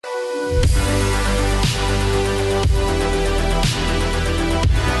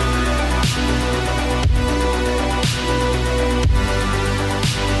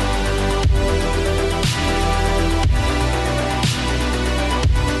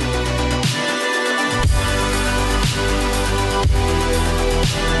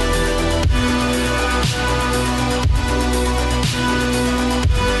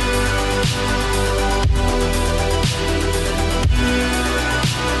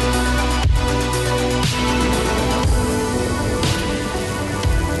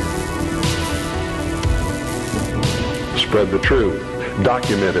Spread the truth.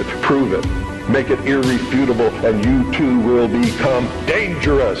 Document it. Prove it. Make it irrefutable, and you too will become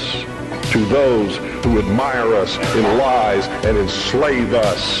dangerous to those who admire us in lies and enslave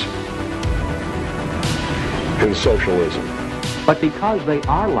us in socialism. But because they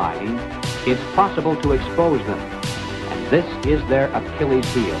are lying, it's possible to expose them. And this is their Achilles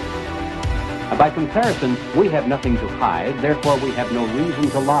heel. By comparison, we have nothing to hide, therefore we have no reason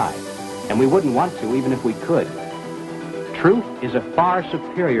to lie. And we wouldn't want to even if we could. Truth is a far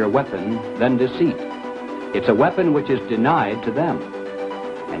superior weapon than deceit. It's a weapon which is denied to them.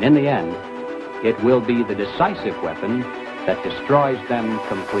 And in the end, it will be the decisive weapon that destroys them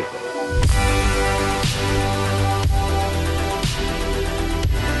completely.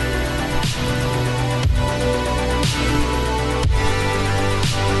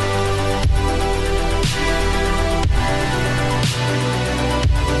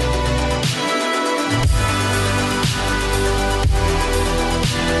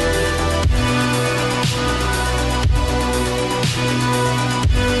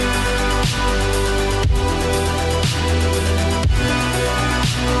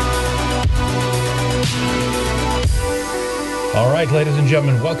 All right, ladies and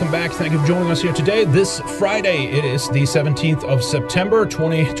gentlemen, welcome back. Thank you for joining us here today. This Friday, it is the 17th of September,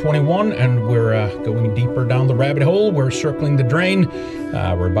 2021, and we're going deeper down the rabbit hole. We're circling the drain.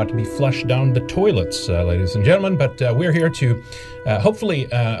 We're about to be flushed down the toilets, ladies and gentlemen, but we're here to hopefully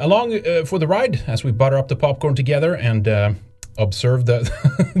along for the ride as we butter up the popcorn together and observe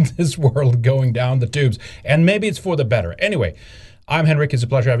this world going down the tubes. And maybe it's for the better. Anyway, I'm Henrik. It's a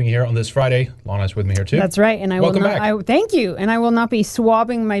pleasure having you here on this Friday. Lana's with me here too. That's right, and Welcome back. Thank you, and I will not be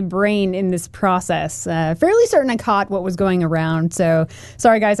swabbing my brain in this process. Fairly certain I caught what was going around. So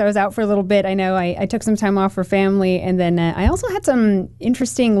sorry, guys, I was out for a little bit. I know I took some time off for family, and then I also had some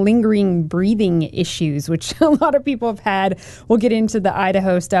interesting lingering breathing issues, which a lot of people have had. We'll get into the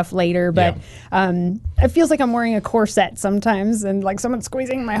Idaho stuff later, but it feels like I'm wearing a corset sometimes, and like someone's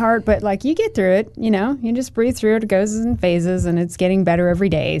squeezing my heart. But like you get through it, you just breathe through it. It goes in phases, and it's getting better every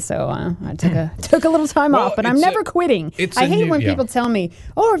day. So I took a little time off, but I'm never quitting. I hate when people tell me,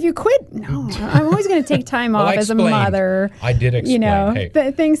 "Oh, have you quit?" No, I'm always going to take time off as a mother. I did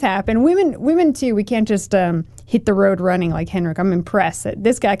explain. Things happen. Women too. We can't just hit the road running like Henrik. I'm impressed that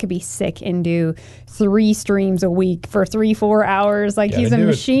this guy could be sick and do 3 streams a week for 3-4 hours. Like he's a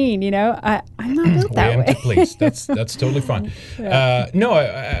machine. I'm not built that way. Please, that's totally fine. No,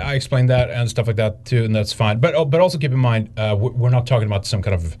 I explained that and stuff like that too, and that's fine. But also keep in mind, we're not talking about some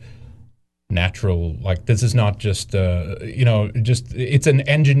kind of natural, like this is not just it's an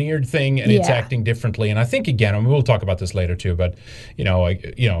engineered thing and it's acting differently. And I think again, and we'll talk about this later too. But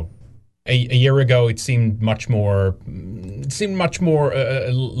a year ago, it seemed much more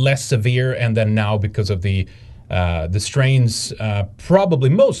less severe, and then now because of the strains probably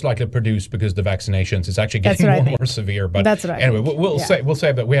most likely produced because of the vaccinations, it's actually getting more and more severe. But that's what anyway, we'll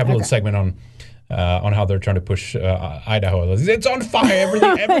say that we have a little segment on how they're trying to push Idaho. It's on fire.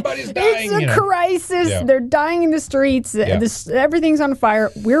 Everybody's dying. It's a crisis. Yeah. They're dying in the streets. Yeah. Everything's on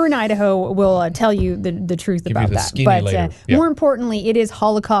fire. We're in Idaho. We'll tell you the truth about that. But more importantly, it is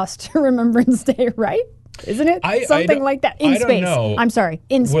Holocaust Remembrance Day, right? Isn't it? Something like that. In space. Know. I'm sorry.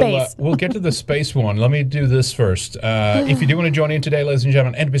 In space. We'll get to the space one. Let me do this first. If you do want to join in today, ladies and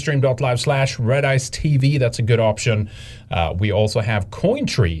gentlemen, npstream.live/RedIceTV. That's a good option. We also have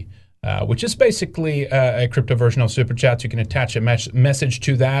Cointree, which is basically a crypto version of Super Chat. You can attach a message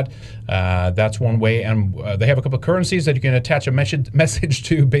to that. That's one way. And they have a couple of currencies that you can attach a message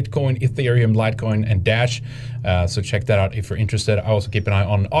to: Bitcoin, Ethereum, Litecoin, and Dash. So check that out if you're interested. I also keep an eye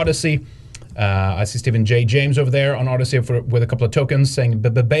on Odyssey. I see Stephen J. James over there on Odyssey with a couple of tokens saying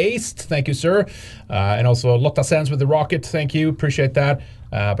based. Thank you, sir. And also Lotta Sands with the rocket. Thank you. Appreciate that.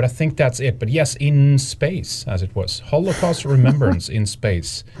 But I think that's it. But yes, in space, as it was. Holocaust Remembrance in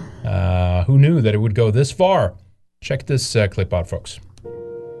space. Who knew that it would go this far? Check this clip out, folks.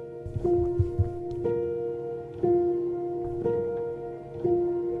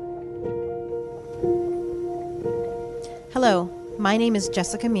 Hello. My name is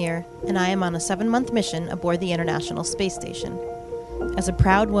Jessica Meir, and I am on a 7-month mission aboard the International Space Station. As a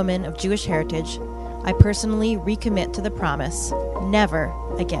proud woman of Jewish heritage, I personally recommit to the promise, never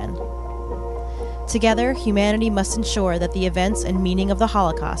again. Together, humanity must ensure that the events and meaning of the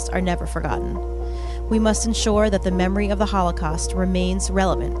Holocaust are never forgotten. We must ensure that the memory of the Holocaust remains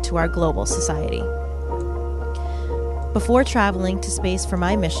relevant to our global society. Before traveling to space for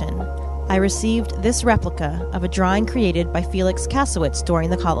my mission, I received this replica of a drawing created by Felix Kasowitz during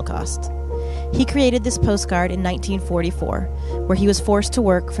the Holocaust. He created this postcard in 1944, where he was forced to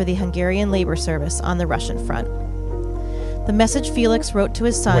work for the Hungarian labor service on the Russian front. The message Felix wrote to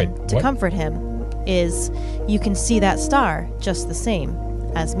his son Wait, to what? comfort him is, "You can see that star just the same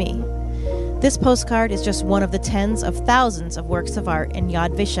as me." This postcard is just one of the tens of thousands of works of art in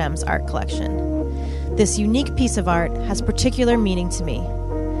Yad Vashem's art collection. This unique piece of art has particular meaning to me.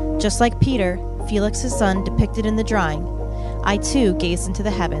 Just like Peter, Felix's son depicted in the drawing, I too gazed into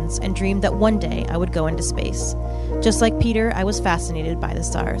the heavens and dreamed that one day I would go into space. Just like Peter, I was fascinated by the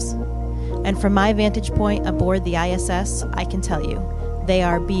stars. And from my vantage point aboard the ISS, I can tell you, they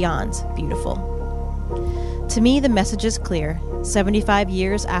are beyond beautiful. To me, the message is clear. 75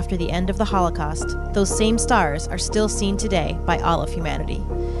 years after the end of the Holocaust, those same stars are still seen today by all of humanity.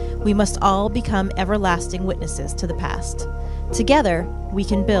 We must all become everlasting witnesses to the past. Together, we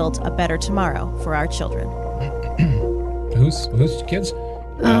can build a better tomorrow for our children. Who's kids?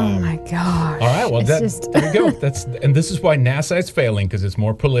 Oh my gosh. All right, well, It's just- there you go. And this is why NASA is failing, because it's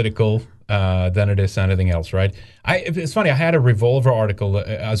more political than it is anything else, right? It's funny, I had a Revolver article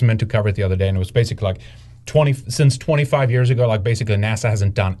I was meant to cover it the other day, and it was basically like, since 25 years ago, like basically NASA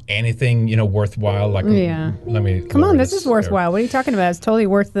hasn't done anything, worthwhile. Like, Yeah. Let me Come on, lower this is worthwhile. What are you talking about? It's totally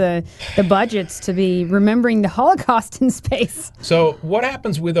worth the budgets to be remembering the Holocaust in space. So what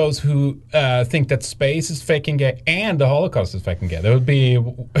happens with those who think that space is faking gay and the Holocaust is faking gay? There'll be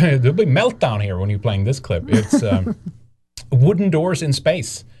meltdown here when you're playing this clip. It's wooden doors in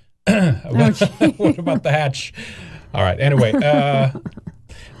space. What about the hatch? All right. Anyway.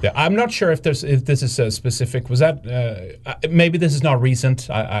 Yeah, I'm not sure if this is a specific. Was that maybe this is not recent?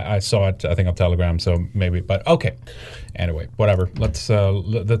 I saw it, I think, on Telegram. So maybe, but okay. Anyway, whatever. That's how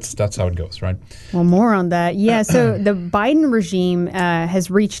it goes, right? Well, more on that. Yeah. So the Biden regime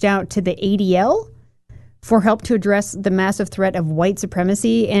has reached out to the ADL for help to address the massive threat of white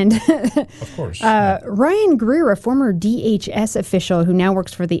supremacy. And Of course. Ryan Greer, a former DHS official who now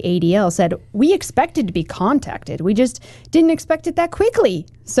works for the ADL, said, "We expected to be contacted. We just didn't expect it that quickly."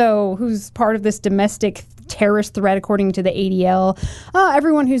 So who's part of this domestic terrorist threat, according to the ADL?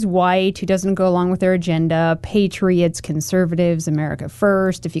 Everyone who's white, who doesn't go along with their agenda, patriots, conservatives, America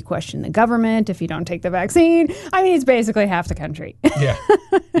first, if you question the government, if you don't take the vaccine. I mean, it's basically half the country. Yeah.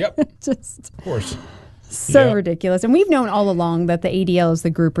 Yep. Just Of course. so Yeah. ridiculous. And we've known all along that the ADL is the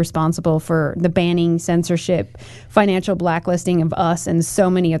group responsible for the banning, censorship, financial blacklisting of us and so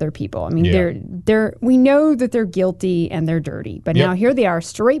many other people. I mean, Yeah. we know that they're guilty and they're dirty. But Yep. now here they are,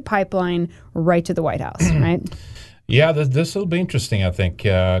 straight pipeline right to the White House, right? Yeah, this will be interesting, I think,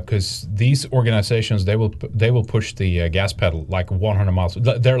 because these organizations they will push the gas pedal like 100 miles.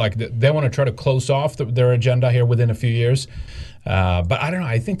 They're like they want to try to close off their agenda here within a few years. But I don't know.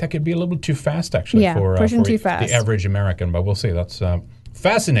 I think that could be a little too fast, actually, Yeah, for pushing too fast. the average American. But we'll see. That's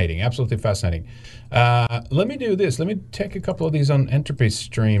fascinating, absolutely fascinating. Let me do this. Let me take a couple of these on Entropy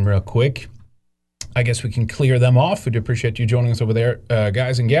Stream real quick. I guess we can clear them off. We do appreciate you joining us over there,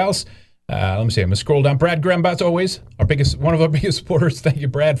 guys and gals. Let me see. I'm going to scroll down. Brad Graham, as always, one of our biggest supporters. Thank you,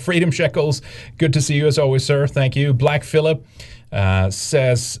 Brad. Freedom Shekels. Good to see you as always, sir. Thank you. Black Phillip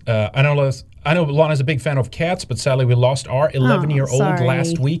says, I know Lana's a big fan of cats, but sadly we lost our 11-year-old sorry.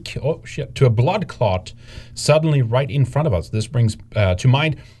 last week. Oh, shit. To a blood clot suddenly right in front of us. This brings to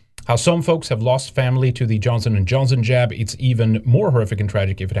mind how some folks have lost family to the Johnson & Johnson jab. It's even more horrific and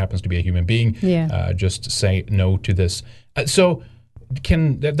tragic if it happens to be a human being. Yeah. Just say no to this.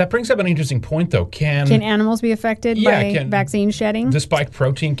 That brings up an interesting point, though. Can animals be affected by vaccine shedding? the spike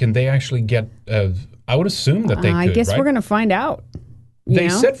protein, can they actually get, I would assume that they could, I guess right? we're going to find out. They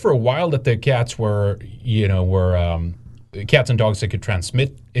said for a while that the cats were cats and dogs that could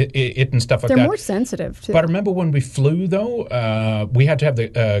transmit it and stuff like that. They're more sensitive too. But remember when we flew though, we had to have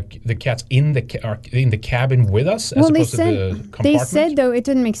the cats in the cabin with us as opposed to the compartment. They said though it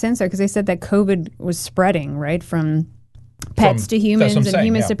didn't make sense though because they said that COVID was spreading right from pets to humans and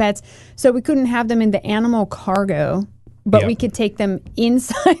humans to pets, so we couldn't have them in the animal cargo, but we could take them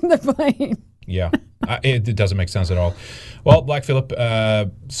inside the plane. Yeah, it doesn't make sense at all. Well, Black Phillip,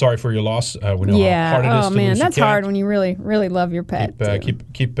 sorry for your loss. We know how hard it is to lose that's your cat. hard when you really, really love your pet.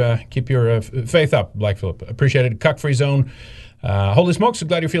 Keep your faith up, Black Phillip. Appreciate it. Cuck-free zone. Holy smokes, so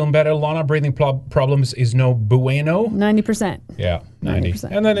glad you're feeling better. Lana, breathing problems is no bueno. 90%. Yeah, 90.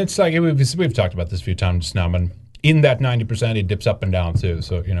 90%. And then it's like, we've talked about this a few times now, and in that 90%, it dips up and down too.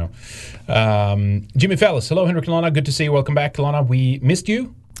 So, Jimmy Fellis, hello, Henrik and Lana. Good to see you. Welcome back, Lana. We missed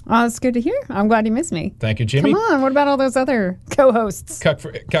you. Oh, it's good to hear. I'm glad you missed me. Thank you, Jimmy. Come on, what about all those other co-hosts?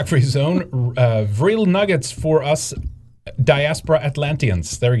 Cuck-free zone. Vril nuggets for us diaspora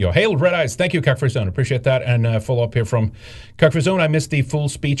Atlanteans. There we go. Hail, Red Eyes. Thank you, Cuck-free zone. Appreciate that. And follow up here from Cuck-free zone. I missed the full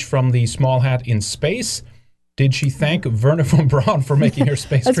speech from the small hat in space. Did she thank Werner von Braun for making her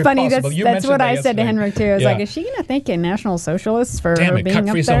space That's trip funny. possible? That's what I said to yesterday. Henrik too. I was Yeah. like, is she going to thank a National Socialist for Damn her it, being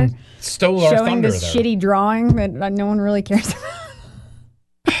up there, stole our showing thunder this there. shitty drawing that no one really cares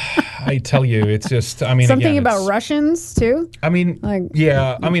about? I tell you, it's just, I mean, Something again, about it's- Russians too. I mean, Like-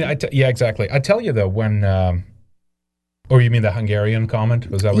 yeah, I mean, yeah, exactly. I tell you though, when, or you mean the Hungarian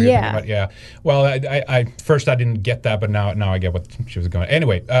comment? Was that what you're thinking about? Yeah. Well, I first I didn't get that, but now I get what she was going.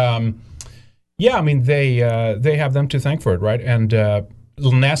 Anyway, yeah, I mean, they have them to thank for it, right? And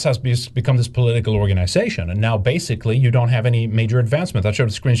NASA has become this political organization, and now basically you don't have any major advancement. I showed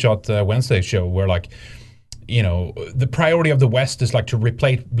a screenshot Wednesday's show where, like, you know, the priority of the West is like to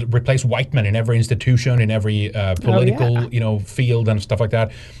replace white men in every institution, in every political, you know, field and stuff like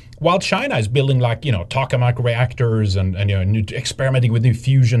that. While China is building, like, you know, tokamak reactors and you know, experimenting with new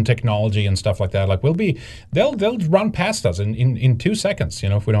fusion technology and stuff like that. Like, they'll run past us in 2 seconds, you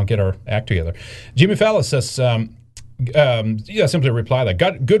know, if we don't get our act together. Jimmy Fallon says, simply reply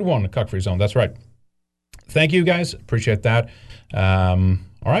that. Good one, Cock-Free Zone. That's right. Thank you, guys. Appreciate that.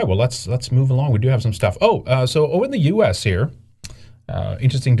 All right, well, let's move along. We do have some stuff. So over in the U.S. here,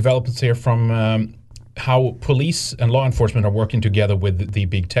 interesting developments here from how police and law enforcement are working together with the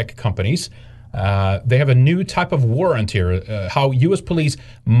big tech companies. They have a new type of warrant here, how U.S. police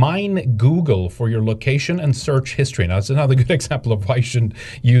mine Google for your location and search history. Now, that's another good example of why you shouldn't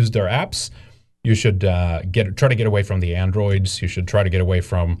use their apps. You should try to get away from the Androids. You should try to get away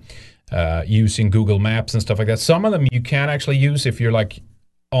from using Google Maps and stuff like that. Some of them you can actually use if you're like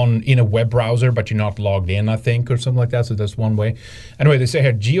in a web browser, but you're not logged in, I think, or something like that. So that's one way. Anyway, they say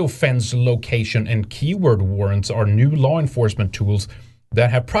here, geofence location and keyword warrants are new law enforcement tools that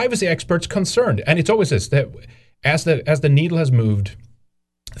have privacy experts concerned. And it's always this, that as the needle has moved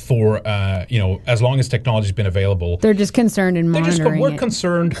for, you know, as long as technology's been available, They're just concerned in monitoring we're it.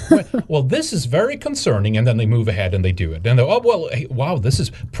 concerned. Well, this is very concerning, and then they move ahead and they do it. And they're, hey, wow, this is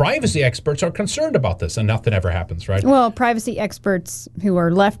privacy experts are concerned about this, and nothing ever happens, right? Well, privacy experts who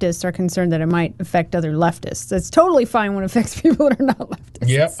are leftists are concerned that it might affect other leftists. It's totally fine when it affects people that are not leftists.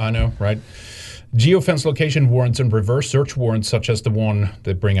 Yeah, I know, right? Geofence location warrants and reverse search warrants, such as the one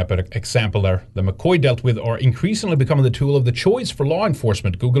that bring up an example there, the McCoy dealt with, are increasingly becoming the tool of the choice for law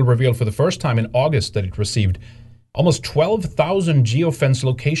enforcement. Google revealed for the first time in August that it received almost 12,000 geofence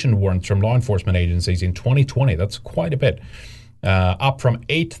location warrants from law enforcement agencies in 2020. That's quite a bit. Up from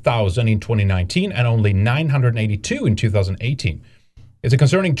 8,000 in 2019 and only 982 in 2018. It's a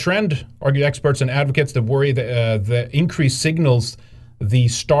concerning trend, argue experts and advocates that worry that the increase signals the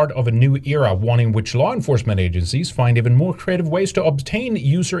start of a new era, one in which law enforcement agencies find even more creative ways to obtain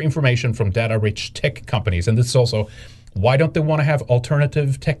user information from data-rich tech companies. And this is also, why don't they want to have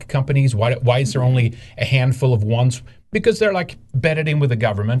alternative tech companies? Why is there only a handful of ones? Because they're like bedded in with the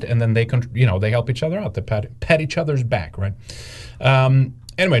government, and then they help each other out. They pat each other's back, right?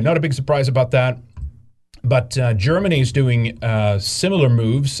 Anyway, not a big surprise about that. But Germany is doing similar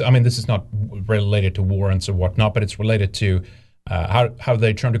moves. I mean, this is not related to warrants or whatnot, but it's related to how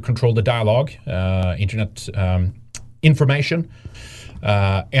they're trying to control the dialogue, internet information.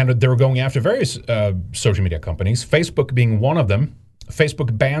 And they're going after various social media companies, Facebook being one of them.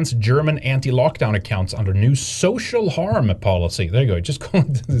 Facebook bans German anti-lockdown accounts under new social harm policy. There you go.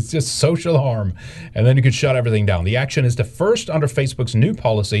 It's just social harm. And then you could shut everything down. The action is the first under Facebook's new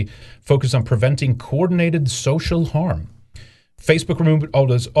policy focused on preventing coordinated social harm. Facebook removed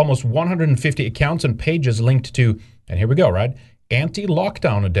almost 150 accounts and pages linked to, and here we go, right,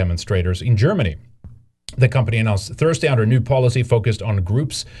 anti-lockdown demonstrators in Germany. The company announced Thursday under a new policy focused on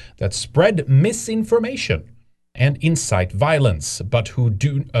groups that spread misinformation and incite violence, but who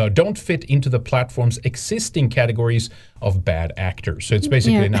don't fit into the platform's existing categories of bad actors. So it's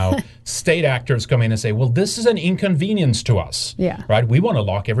basically now state actors come in and say, well, this is an inconvenience to us. Yeah. Right? We want to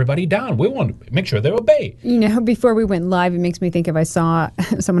lock everybody down. We want to make sure they obey. You know, before we went live, it makes me think if I saw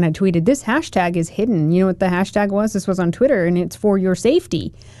someone had tweeted, this hashtag is hidden. You know what the hashtag was? This was on Twitter, and it's for your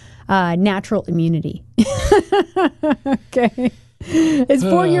safety. Natural immunity. Okay. It's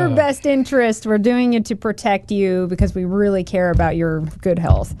for your best interest. We're doing it to protect you because we really care about your good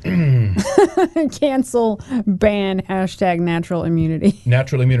health. Cancel, ban, hashtag natural immunity.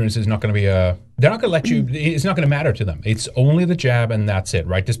 Natural immunity is not going to be they're not going to let you, it's not going to matter to them. It's only the jab and that's it,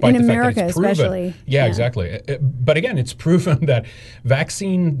 right? Despite in the America, fact that it's proven. Especially. Yeah, exactly. But again, it's proven that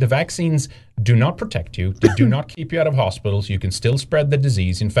the vaccines do not protect you. They do not keep you out of hospitals. You can still spread the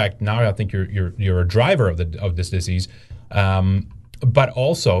disease. In fact, now I think you're a driver of this disease. But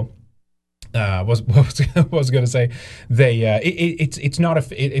also, was going to say, it's not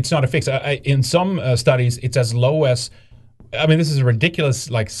a fix. In some studies, it's as low as, I mean, this is a ridiculous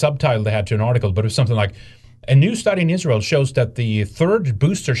like subtitle they had to an article, but it was something like A new study in Israel shows that the third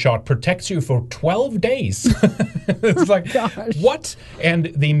booster shot protects you for 12 days. It's like, what?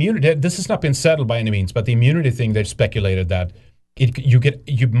 And the immunity, this has not been settled by any means, but the immunity thing, they speculated that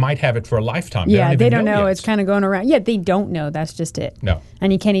you might have it for a lifetime. Yeah, they don't know. It's kind of going around. Yeah, they don't know. That's just it. No.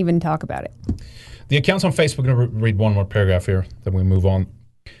 And you can't even talk about it. The accounts on Facebook, I'm going to read one more paragraph here, then we move on.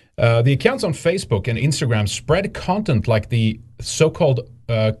 The accounts on Facebook and Instagram spread content like the so-called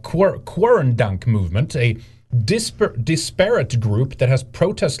Quarandunk movement, a disparate group that has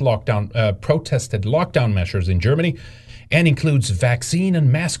protested lockdown measures in Germany and includes vaccine and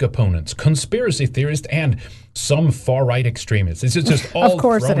mask opponents, conspiracy theorists, and some far-right extremists. It's just all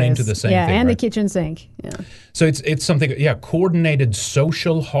thrown into the same thing. Yeah, and right? the kitchen sink. Yeah. So it's something, coordinated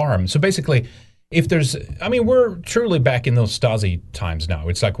social harm. So basically, if there's, we're truly back in those Stasi times now.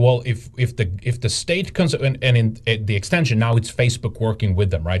 It's like, well, if the state comes, and in the extension, now it's Facebook working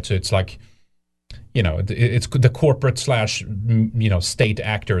with them, right? So it's like, it's the corporate / state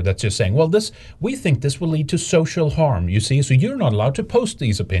actor that's just saying, well, we think this will lead to social harm, you see, so you're not allowed to post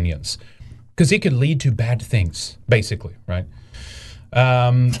these opinions because it could lead to bad things, basically, right?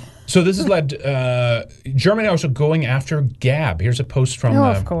 So this has led Germany also going after Gab. Here's a post from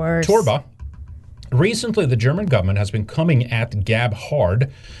Torba. Recently, the German government has been coming at Gab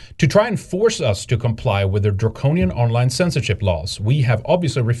hard to try and force us to comply with their draconian online censorship laws. We have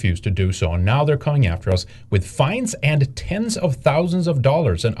obviously refused to do so, and now they're coming after us with fines and tens of thousands of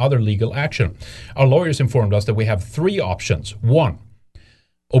dollars and other legal action. Our lawyers informed us that we have 3 options. 1,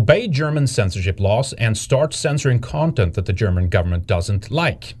 obey German censorship laws and start censoring content that the German government doesn't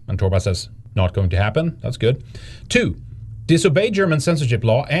like. And Torba says, not going to happen. That's good. 2, disobey German censorship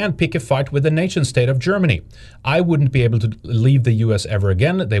law and pick a fight with the nation state of Germany. I wouldn't be able to leave the U.S. ever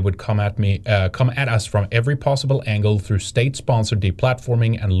again. They would come at us from every possible angle through state-sponsored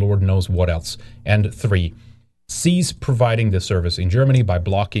deplatforming and Lord knows what else. And 3, cease providing the service in Germany by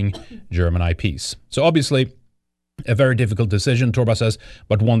blocking German IPs. So obviously, a very difficult decision, Torba says,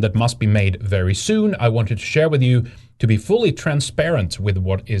 but one that must be made very soon. I wanted to share with you to be fully transparent with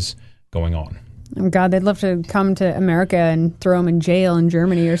what is going on. Oh, God, they'd love to come to America and throw them in jail in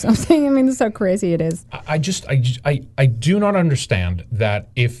Germany or something. This is how crazy it is. I do not understand that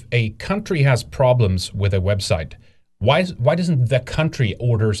if a country has problems with a website, why doesn't the country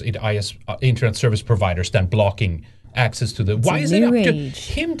orders internet service providers then blocking access to the... Why is it up to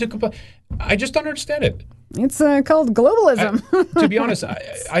him to comply? I just don't understand it. It's called globalism. To be honest,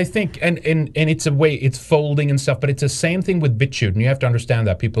 I think, and it's a way, it's folding and stuff, but it's the same thing with BitChute, and you have to understand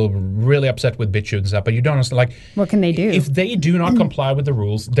that. People are really upset with BitChute and stuff, but you don't understand, like... What can they do? If they do not comply with the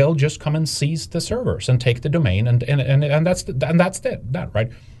rules, they'll just come and seize the servers and take the domain, and that's that,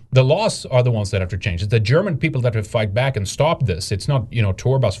 right? The laws are the ones that have to change. It's the German people that have to fight back and stop this. It's not,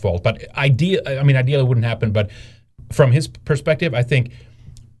 Torba's fault, but ideally it wouldn't happen, but from his perspective, I think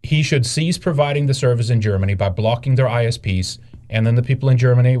he should cease providing the service in Germany by blocking their ISPs, and then the people in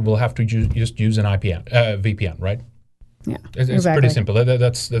Germany will have to just use an VPN, right? Yeah, it's exactly. Pretty simple.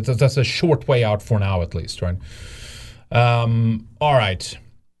 That's a short way out for now, at least, right? All right.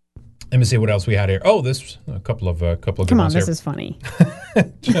 Let me see what else we had here. Oh, this a couple of good ones here. Come on, this is funny.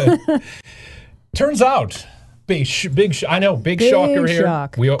 Turns out, big shocker here.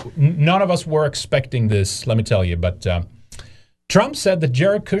 Shock. None of us were expecting this, let me tell you, but Trump said that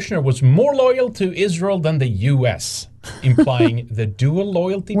Jared Kushner was more loyal to Israel than the U.S., implying the dual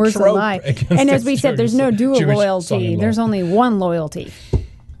loyalty Where's trope. The lie? And as we said, there's no dual loyalty. There's only one loyalty.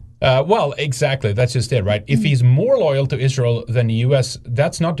 Well, exactly. That's just it, right? If he's more loyal to Israel than the U.S.,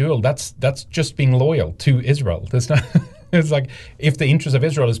 that's not dual. That's just being loyal to Israel. That's not. It's like if the interest of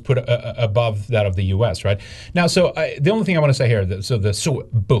Israel is put above that of the U.S., right? Now, so the only thing I want to say here, the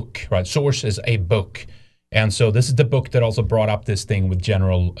book, right? Source is a book. And so this is the book that also brought up this thing with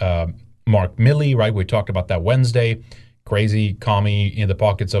General Mark Milley, right? We talked about that Wednesday. Crazy commie in the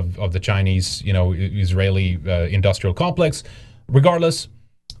pockets of the Chinese, Israeli industrial complex. Regardless,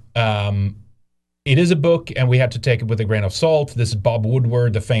 it is a book, and we had to take it with a grain of salt. This is Bob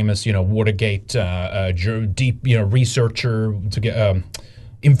Woodward, the famous, Watergate deep, researcher,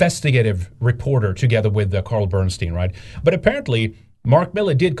 investigative reporter, together with Carl Bernstein, right? But apparently, Mark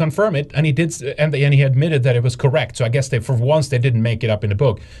Milley did confirm it, and he admitted that it was correct. So I guess for once they didn't make it up in the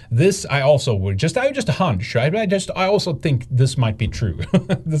book. This I just a hunch, right? I also think this might be true.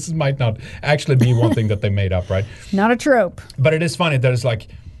 This might not actually be one thing that they made up, right? Not a trope. But it is funny that it's like,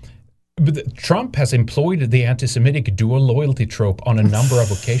 Trump has employed the anti-Semitic dual loyalty trope on a number of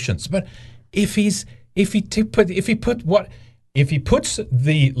occasions. But if he put what if he puts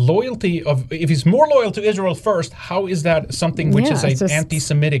the loyalty of, if he's more loyal to Israel first, how is that something which is an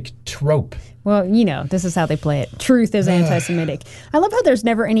anti-Semitic trope? Well, this is how they play it. Truth is anti-Semitic. I love how there's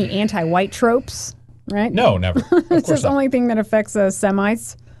never any anti-white tropes, right? No, never. It's just the only thing that affects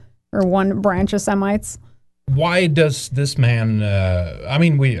Semites or one branch of Semites. Why does this man,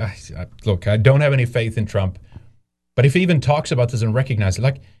 look, I don't have any faith in Trump, but if he even talks about this and recognizes it,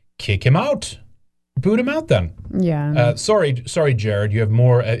 like, kick him out. Boot him out then. Yeah. Sorry, Jared. You have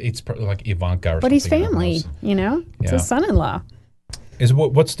more. It's like Ivanka or but something. He's family, It's his son-in-law. Is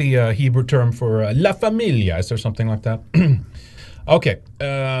what's the Hebrew term for La Familia? Is there something like that? Okay.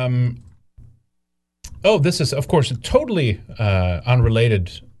 This is, of course, totally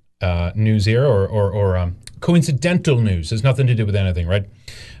unrelated news here or coincidental news. Has nothing to do with anything, right?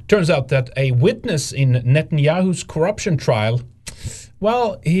 Turns out that a witness in Netanyahu's corruption trial,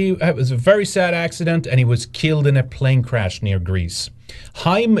 well, it was a very sad accident, and he was killed in a plane crash near Greece.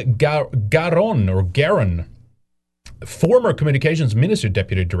 Haim Garon, former communications minister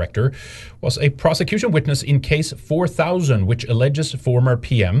deputy director, was a prosecution witness in case 4000, which alleges former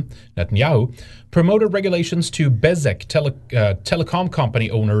PM Netanyahu promoted regulations to Bezek telecom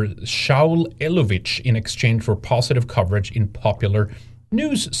company owner Shaul Elovich in exchange for positive coverage in popular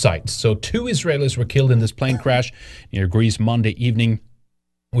news sites. So 2 Israelis were killed in this plane crash near Greece Monday evening,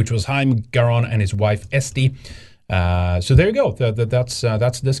 which was Haim Garon and his wife Esti. So there you go.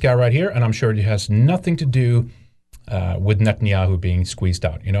 That's this guy right here, and I'm sure it has nothing to do with Netanyahu being squeezed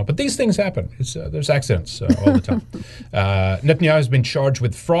out. But these things happen. There's accidents all the time. Netanyahu has been charged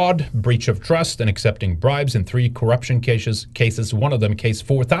with fraud, breach of trust, and accepting bribes in 3 corruption cases. One of them, case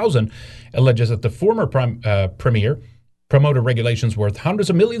 4000, alleges that the former premier promoted regulations worth hundreds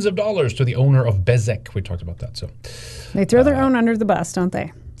of millions of dollars to the owner of Bezek. We talked about that. So they throw their own under the bus, don't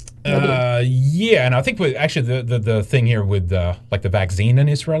they? Yeah, and I think the thing here with like the vaccine in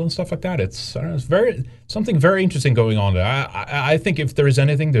Israel and stuff like that, it's something very interesting going on there. I think if there is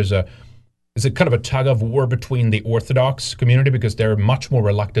anything, there's a kind of a tug of war between the Orthodox community, because they're much more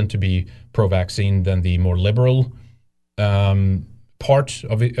reluctant to be pro-vaccine than the more liberal part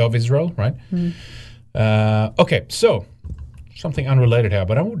of Israel, right? Okay, so something unrelated here,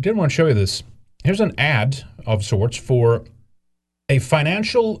 but I did want to show you this. Here's an ad of sorts for a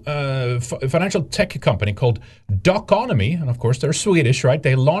financial tech company called Doconomy, and of course they're Swedish, right?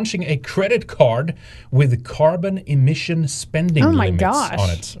 They're launching a credit card with carbon emission spending limits on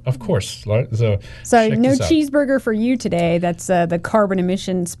it. Of course. So no cheeseburger for you today. That's the carbon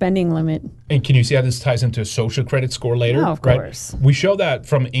emission spending limit. And can you see how this ties into a social credit score later? Oh, of course. We show that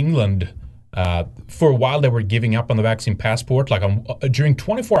from England. For a while, they were giving up on the vaccine passport. Like during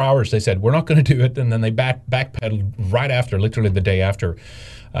 24 hours, they said, we're not going to do it. And then they backpedaled right after, literally the day after.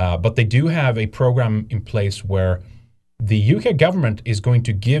 But they do have a program in place where the UK government is going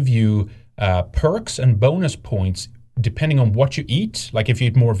to give you perks and bonus points depending on what you eat. Like if you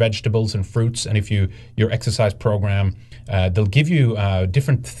eat more vegetables and fruits, and if your exercise program, they'll give you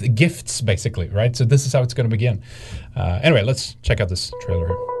different gifts, basically, right? So this is how it's going to begin. Anyway, let's check out this trailer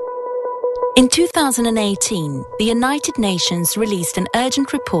here. In 2018, the United Nations released an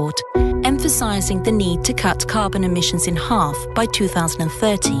urgent report emphasizing the need to cut carbon emissions in half by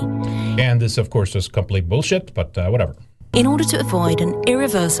 2030. And this, of course, is complete bullshit, but whatever. In order to avoid an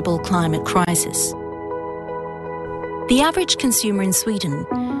irreversible climate crisis. The average consumer in Sweden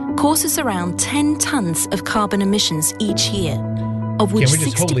causes around 10 tons of carbon emissions each year, of which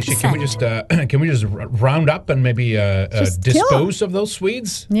 60%... Can we just round up and maybe dispose of those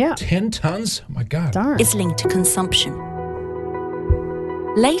Swedes? Yeah. 10 tons? Oh my God. Darn. Is linked to consumption.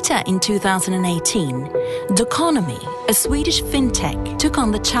 Later in 2018, Doconomy, a Swedish fintech, took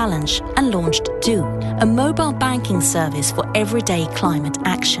on the challenge and launched Do, a mobile banking service for everyday climate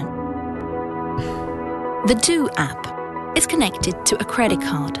action. The Do app is connected to a credit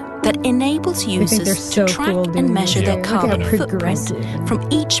card that enables users to track and measure their carbon footprint from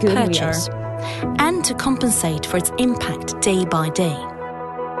each purchase and to compensate for its impact day by day.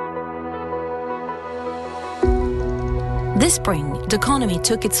 This spring, Doconomy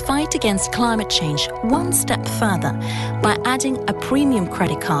took its fight against climate change one step further by adding a premium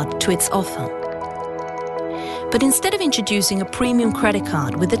credit card to its offer. But instead of introducing a premium credit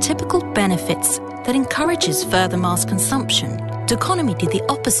card with the typical benefits that encourages further mass consumption, Doconomy did the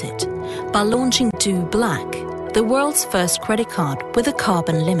opposite by launching Do Black, the world's first credit card with a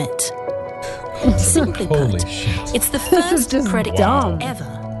carbon limit. Simply put, it's the first credit card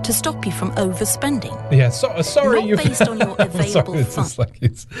ever to stop you from overspending. Yeah, sorry. Not based on your available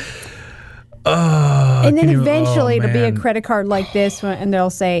funds. And then eventually it'll be a credit card like this one, and they'll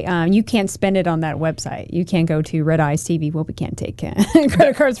say, you can't spend it on that website. You can't go to Red Eyes TV. Well, we can't take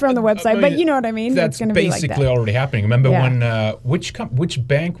credit cards from the website, but you know what I mean? That's gonna basically be like that. already happening. Remember when, which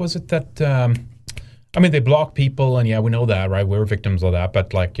bank was it that, I mean, they block people, and yeah, we know that, right? We're victims of that,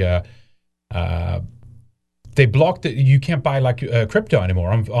 but like, they blocked it. You can't buy like crypto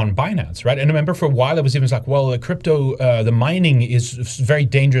anymore on Binance, right? And remember, for a while it was even like, well, crypto, the mining is very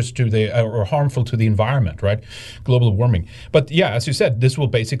dangerous to or harmful to the environment, right? Global warming. But yeah, as you said, this will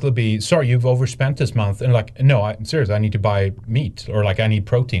basically be, sorry, you've overspent this month, and like, no, I'm serious. I need to buy meat, or like I need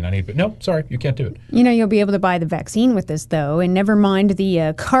protein. No, sorry, you can't do it. You know, you'll be able to buy the vaccine with this though, and never mind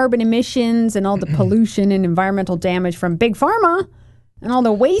the carbon emissions and all the pollution and environmental damage from big pharma, and all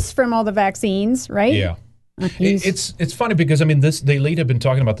the waste from all the vaccines, right? Yeah. It's funny because, I mean, the elite have been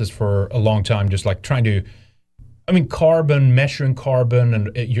talking about this for a long time, just like trying to, I mean, measuring carbon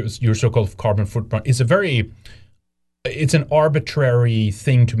and your so-called carbon footprint is it's an arbitrary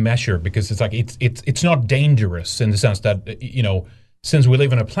thing to measure, because it's like, it's not dangerous in the sense that, you know, since we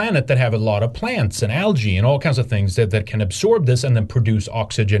live on a planet that have a lot of plants and algae and all kinds of things that can absorb this and then produce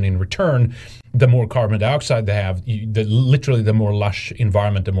oxygen in return, the more carbon dioxide they have, literally the more lush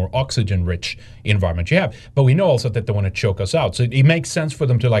environment, the more oxygen-rich environment you have. But we know also that they want to choke us out. So it makes sense for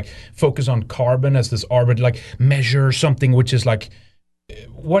them to like focus on carbon as this like measure something which is like,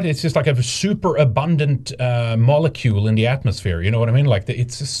 it's just like a super abundant molecule in the atmosphere. You know what I mean? Like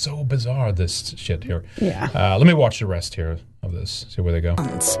it's just so bizarre, this shit here. Yeah. Let me watch the rest here of this, see where they go.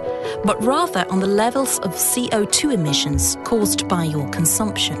 But rather on the levels of CO2 emissions caused by your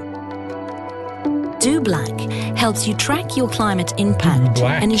consumption. Do Black helps you track your climate impact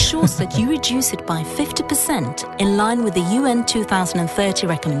and ensures that you reduce it by 50% in line with the UN 2030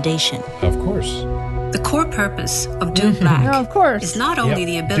 recommendation. Of course. The core purpose of Do Black of course. is not only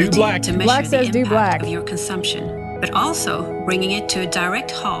the ability to Black measure says the do black. impact of your consumption, but also bringing it to a direct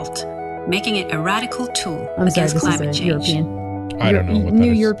halt, making it a radical tool I'm sorry, against this climate is a change. European. I don't know what that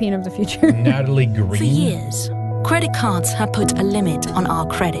New is. European of the future. Natalie Green. For years, credit cards have put a limit on our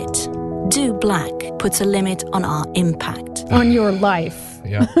credit. Do Black puts a limit on our impact. On your life.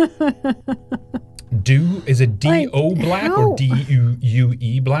 Yeah. Is it D-O black or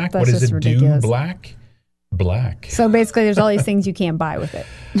D-U-U-E black? That's What is just it? ridiculous. Do black? Black. So basically, there's all these things you can't buy with it.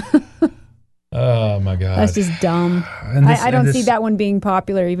 Oh my God. That's just dumb. I don't see that one being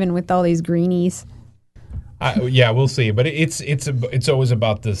popular, even with all these greenies. Yeah, we'll see. But it's always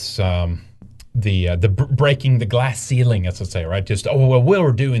about this breaking the glass ceiling, as I say, right? Just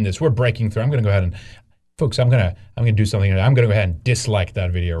we're doing this. We're breaking through. I'm going to go ahead and, folks, I'm going to do something. I'm going to go ahead and dislike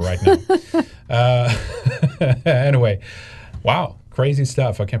that video right now. Anyway, wow. Crazy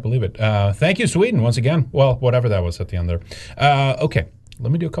stuff. I can't believe it. Thank you, Sweden, once again. Well, whatever that was at the end there. Okay,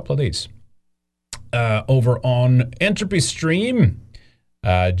 let me do a couple of these. Over on Entropy Stream,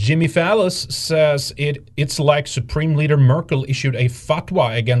 Jimmy Fallis says it's like Supreme Leader Merkel issued a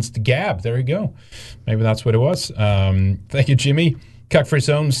fatwa against Gab. There you go. Maybe that's what it was. Thank you, Jimmy. Cuckfree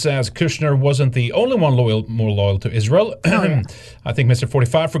Zone says Kushner wasn't the only one more loyal to Israel. I think Mr.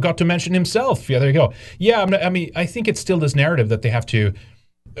 45 forgot to mention himself. Yeah, there you go. Yeah, I mean, I think it's still this narrative that they have to,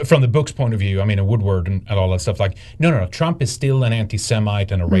 from the book's point of view, I mean, Woodward and all that stuff, like, no, Trump is still an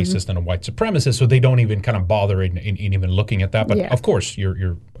anti-Semite and a racist and a white supremacist, so they don't even kind of bother in even looking at that. But of course,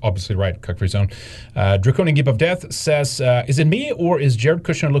 you're obviously right, Cuckfree Zone. Draconian Gift of Death says, is it me or is Jared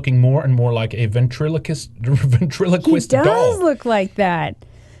Kushner looking more and more like a ventriloquist He does doll? look like that.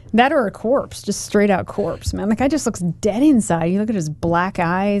 That or a corpse, just straight out corpse, man. The guy just looks dead inside. You look at his black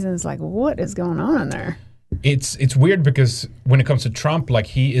eyes and it's like, what is going on in there? It's weird because when it comes to Trump, like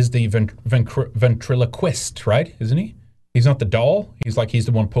he is the ventriloquist, right? Isn't he? He's not the doll. He's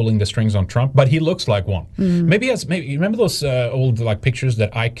the one pulling the strings on Trump, but he looks like one. Maybe you remember those old like pictures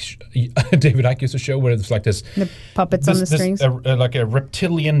that David Icke used to show, where it's like this the puppets on the strings, like a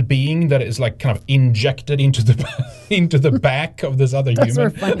reptilian being that is like kind of injected into the back of this other Those human. Were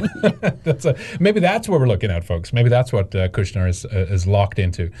funny. Maybe that's what we're looking at, folks. Maybe that's what Kushner is locked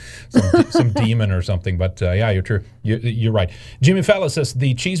into, some demon or something. But yeah, you're true. You're right. Jimmy Fallon says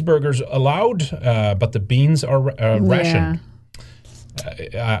the cheeseburgers allowed, but the beans are rationed.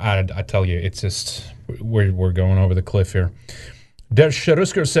 I tell you, it's just we're going over the cliff here. Der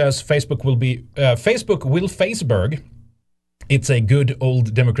Sharusker says Facebook will Faceberg. It's a good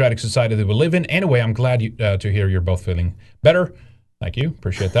old democratic society that we live in. Anyway, I'm glad to hear you're both feeling better. Thank you,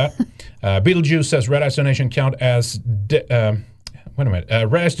 appreciate that. Beetlejuice says Red Eyes donation count as wait a minute.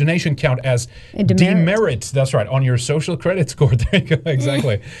 Red Eyes donation count as demerit. That's right, on your social credit score. There you go.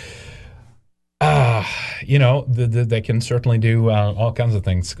 Exactly. they can certainly do all kinds of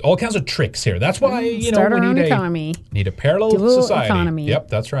things, all kinds of tricks here. That's why we need a parallel Dual society. economy. Yep,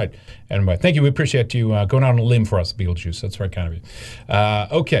 that's right. Anyway, thank you. We appreciate you going out on a limb for us, Beetlejuice. That's very kind of you.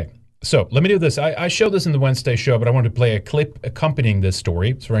 Okay, so let me do this. I showed this in the Wednesday show, but I wanted to play a clip accompanying this story.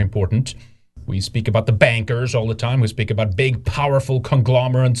 It's very important. We speak about the bankers all the time. We speak about big, powerful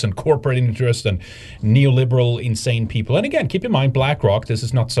conglomerates and corporate interests and neoliberal, insane people. And again, keep in mind, BlackRock, this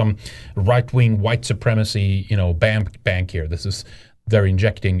is not some right-wing white supremacy, bank here. They're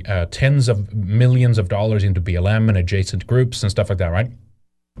injecting tens of millions of dollars into BLM and adjacent groups and stuff like that, right?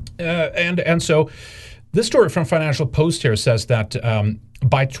 And so this story from Financial Post here says that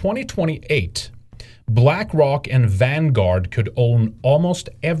by 2028, BlackRock and Vanguard could own almost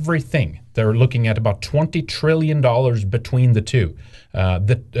everything. They're looking at about $20 trillion between the two.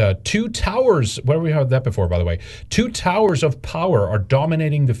 The two towers, where we heard that before, by the way, two towers of power are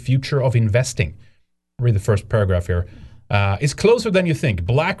dominating the future of investing. Read the first paragraph here. It's closer than you think.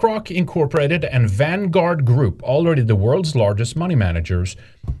 BlackRock Incorporated and Vanguard Group, already the world's largest money managers,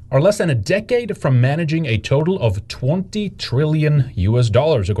 are less than a decade from managing a total of $20 trillion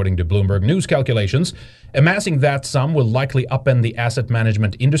according to Bloomberg News calculations. Amassing that sum will likely upend the asset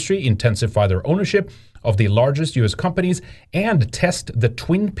management industry, intensify their ownership of the largest U.S. companies, and test the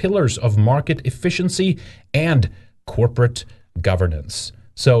twin pillars of market efficiency and corporate governance.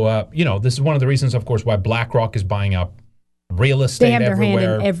 So, this is one of the reasons, of course, why BlackRock is buying up real estate everywhere. They have their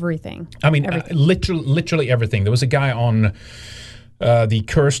hand in everything. I mean, literally everything. There was a guy on the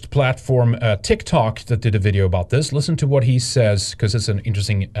cursed platform TikTok that did a video about this. Listen to what he says, because it's an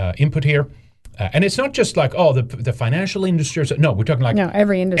interesting input here. And it's not just like, the financial industry. No, we're talking like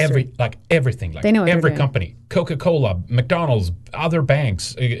every industry. Everything. Like they know every company. Coca-Cola, McDonald's, other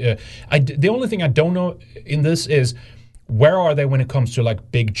banks. The only thing I don't know in this is, where are they when it comes to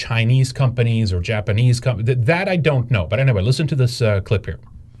like big Chinese companies or Japanese companies? That I don't know. But anyway, listen to this clip here.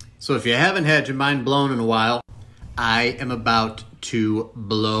 So if you haven't had your mind blown in a while, I am about to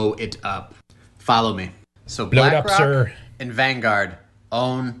blow it up. Follow me. So BlackRock and Vanguard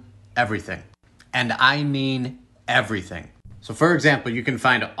own everything. And I mean everything. So for example, you can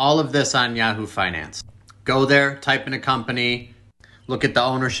find all of this on Yahoo Finance. Go there, type in a company, look at the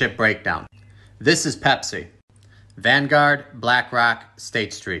ownership breakdown. This is Pepsi. Vanguard, BlackRock,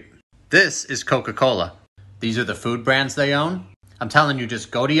 State Street. This is Coca-Cola. These are the food brands they own. I'm telling you,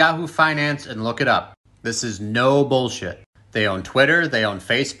 just go to Yahoo Finance and look it up. This is no bullshit. They own Twitter, they own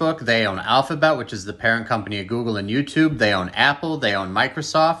Facebook, they own Alphabet, which is the parent company of Google and YouTube. They own Apple, they own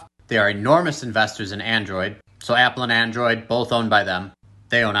Microsoft. They are enormous investors in Android. So Apple and Android, both owned by them.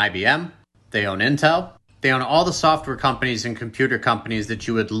 They own IBM, they own Intel. They own all the software companies and computer companies that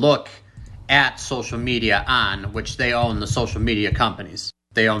you would look at social media on, which they own the social media companies.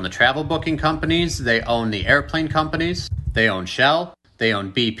 They own the travel booking companies. They own the airplane companies. They own Shell. They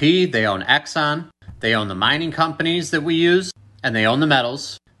own BP. They own Exxon. They own the mining companies that we use, and they own the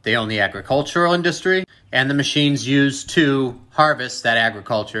metals. They own the agricultural industry and the machines used to harvest that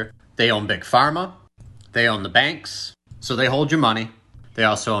agriculture. They own Big Pharma. They own the banks, so they hold your money. They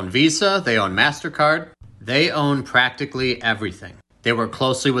also own Visa. They own MasterCard. They own practically everything. They work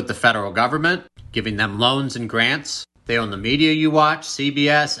closely with the federal government, giving them loans and grants. They own the media you watch,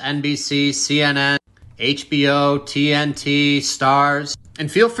 CBS, NBC, CNN, HBO, TNT, Stars.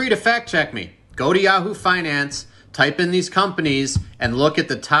 And feel free to fact check me. Go to Yahoo Finance, type in these companies, and look at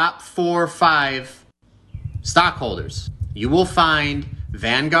the top 4 or 5 stockholders. You will find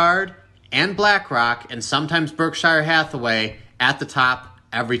Vanguard and BlackRock and sometimes Berkshire Hathaway at the top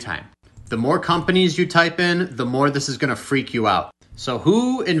every time. The more companies you type in, the more this is going to freak you out. So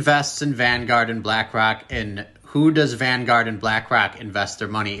who invests in Vanguard and BlackRock, and who does Vanguard and BlackRock invest their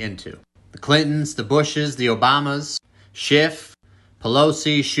money into? The Clintons, the Bushes, the Obamas, Schiff,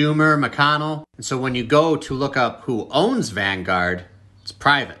 Pelosi, Schumer, McConnell. And so when you go to look up who owns Vanguard, it's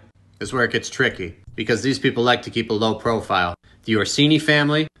private. This is where it gets tricky, because these people like to keep a low profile. The Orsini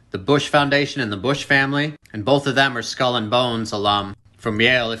family, the Bush Foundation, and the Bush family, and both of them are Skull and Bones alum from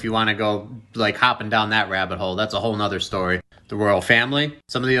Yale. If you want to go like hopping down that rabbit hole, that's a whole nother story. The royal family.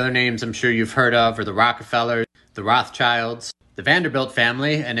 Some of the other names I'm sure you've heard of are the Rockefellers, the Rothschilds, the Vanderbilt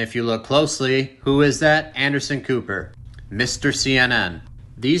family, and if you look closely, who is that? Anderson Cooper, Mr. CNN.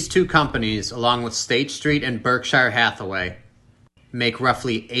 These two companies, along with State Street and Berkshire Hathaway, make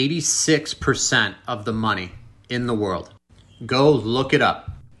roughly 86% of the money in the world. Go look it up.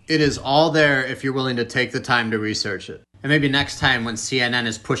 It is all there if you're willing to take the time to research it. And maybe next time when CNN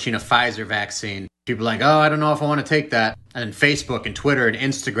is pushing a Pfizer vaccine, people are like, oh, I don't know if I want to take that. And then Facebook and Twitter and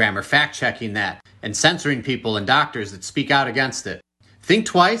Instagram are fact-checking that and censoring people and doctors that speak out against it. Think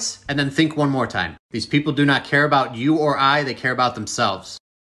twice and then think one more time. These people do not care about you or I. They care about themselves.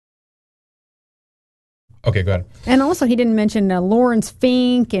 Okay, go ahead. And also, he didn't mention Lawrence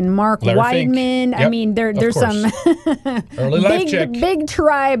Fink and Mark Weidman. Yep, I mean, there's some big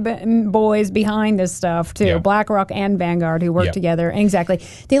tribe boys behind this stuff, too. Yeah. BlackRock and Vanguard who work together. Exactly.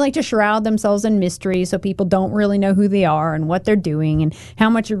 They like to shroud themselves in mystery so people don't really know who they are and what they're doing and how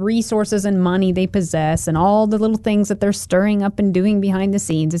much resources and money they possess and all the little things that they're stirring up and doing behind the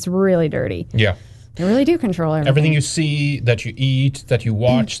scenes. It's really dirty. Yeah. They really do control everything. Everything you see, that you eat, that you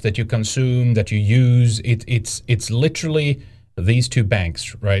watch, that you consume, that you use, it's literally these two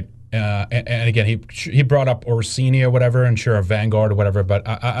banks, right? And again, he brought up Orsini or whatever, and sure, Vanguard or whatever, but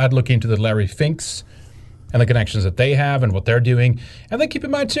I'd look into the Larry Finks and the connections that they have and what they're doing. And then keep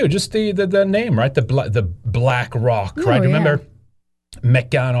in mind, too, just the name, right? The Black Rock, right? Yeah. Remember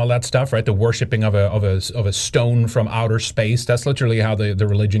Mecca and all that stuff, right? The worshipping of a stone from outer space. That's literally how the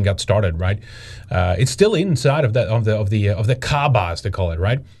religion got started, right? It's still inside of the Kaaba, as they call it,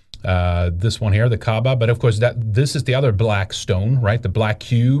 right? This one here, the Kaaba, but of course this is the other black stone, right? The black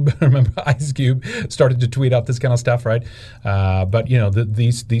cube. Remember, Ice Cube started to tweet out this kind of stuff, right? But you know,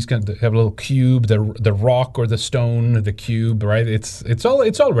 these kind of have a little cube, the rock or the stone, the cube, right? It's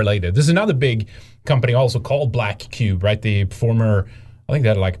all related. This is another big company also called Black Cube, right? The former, I think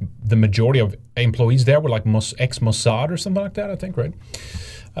that like the majority of employees there were like ex-Mossad or something like that, I think, right?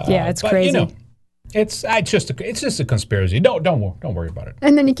 Yeah, it's crazy. You know, it's just a conspiracy. Don't worry about it.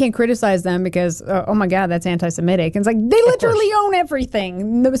 And then you can't criticize them because oh my God, that's anti-Semitic. And it's like they literally own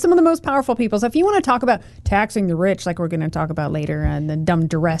everything. Some of the most powerful people. So if you want to talk about taxing the rich, like we're going to talk about later, and the dumb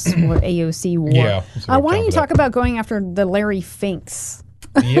duress or AOC war, why don't you talk about going after the Larry Finks?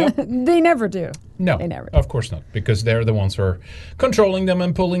 Yep. They never do. No, they never do. Of course not, because they're the ones who are controlling them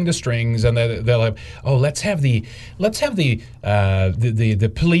and pulling the strings, and they'll have let's have the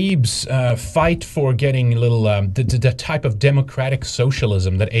plebes fight for getting a little the type of democratic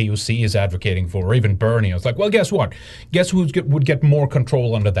socialism that AOC is advocating for, or even Bernie. It's like, well, guess what? Guess who would get more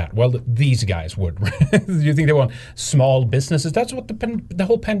control under that? Well, these guys would. Do you think they want small businesses? That's what the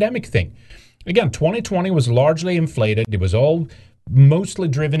whole pandemic thing. Again, 2020 was largely inflated. It was all mostly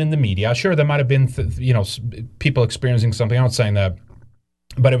driven in the media. Sure, there might have been, people experiencing something. I'm not saying that,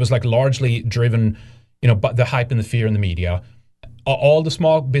 but it was like largely driven, by the hype and the fear in the media. All the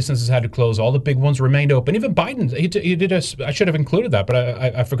small businesses had to close. All the big ones remained open. Even Biden, he did I should have included that, but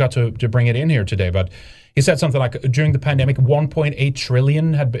I forgot to bring it in here today. But he said something like during the pandemic, 1.8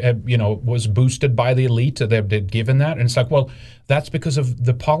 trillion was boosted by the elite. They'd given that, and it's like, well, that's because of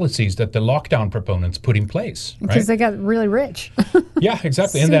the policies that the lockdown proponents put in place. Because they got really rich. Yeah,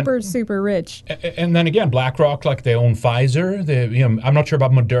 exactly. Super rich. And then again, BlackRock, like they own Pfizer. I'm not sure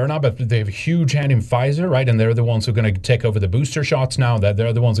about Moderna, but they have a huge hand in Pfizer, right? And they're the ones who are going to take over the booster shots now. That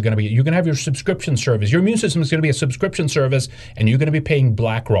they're the ones who are going to be. You're going to have your subscription service. Your immune system is going to be a subscription service, and you're going to be paying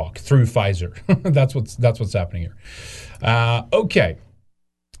BlackRock through Pfizer. That's what's happening here. Okay.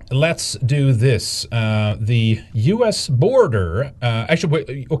 Let's do this. The U.S. border.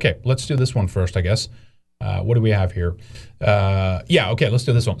 Okay. Let's do this one first, I guess. What do we have here? Okay. Let's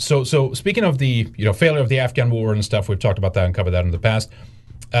do this one. So speaking of the failure of the Afghan war and stuff, we've talked about that and covered that in the past.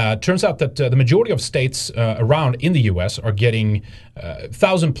 Turns out that the majority of states around in the U.S. are getting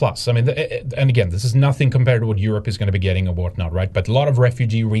 1,000 plus. I mean, and again, this is nothing compared to what Europe is going to be getting or whatnot, right? But a lot of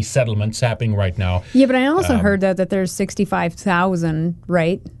refugee resettlements happening right now. Yeah, but I also heard that there's 65,000,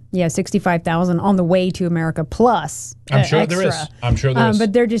 right? Yeah, 65,000 on the way to America plus. I'm sure there is.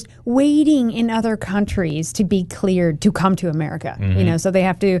 But they're just waiting in other countries to be cleared to come to America. Mm-hmm. So they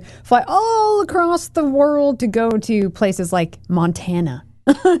have to fly all across the world to go to places like Montana.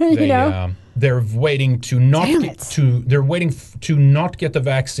 They're waiting to not get the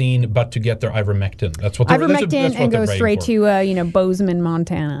vaccine, but to get their ivermectin. That's what ivermectin and go straight to Bozeman,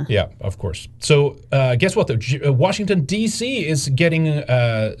 Montana. Yeah, of course. So guess what? Washington D.C. is getting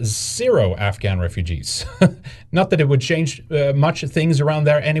 0 Afghan refugees. Not that it would change much things around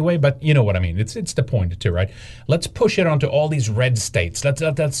there anyway, but you know what I mean. It's the point too, right? Let's push it onto all these red states. Let's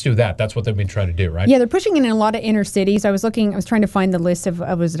do that. That's what they've been trying to do, right? Yeah, they're pushing it in a lot of inner cities. I was trying to find the list of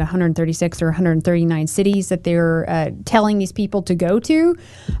was it 136 or 139 cities that they're telling these people to go to,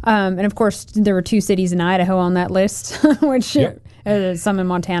 and of course there were 2 cities in Idaho on that list, which some in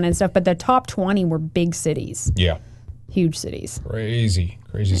Montana and stuff. But the top 20 were big cities. Yeah. Huge cities. Crazy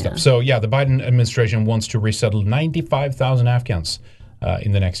stuff. So, the Biden administration wants to resettle 95,000 Afghans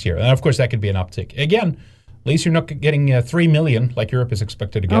in the next year. And, of course, that could be an uptick. Again, At least you're not getting 3 million like Europe is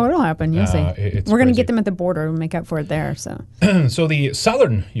expected to get. Oh, it'll happen. You'll see. We're going to get them at the border and make up for it there. So the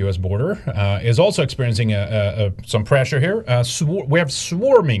southern U.S. border is also experiencing some pressure here. We have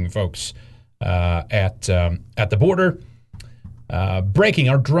swarming folks at the border. Breaking,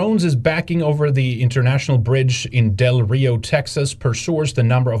 our drones is backing over the international bridge in Del Rio, Texas. Per source, the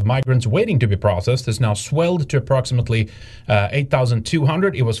number of migrants waiting to be processed is now swelled to approximately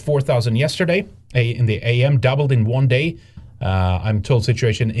 8,200. It was 4,000 yesterday. In the AM, doubled in one day. I'm told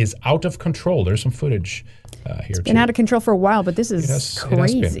situation is out of control. There's some footage here. It's been out of control for a while, but this is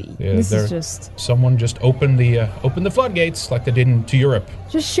crazy. This is just someone just opened the floodgates like they did to Europe.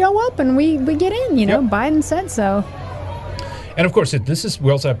 Just show up and we get in. You know, Biden said so. And of course, we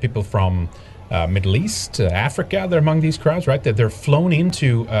also have people from Middle East, Africa. They're among these crowds, right? They're flown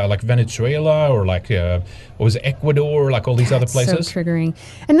into like Venezuela or like Ecuador, like all these other places. So triggering.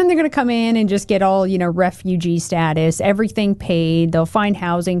 And then they're going to come in and just get all refugee status, everything paid. They'll find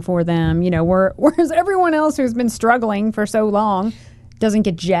housing for them. Whereas everyone else who's been struggling for so long doesn't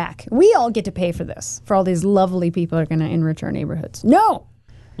get jack. We all get to pay for this. For all these lovely people who are going to enrich our neighborhoods. No.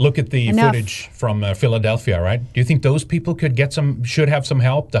 Look at the footage from Philadelphia, right? Do you think those people should have some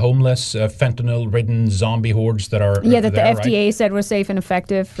help? The homeless, fentanyl-ridden zombie hordes that are that the FDA said was safe and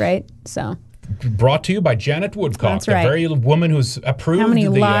effective, right? So brought to you by Janet Woodcock, that's right. The very woman who's approved How many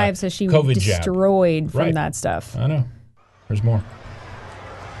the lives has she COVID destroyed from that stuff? I know. There's more.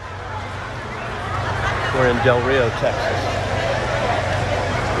 We're in Del Rio, Texas.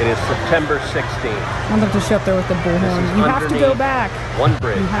 It is September 16th. I'd love to show up there with the bullhorn. You have to go back. One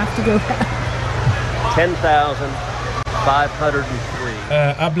bridge. You have to go back. 10,503.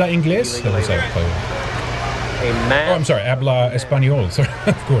 Habla inglés? A mass. Oh, I'm sorry. Habla español. Sorry.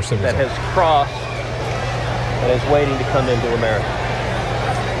 Of course. That has crossed and is waiting to come into America.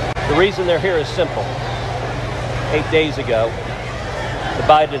 The reason they're here is simple. 8 days ago, the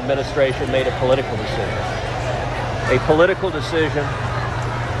Biden administration made a political decision. A political decision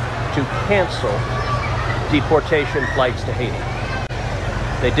to cancel deportation flights to Haiti.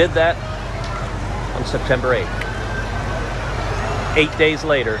 They did that on September 8th. 8 days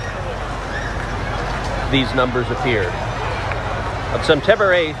later, these numbers appeared. On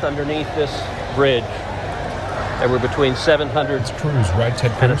September 8th, underneath this bridge, there were between 700 and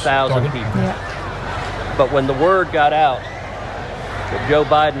 1,000 people. Yeah. But when the word got out that Joe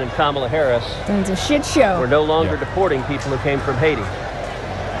Biden and Kamala Harris it's a shit show. were no longer deporting people who came from Haiti,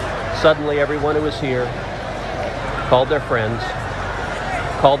 suddenly everyone who was here called their friends,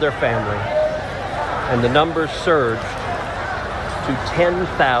 called their family, and the numbers surged to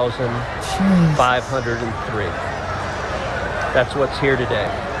 10,503. That's what's here today.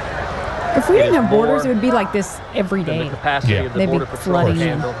 If we didn't have borders, it would be like this every day. The capacity of the Border Patrol to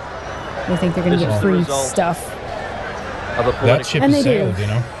handle. They think they're going to get free stuff. Of a that ship and is they sailed, do.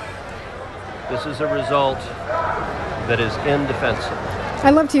 This is a result that is indefensible. I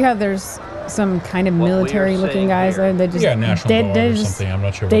love to how there's some kind of military-looking guys there. They just National Guard or something. I'm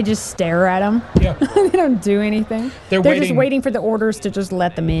not sure. They just stare at them. Yeah. They don't do anything. They're just waiting for the orders to just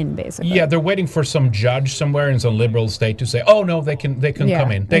let them in, basically. Yeah, they're waiting for some judge somewhere in some liberal state to say, "Oh no, they can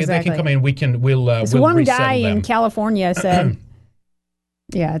come in. They can come in. We'll one guy in California said."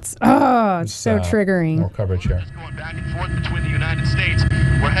 Yeah, it's so triggering. More coverage here. Going back and forth between the United States.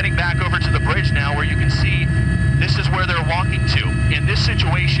 We're heading back over to the bridge now where you can see this is where they're walking to. And this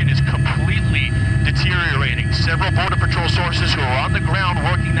situation is completely deteriorating. Several Border Patrol sources who are on the ground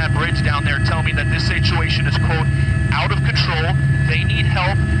working that bridge down there tell me that this situation is, quote, out of control. They need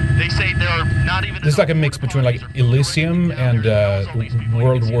help. They say they're not even... This is like a mix between like Elysium and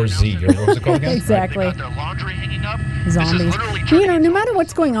World War Z, or what was it called again? Exactly. They got their laundry hanging up. Zombies. No matter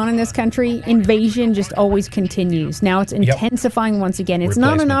what's going on in this country, invasion just always continues. Now it's intensifying once again. It's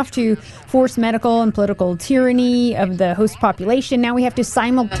not enough to force medical and political tyranny of the host population. Now we have to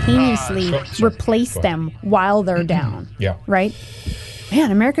simultaneously replace them while they're down. Yeah. Right?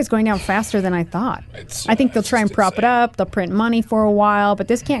 Man, America's going down faster than I thought. I think they'll try and prop it up. They'll print money for a while, but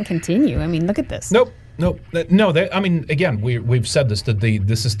this can't continue. I mean, look at this. No. I mean, again, we've said this, that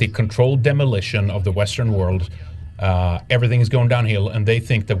this is the controlled demolition of the Western world. Everything is going downhill, and they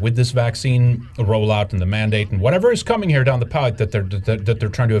think that with this vaccine rollout and the mandate and whatever is coming here down the pipe that they're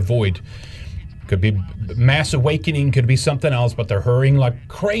trying to avoid, could be mass awakening, could be something else, but they're hurrying like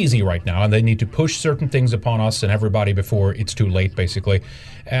crazy right now, and they need to push certain things upon us and everybody before it's too late, basically.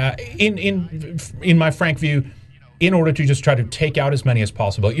 In my frank view, in order to just try to take out as many as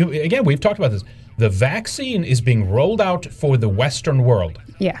possible. Again, we've talked about this. The vaccine is being rolled out for the Western world.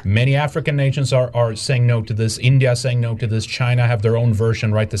 Yeah. Many African nations are saying no to this. India is saying no to this. China have their own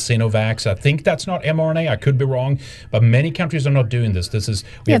version, right? The Sinovac. I think that's not mRNA. I could be wrong. But many countries are not doing this. It's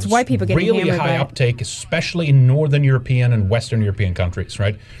white people getting really high uptake, especially in Northern European and Western European countries,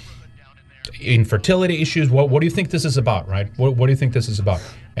 right? Infertility issues. What do you think this is about, right? What do you think this is about?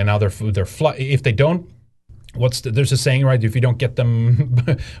 And now if they don't, there's a saying, right? If you don't get them,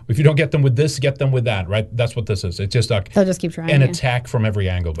 with this, get them with that, right? That's what this is. It's just like they'll just keep trying an attack from every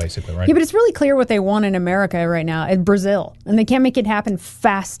angle, basically, right? Yeah, but it's really clear what they want in America right now, in Brazil, and they can't make it happen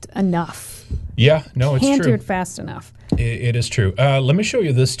fast enough. Yeah, no, it's true. Can't do it fast enough. It is true. Let me show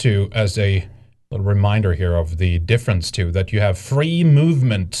you this too, as a little reminder here of the difference too. That you have free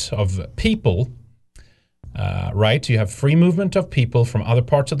movement of people. Right? You have free movement of people from other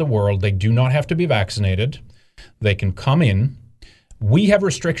parts of the world. They do not have to be vaccinated. They can come in. We have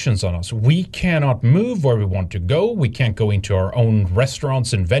restrictions on us. We cannot move where we want to go. We can't go into our own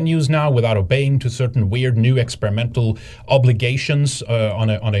restaurants and venues now without obeying to certain weird new experimental obligations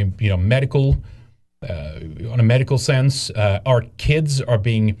on a medical sense. Our kids are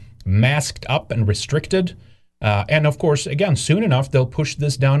being masked up and restricted. And of course, again, soon enough, they'll push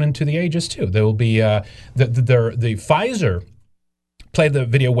this down into the ages too. There will be the Pfizer Play the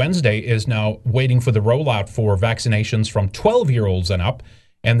Video Wednesday is now waiting for the rollout for vaccinations from 12-year-olds and up.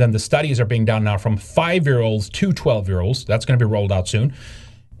 And then the studies are being done now from 5-year-olds to 12-year-olds. That's going to be rolled out soon.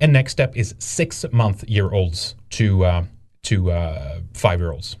 And next step is 6-month-year-olds to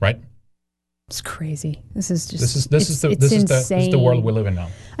 5-year-olds, right? It's crazy. This is the world we live in now.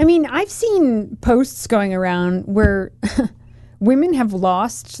 I mean, I've seen posts going around where women have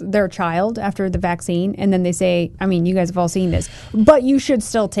lost their child after the vaccine, and then they say, I mean, you guys have all seen this, but you should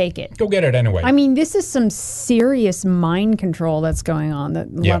still take it. Go get it anyway. I mean, this is some serious mind control that's going on that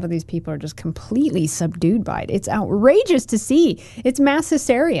a lot of these people are just completely subdued by it. It's outrageous to see. It's mass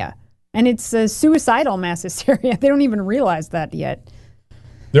hysteria, and it's a suicidal mass hysteria. They don't even realize that yet.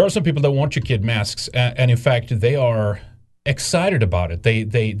 There are some people that want your kid masks, and in fact, they are excited about it.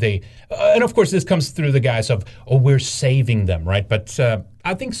 They and of course, this comes through the guise of, we're saving them, right? But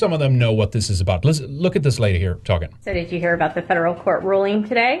I think some of them know what this is about. Let's look at this lady here talking. So did you hear about the federal court ruling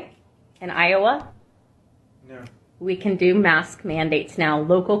today in Iowa? No. We can do mask mandates now.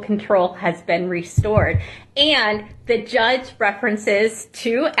 Local control has been restored. And the judge references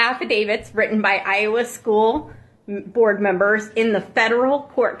 2 affidavits written by Iowa school board members in the federal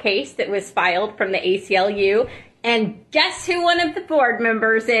court case that was filed from the ACLU. And guess who one of the board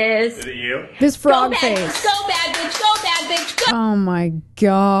members is? Is it you? This frog face. Go bad bitch, go bad bitch, go. Oh my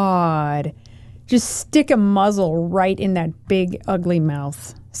God. Just stick a muzzle right in that big, ugly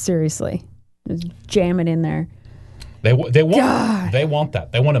mouth. Seriously. Just jam it in there. They want that.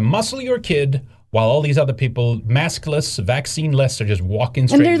 They want to muscle your kid while all these other people, maskless, vaccine-less, are just walking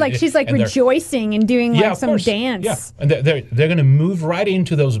straight. And they're like, she's like rejoicing and doing like some dance. Yeah, and they're going to move right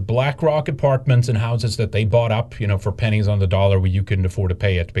into those BlackRock apartments and houses that they bought up, for pennies on the dollar, where you couldn't afford to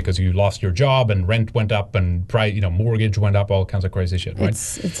pay it because you lost your job and rent went up and mortgage went up, all kinds of crazy shit. Right?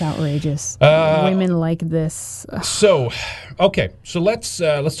 It's outrageous. Women like this. Ugh. So let's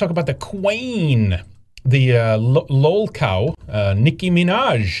talk about the Queen. The lol cow, Nicki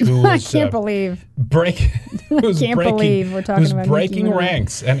Minaj, who I can't believe we're talking about breaking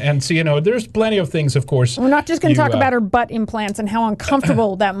ranks, and so there's plenty of things. Of course, we're not just going to talk about her butt implants and how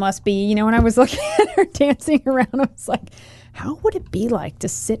uncomfortable that must be. When I was looking at her dancing around, I was like, how would it be like to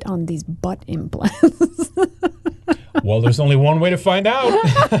sit on these butt implants? Well, there's only one way to find out.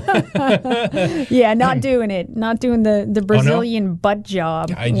 Yeah, not doing it. Not doing the Brazilian butt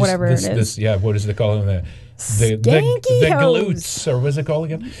job, whatever it is. What is it called? The glutes, or what is it called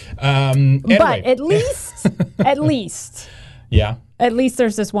again? Anyway. But at least. Yeah. At least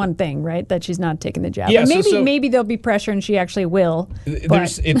there's this one thing, right? That she's not taking the jab. Yeah, maybe there'll be pressure and she actually will.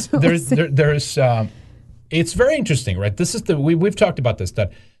 It's very interesting, right? This is we've talked about this,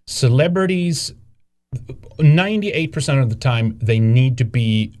 that celebrities, 98% of the time, they need to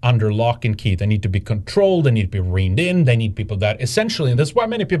be under lock and key. They need to be controlled. They need to be reined in. They need people that essentially, and that's why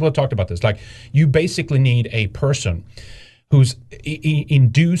many people have talked about this, like you basically need a person who's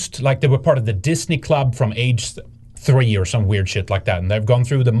induced, like they were part of the Disney Club from age 3 or some weird shit like that, and they've gone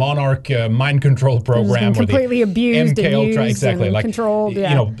through the Monarch mind control program, or completely abused, exactly, and like controlled,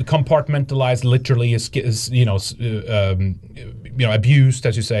 compartmentalized, literally is abused,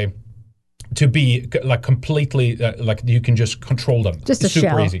 as you say, to be like completely like you can just control them. Just it's super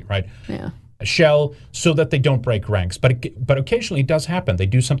shell. easy, right? Yeah. shell so that they don't break ranks. But occasionally it does happen. They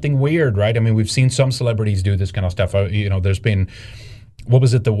do something weird, right? I mean, we've seen some celebrities do this kind of stuff. There's been, what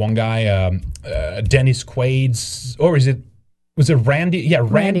was it, the one guy, Dennis Quaid's, or was it Randy? Yeah,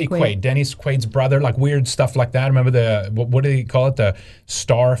 Randy Quaid, Dennis Quaid's brother, like weird stuff like that. Remember what do they call it? The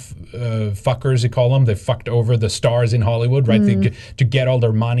star fuckers, they call them. They fucked over the stars in Hollywood, right? To get all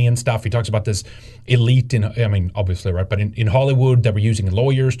their money and stuff. He talks about this elite obviously, right? But in Hollywood, they were using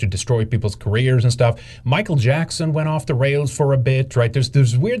lawyers to destroy people's careers and stuff. Michael Jackson went off the rails for a bit, right?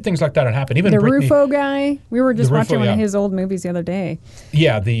 There's weird things like that happen. Even the Britney, Rufo guy. We were just watching one of his old movies the other day.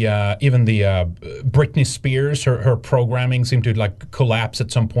 Yeah, even the Britney Spears, her programming seemed to like collapse at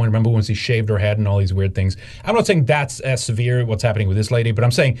some point. Remember when she shaved her head and all these weird things? I'm not saying that's as severe what's happening with this lady, but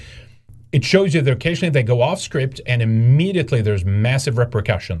I'm saying it shows you that occasionally they go off script and immediately there's massive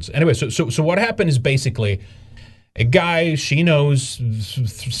repercussions. Anyway, so what happened is basically a guy she knows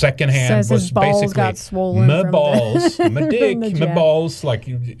secondhand says was his balls basically got swollen my from balls, my dick, the my jab. balls, like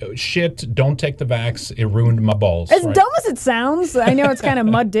shit. Don't take the vax. It ruined my balls. As right? dumb as it sounds, I know it's kind of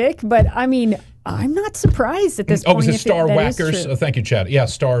mud dick, but I mean, I'm not surprised at this point. Was it Star that Whackers? is true. Thank you, Chad. Yeah,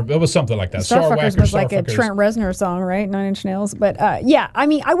 it was something like that. Star Fuckers Whackers was like a Starfuckers. Trent Reznor song, right? 9 Inch Nails. But yeah, I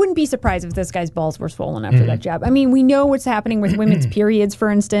mean, I wouldn't be surprised if this guy's balls were swollen after that jab. I mean, we know what's happening with women's periods,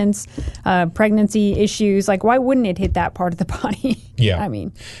 for instance, pregnancy issues. Like, why wouldn't it hit that part of the body? Yeah. I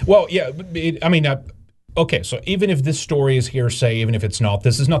mean. Well, yeah. Okay, so even if this story is hearsay, even if it's not,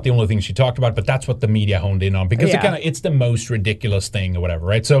 this is not the only thing she talked about, but that's what the media honed in on because it's the most ridiculous thing or whatever,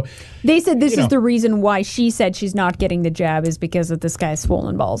 right? So they said this is the reason why she said she's not getting the jab is because of this guy's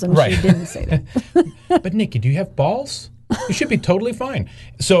swollen balls, and right. she didn't say that. But Nikki, do you have balls? You should be totally fine.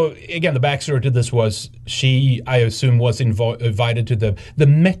 So again, the backstory to this was she, I assume, was invited to the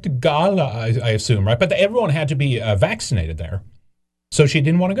Met Gala, I assume, right? But everyone had to be vaccinated there. So she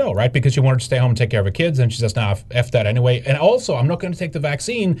didn't want to go, right? Because she wanted to stay home and take care of her kids. And she says, nah, F that anyway. And also, I'm not going to take the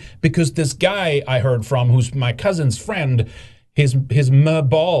vaccine because this guy I heard from, who's my cousin's friend, his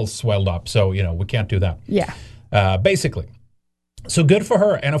balls swelled up. So, we can't do that. Yeah. Basically. So good for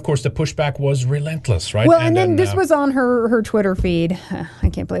her. And of course, the pushback was relentless, right? Well, and then this was on her Twitter feed. I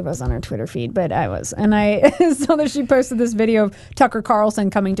can't believe I was on her Twitter feed, but I was. And I saw that she posted this video of Tucker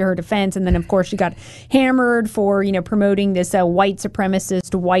Carlson coming to her defense. And then, of course, she got hammered for, promoting this white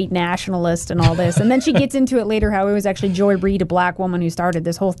supremacist, white nationalist and all this. And then she gets into it later how it was actually Joy Reid, a black woman, who started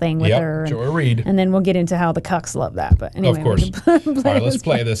this whole thing with her. Joy Reid. And then we'll get into how the cucks love that. But anyway, of course. All right, let's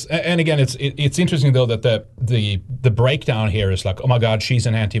play this. And again, it's interesting, though, that the breakdown here is like, oh my God, she's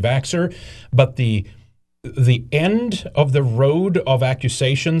an anti-vaxxer, but the end of the road of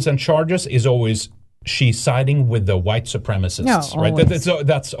accusations and charges is always she's siding with the white supremacists, right?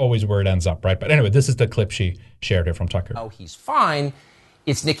 That's always where it ends up, right? But anyway, this is the clip she shared here from Tucker. Oh, he's fine.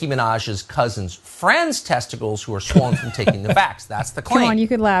 It's Nicki Minaj's cousin's friend's testicles who are swollen from taking the vax. That's the claim. Come on, you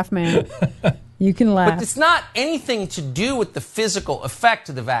can laugh, man. You can laugh. But it's not anything to do with the physical effect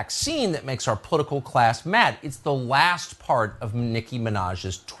of the vaccine that makes our political class mad. It's the last part of Nicki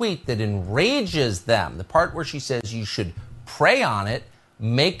Minaj's tweet that enrages them. The part where she says you should pray on it,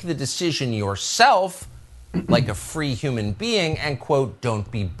 make the decision yourself like a free human being, and, quote,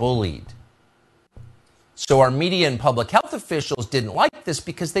 don't be bullied. So our media and public health officials didn't like this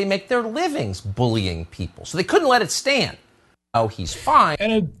because they make their livings bullying people. So they couldn't let it stand. Oh, he's fine.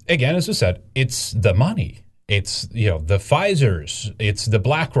 And again, as I said, it's the money. It's the Pfizers. It's the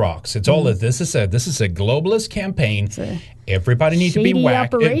BlackRocks. It's all of this. This is a globalist campaign. Everybody needs to be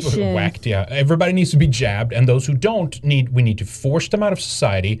whacked. Yeah. Everybody needs to be jabbed, and those who don't we need to force them out of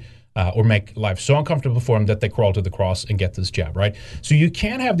society. Or make life so uncomfortable for them that they crawl to the cross and get this jab, right? So you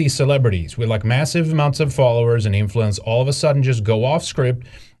can't have these celebrities with like massive amounts of followers and influence all of a sudden just go off script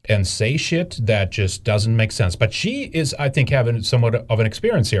and say shit that just doesn't make sense. But she is, I think, having somewhat of an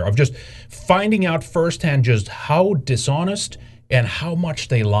experience here of just finding out firsthand just how dishonest and how much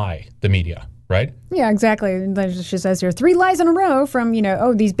they lie, the media, right? Yeah, exactly. She says here, 3 lies in a row from,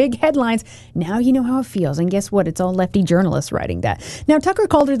 these big headlines. Now you know how it feels. And guess what? It's all lefty journalists writing that. Now, Tucker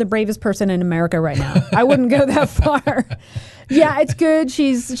called her the bravest person in America right now. I wouldn't go that far. Yeah, it's good.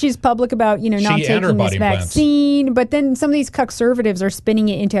 She's public about, not taking this vaccine. But then some of these conservatives are spinning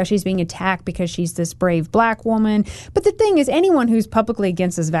it into how she's being attacked because she's this brave black woman. But the thing is, anyone who's publicly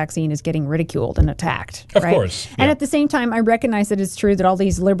against this vaccine is getting ridiculed and attacked. Of course. Yeah. And at the same time, I recognize that it's true that all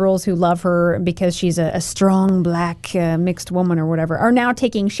these liberals who love her because she's a strong black mixed woman or whatever, are now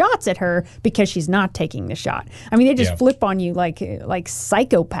taking shots at her because she's not taking the shot. I mean, they just flip on you like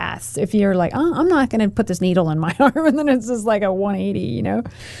psychopaths if you're like, oh, I'm not going to put this needle in my arm, and then it's just like a 180, you know?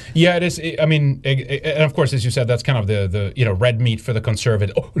 Yeah, it is. I mean, and of course, as you said, that's kind of the red meat for the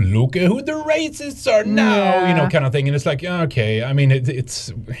conservative. Oh, look at who the racists are now, you know, kind of thing. And it's like, okay, I mean,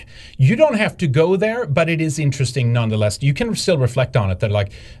 it's you don't have to go there, but it is interesting nonetheless. You can still reflect on it that,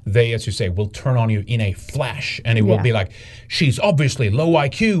 like, they, as you say, will turn on you in a flash, and it will be like, she's obviously low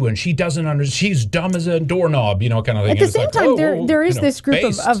IQ and she doesn't understand, she's dumb as a doorknob, you know, kind of thing. At the same time, there is this group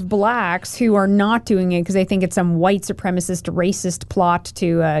of blacks who are not doing it because they think it's some white supremacist, racist plot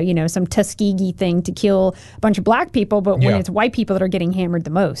to, you know, some Tuskegee thing to kill a bunch of black people, but when it's white people that are getting hammered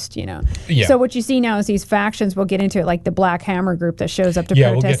the most, you know. So what you see now is these factions, we'll get into it, like the Black Hammer group that shows up to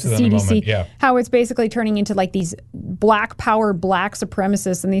protest the CDC, how it's basically turning into like these black power black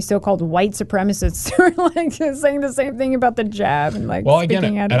supremacists and these so-called white supremacists who are like saying the same thing about the jab and like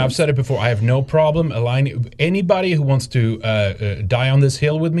and I've said it before, I have no problem aligning anybody who wants to die on this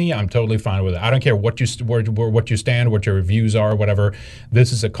hill with me. I'm totally fine with it. I don't care what you stand, what your views are, whatever.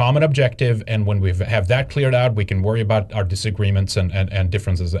 This is a common objective, and when we have that cleared out, we can worry about our disagreements and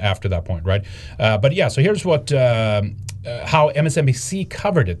differences after that point, right? But yeah, so here's what how MSNBC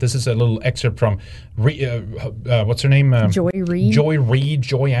covered it. This is a little excerpt from what's her name?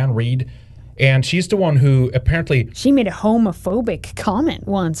 Joy-Ann Reid. And she's the one who apparently... She made a homophobic comment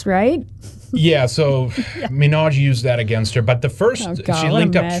once, right? Yeah, so Minaj used that against her. But the first, she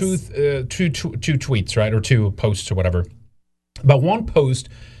linked up two tweets, right? Or two posts or whatever. But one post,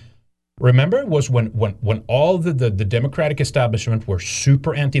 remember, was when all the Democratic establishment were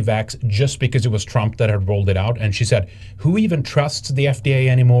super anti-vax just because it was Trump that had rolled it out. And she said, who even trusts the FDA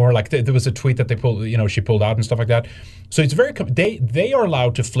anymore? Like there was a tweet that they pulled, you know, she pulled out and stuff like that. So it's very, they are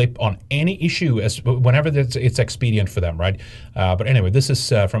allowed to flip on any issue whenever it's expedient for them, right? But anyway, this is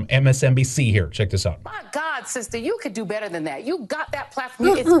from MSNBC here. Check this out. My God, sister, you could do better than that. You got that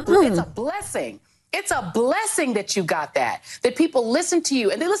platform. It's a blessing. It's a blessing that you got that people listen to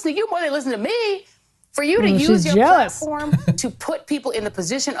you, and they listen to you more than they listen to me. For you to use your platform to put people in the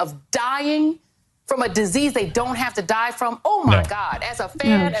position of dying from a disease they don't have to die from. Oh my God. As a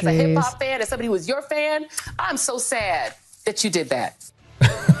fan, as a hip hop fan, as somebody who was your fan, I'm so sad that you did that.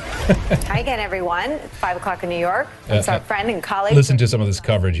 Hi again, everyone. 5 o'clock in New York. It's our friend and colleague. Listen to some of this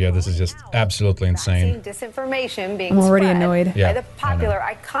coverage. Yeah, this is just absolutely insane. Disinformation being I'm already spread annoyed. by the popular,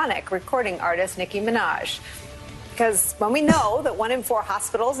 iconic recording artist Nicki Minaj. Because when we know that 1 in 4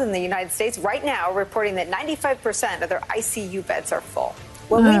 hospitals in the United States right now are reporting that 95% of their ICU beds are full.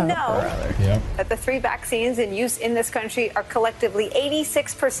 When we know that the 3 vaccines in use in this country are collectively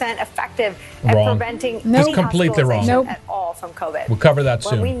 86% effective at preventing any hospitalization at all from COVID. We'll cover that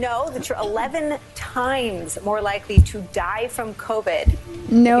soon. When we know that you're 11 times more likely to die from COVID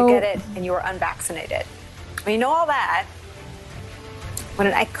if you get it and you are unvaccinated. When you know all that, when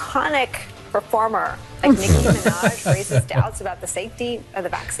an iconic performer like Nicki Minaj raises doubts about the safety of the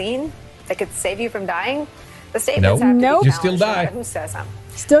vaccine that could save you from dying, the statements have to be you still die. Who says them?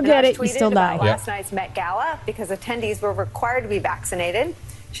 Still get it, you still die. Last night's Met Gala, because attendees were required to be vaccinated.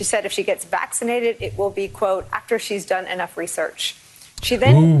 She said if she gets vaccinated, it will be, quote, after she's done enough research. She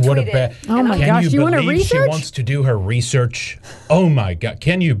then tweeted, oh my gosh, you want to research? She wants to do her research. Oh my God,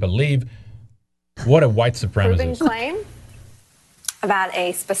 can you believe what a white supremacist? Proven claim about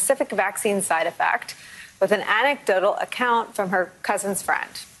a specific vaccine side effect with an anecdotal account from her cousin's friend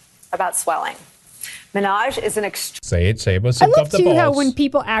about swelling. Minaj is an Say it. I love too how when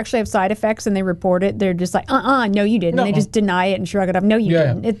people actually have side effects and they report it, they're just like, no, you didn't. No. They just deny it and shrug it off. No, you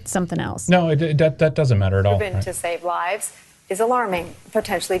didn't. It's something else. No, that doesn't matter at all. Proven to save lives is alarming,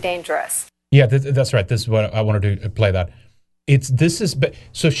 potentially dangerous. Yeah, that's right. This is what I wanted to play that.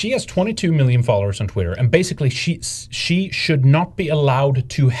 So she has 22 million followers on Twitter, and basically she should not be allowed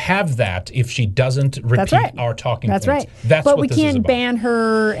to have that if she doesn't repeat our talking points. That's right. But we can't ban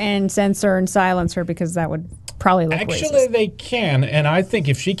her and censor and silence her because that would probably look Actually, racist. They can, and I think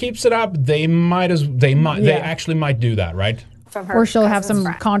if she keeps it up, they actually might do that, right? Or she'll have some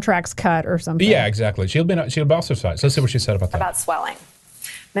contracts cut or something. Yeah, exactly. She'll be ostracized. Let's see what she said about that. About swelling.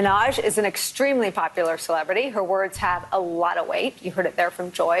 Minaj is an extremely popular celebrity. Her words have a lot of weight. You heard it there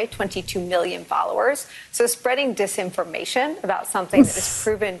from Joy, 22 million followers. So spreading disinformation about something that is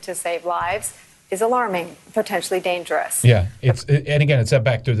proven to save lives is alarming, potentially dangerous. Yeah, and again, it's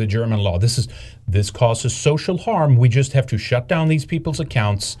back to the German law. This causes social harm. We just have to shut down these people's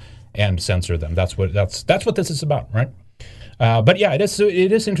accounts and censor them. That's what this is about, right? But yeah, it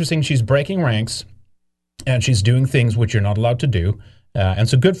is interesting. She's breaking ranks, and she's doing things which you're not allowed to do. And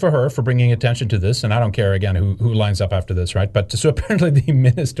so good for her for bringing attention to this. And I don't care, again, who lines up after this, right? But so apparently the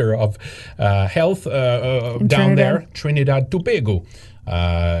Minister of Health down there, Trinidad Tobago,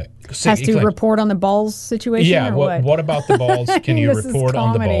 has to report on the balls situation. Yeah, or what about the balls? Can you report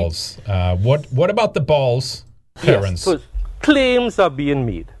on the balls? What about the balls, parents? Yes, so claims are being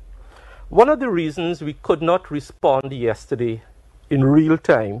made. One of the reasons we could not respond yesterday in real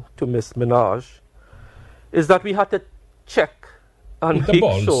time to Ms. Minaj is that we had to check and make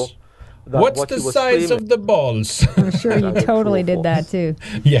sure that what's the size of the balls? I'm sure you totally did that too.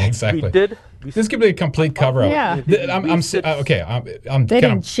 Yeah, exactly. We did. This could be a complete cover-up. Yeah. I'm they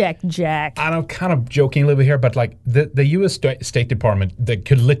didn't check Jack. I'm kind of joking a little bit here, but like the U.S. State Department, they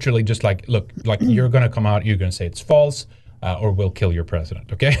could literally just like, look, like you're going to come out, you're going to say it's false, or we'll kill your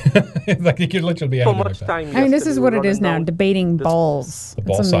president, okay? Like it could literally be anything like that. I mean, this is what it is now, debating balls. The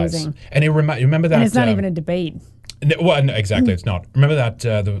ball it's size. amazing. And you remember that... And it's not even a debate. Well, no, exactly, it's not. Remember that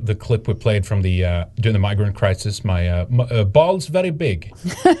the clip we played from the during the migrant crisis? My balls very big.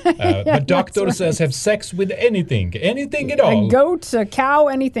 The doctor says have sex with anything at all. A goat, a cow,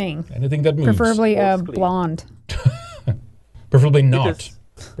 anything. Anything that moves. Preferably blonde. Preferably not.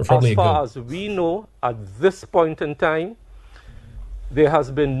 Preferably as far as we know, at this point in time, there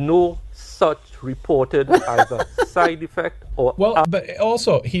has been no such reported either side effect or... Well, but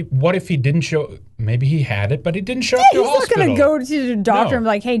also, what if he didn't show... Maybe he had it, but he didn't show up to the hospital. He's not going to go to the doctor and be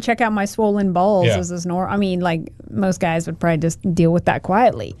like, hey, check out my swollen balls. Yeah. Is this normal? I mean, like, most guys would probably just deal with that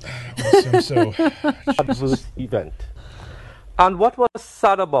quietly. Adverse event. And what was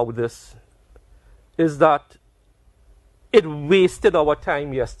sad about this is that it wasted our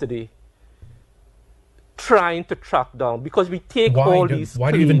time yesterday trying to track down, because we take all these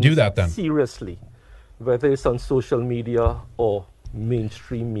why do you even do that then? Seriously, whether it's on social media or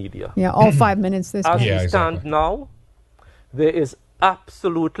mainstream media. Yeah, all 5 minutes this As week. we stand now, there is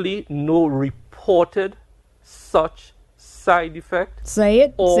absolutely no reported such side effect. Say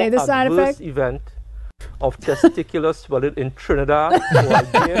it. Or Say the side adverse effect. event of testicular swelling in Trinidad.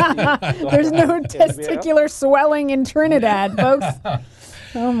 There's no testicular swelling in Trinidad, folks.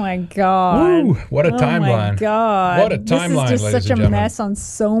 Oh my God! Woo, what a timeline! Oh my God! What a timeline! This is just such a mess on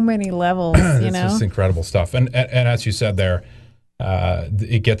so many levels. You know, it's just incredible stuff. And as you said there,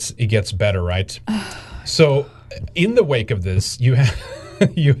 it gets better, right? So, in the wake of this, you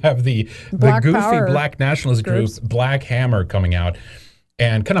have the goofy black nationalist group Black Hammer coming out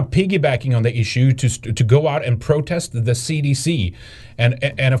and kind of piggybacking on the issue to go out and protest the CDC,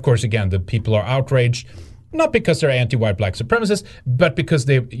 and of course, again, the people are outraged. Not because they're anti-white black supremacists, but because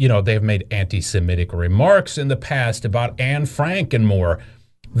they've made anti-Semitic remarks in the past about Anne Frank and more.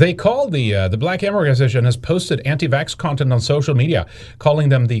 They call the Black Hammer organization has posted anti-vax content on social media, calling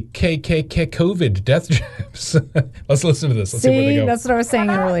them the KKK COVID death jabs. Let's listen to this. Let's see where they go. That's what I was saying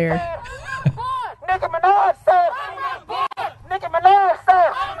earlier. Nicki Minaj said,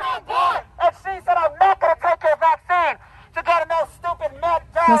 and she said, I'm not going to take your vaccine. To go to no stupid Met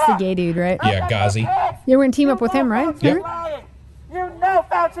Gala. That's the gay dude, right? Yeah, Ghazi. You're going to team up with him, right? Yep. You know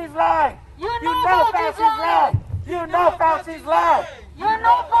Fauci's lying. You know Fauci's lying. You know Fauci's lying. You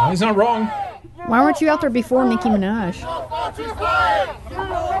know Well, he's not wrong. Why weren't you out there before Nicki Minaj?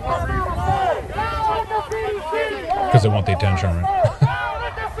 Because they want the attention, right?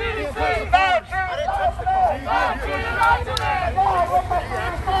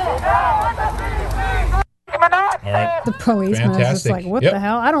 All right. The policeman is just Fantastic. like, what the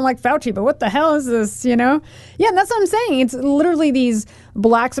hell? I don't like Fauci, but what the hell is this, you know? Yeah, and that's what I'm saying. It's literally these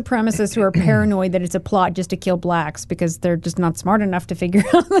black supremacists who are paranoid that it's a plot just to kill blacks because they're just not smart enough to figure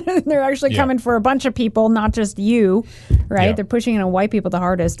out that they're actually coming for a bunch of people, not just you, right? Yeah. They're pushing in on white people the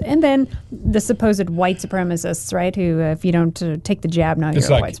hardest. And then the supposed white supremacists, right, who if you don't take the jab, now you're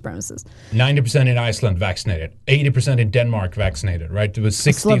a white supremacist. 90% in Iceland vaccinated, 80% in Denmark vaccinated, right? It was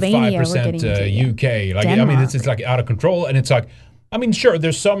 65% UK. Like, I mean, it's like out of control, and it's like, I mean, sure,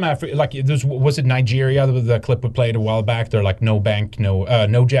 there's some was it Nigeria, the clip we played a while back? They're like no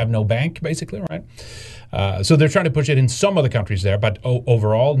jab, no bank, basically, right? So they're trying to push it in some other countries there, but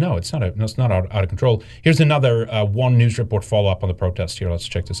overall, no, it's not out of control. Here's another One News Report follow-up on the protest here. Let's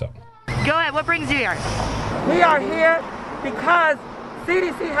check this out. Go ahead. What brings you here? We are here because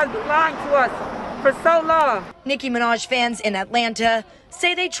CDC has been lying to us for so long. Nicki Minaj fans in Atlanta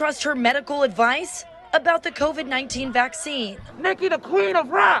say they trust her medical advice about the COVID-19 vaccine. Nicki, the queen of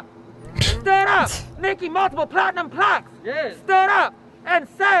rap, stood up. Nicki, multiple platinum plaques, stood up and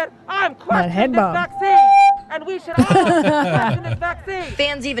said, I'm questioning this vaccine. and we should all invest in this vaccine.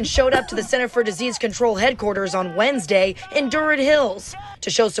 Fans even showed up to the Center for Disease Control headquarters on Wednesday in Druid Hills to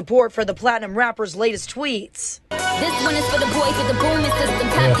show support for the Platinum rapper's latest tweets. This one is for the boys with the booming system,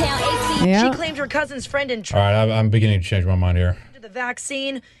 top down AC. She claimed her cousin's friend and All right, I'm beginning to change my mind here. the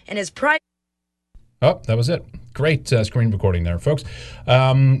vaccine and his private. Oh, that was it. Great screen recording there, folks.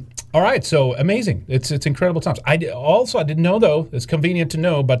 All right, so amazing. It's incredible times. I didn't know, though. It's convenient to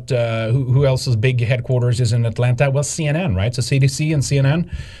know, but who else's big headquarters is in Atlanta? Well, CNN, right? So CDC and CNN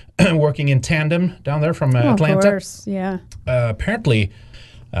working in tandem down there from Atlanta. Of course, yeah. Apparently,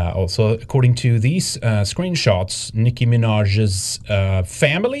 also according to these screenshots, Nicki Minaj's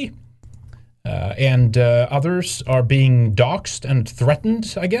family and others are being doxxed and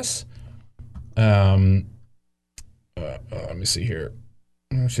threatened, I guess. Let me see here.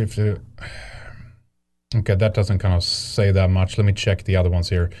 Let's see if okay, that doesn't kind of say that much. Let me check the other ones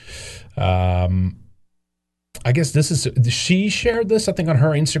here. I guess she shared this, I think, on her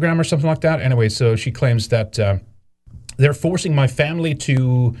Instagram or something like that. Anyway, so she claims that they're forcing my family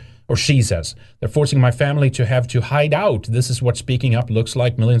to, or she says, they're forcing my family to have to hide out. This is what speaking up looks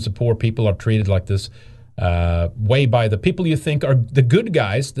like. Millions of poor people are treated like this. Way by the people you think are the good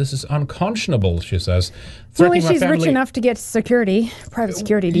guys. This is unconscionable, she says. Well, she's rich enough to get private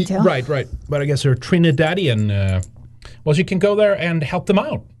security detail. Right. But I guess her Trinidadian, well, she can go there and help them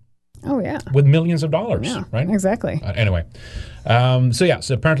out. Oh, yeah. With millions of dollars, yeah, right? Exactly. Anyway, so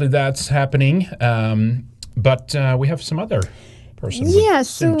apparently that's happening. But we have some other persons. Yeah,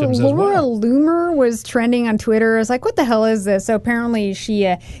 so Laura Loomer was trending on Twitter. I was like, what the hell is this? So apparently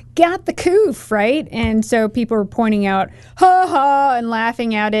she got the coof, right? And so people were pointing out, ha ha, and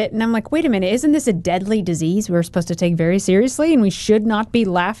laughing at it. And I'm like, wait a minute, isn't this a deadly disease we're supposed to take very seriously and we should not be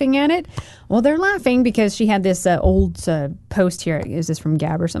laughing at it? Well, they're laughing because she had this old post here. Is this from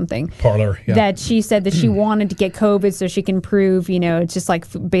Gab or something? Parlor, yeah. That she said that she wanted to get COVID so she can prove, it's just like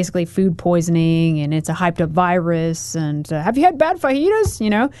basically food poisoning and it's a hyped up virus. And have you had bad fajitas?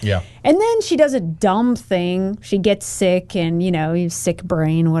 Yeah. And then she does a dumb thing. She gets sick and, sick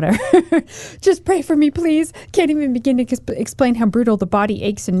brain, whatever. Just pray for me, please. Can't even begin to explain how brutal the body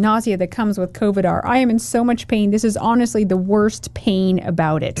aches and nausea that comes with COVID are. I am in so much pain. This is honestly the worst pain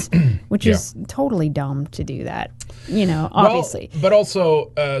about it, which is totally dumb to do that, obviously. Well, but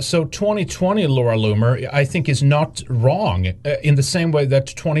also, so 2020 Laura Loomer, I think, is not wrong in the same way that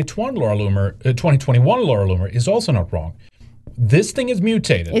 2021 Laura Loomer is also not wrong. This thing is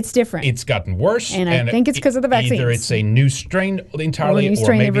mutated. It's different. It's gotten worse. And I think it's because of the vaccines. Either it's a new strain entirely,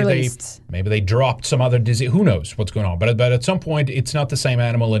 or maybe they dropped some other disease. Who knows what's going on? But at some point, it's not the same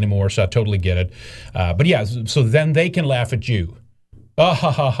animal anymore, so I totally get it. But yeah, so then they can laugh at you. Ha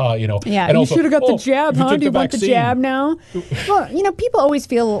ha ha, Yeah, and you also, should have got the jab, huh? Do you want the vaccine. jab now? Well, people always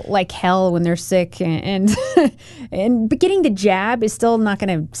feel like hell when they're sick, but getting the jab is still not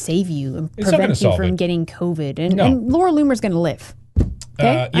going to save you and prevent you from getting COVID. And Laura Loomer's going to live.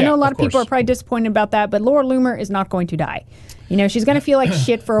 Okay, I know a lot of people are probably disappointed about that, but Laura Loomer is not going to die. She's going to feel like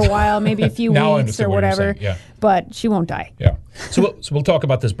shit for a while, maybe a few weeks or whatever, but she won't die. Yeah. So we'll talk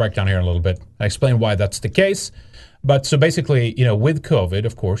about this breakdown here in a little bit. I explain why that's the case. But so basically, with COVID,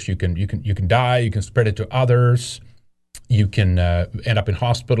 of course, you can die, you can spread it to others, you can end up in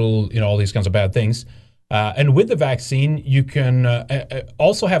hospital, all these kinds of bad things. And with the vaccine, you can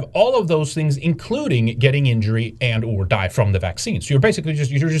also have all of those things, including getting injury and or die from the vaccine. So you're basically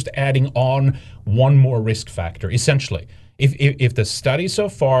just adding on one more risk factor, essentially. If the study so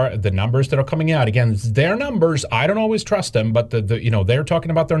far, the numbers that are coming out, again, it's their numbers. I don't always trust them, but they're talking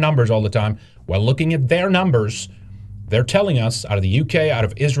about their numbers all the time. Well, looking at their numbers, they're telling us out of the UK, out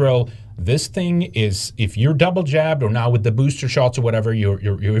of Israel, this thing is, if you're double jabbed or now with the booster shots or whatever,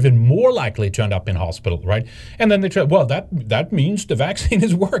 you're even more likely to end up in hospital, right? And then they try, well, that means the vaccine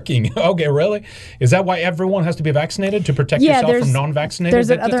is working. Okay, really? Is that why everyone has to be vaccinated, to protect yourself from non-vaccinated? There's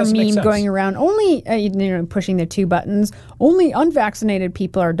that other meme going around. Only, pushing the two buttons, only unvaccinated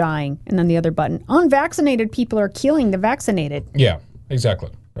people are dying. And then the other button, unvaccinated people are killing the vaccinated. Yeah, exactly.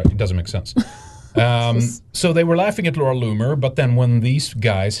 Right. It doesn't make sense. So they were laughing at Laura Loomer, but then when these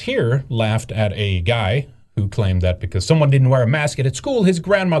guys here laughed at a guy who claimed that because someone didn't wear a mask at school, his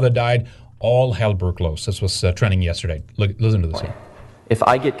grandmother died, all hell broke loose. This was trending yesterday. Listen to this here. If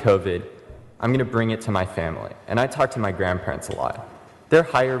I get COVID, I'm going to bring it to my family. And I talk to my grandparents a lot. They're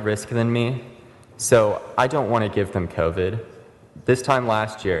higher risk than me, so I don't want to give them COVID. This time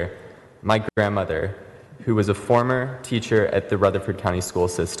last year, my grandmother, who was a former teacher at the Rutherford County School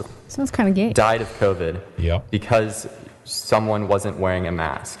System, sounds kind of gay, died of COVID because someone wasn't wearing a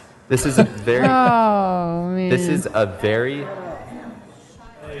mask. This is a very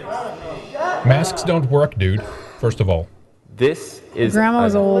Masks don't work, dude. First of all. This is... Grandma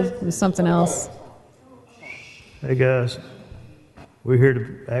was old. It was something else. Hey, guys. We're here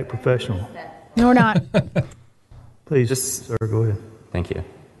to act professional. No, we're not. Please, sir, go ahead. Thank you.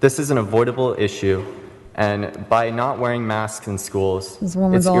 This is an avoidable issue, and by not wearing masks in schools, This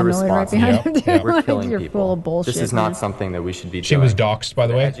woman's it's all annoyed right behind irresponsible. him. We're Like, killing you're people. full of bullshit, This is man. not something that we should be doing. She was doxxed, by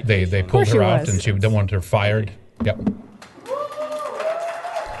the way. They pulled her out, was. and they wanted her fired. Yep.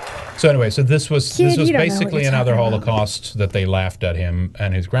 So anyway, this was basically another Holocaust that they laughed at him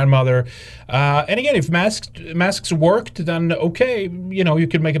and his grandmother. And again, if masks worked, then okay, you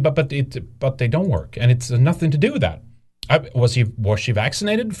could make it, but they don't work, and it's nothing to do with that. Was she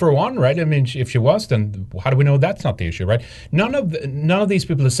vaccinated for one, right? I mean, if she was, then how do we know that's not the issue, right? None of these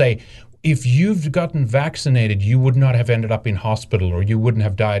people that say if you've gotten vaccinated, you would not have ended up in hospital or you wouldn't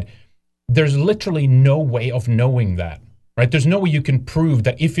have died. There's literally no way of knowing that. Right? There's no way you can prove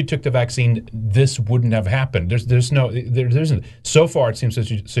that if you took the vaccine, this wouldn't have happened. There isn't. So far, it seems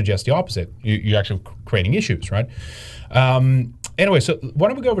to suggest the opposite. You're actually creating issues, right? Anyway, so why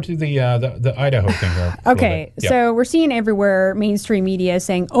don't we go over to the Idaho thing here? Okay, so we're seeing everywhere mainstream media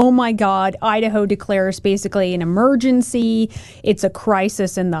saying, oh my God, Idaho declares basically an emergency. It's a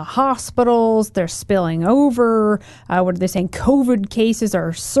crisis in the hospitals. They're spilling over. What are they saying? COVID cases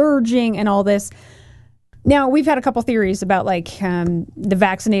are surging and all this. Now, we've had a couple theories about the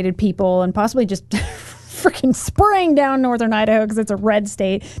vaccinated people and possibly just freaking spraying down northern Idaho because it's a red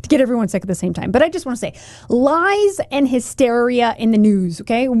state to get everyone sick at the same time. But I just want to say, lies and hysteria in the news,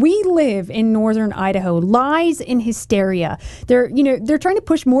 okay? We live in northern Idaho. Lies and hysteria. They're trying to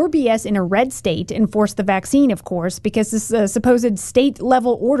push more BS in a red state and force the vaccine, of course, because this supposed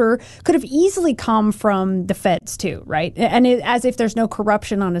state-level order could have easily come from the feds too, right? And as if there's no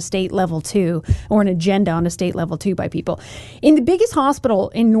corruption on a state level too, or an agenda on a state level too by people. In the biggest hospital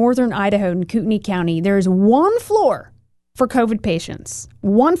in northern Idaho, in Kootenai County, there's one floor for COVID patients.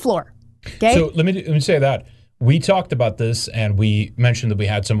 One floor. Okay. So let me say that. We talked about this and we mentioned that we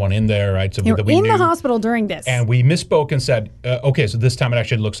had someone in there, right? So that we in knew, the hospital during this. And we misspoke and said, okay, so this time it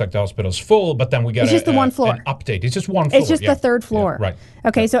actually looks like the hospital's full, but then we got it's just the one floor. An update. It's just one floor. It's just the third floor. Yeah, right.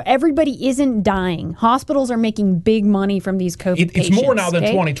 Okay, so everybody isn't dying. Hospitals are making big money from these COVID patients. It's more now than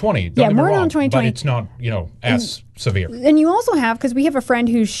 2020. Don't get me more wrong, now than 2020. But it's not, as severe. And you also have, because we have a friend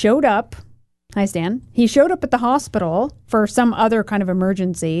who showed up. Hi, Stan. He showed up at the hospital for some other kind of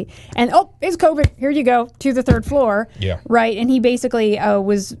emergency. And, it's COVID. Here you go, to the third floor. Yeah. Right. And he basically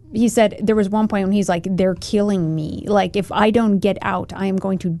he said there was one point when he's like, they're killing me. Like, if I don't get out, I am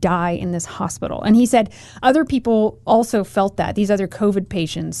going to die in this hospital. And he said other people also felt that, these other COVID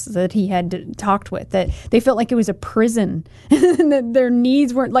patients that he had talked with, that they felt like it was a prison and that their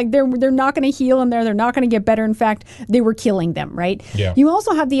needs weren't, like, they're not going to heal in there. They're not going to get better. In fact, they were killing them, right? Yeah. You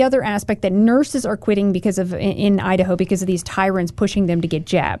also have the other aspect that nurses are quitting in Idaho because of these tyrants pushing them to get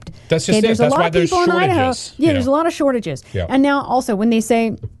jabbed. That's just it. That's why there's shortages. There's a lot of shortages. Yeah. And now also when they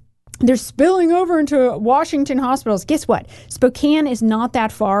say they're spilling over into Washington hospitals. Guess what? Spokane is not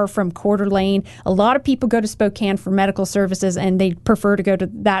that far from Coeur d'Alene. A lot of people go to Spokane for medical services, and they prefer to go to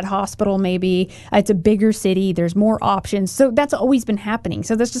that hospital maybe. It's a bigger city. There's more options. So that's always been happening.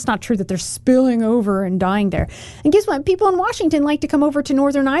 So that's just not true that they're spilling over and dying there. And guess what? People in Washington like to come over to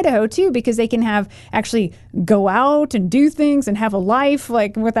northern Idaho, too, because they can actually go out and do things and have a life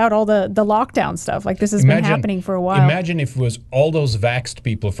like without all the lockdown stuff. Like this has been happening for a while. Imagine if it was all those vaxxed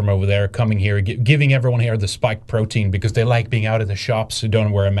people from over there coming here, giving everyone here the spiked protein because they like being out of the shops who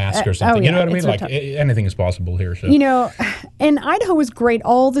don't wear a mask or something. You know what I mean? Like anything is possible here. So. And Idaho was great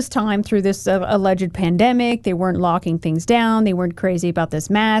all this time through this alleged pandemic. They weren't locking things down. They weren't crazy about this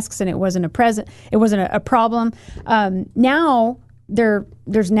masks, and it wasn't a problem. Now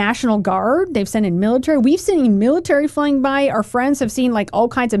there's National Guard. They've sent in military. We've seen military flying by. Our friends have seen like all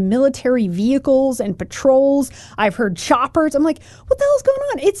kinds of military vehicles and patrols. I've heard choppers. I'm like, what the hell's going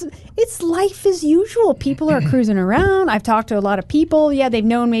on? It's life as usual. People are cruising around. I've talked to a lot of people. Yeah, they've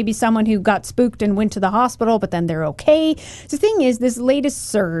known maybe someone who got spooked and went to the hospital, but then they're okay. The thing is, this latest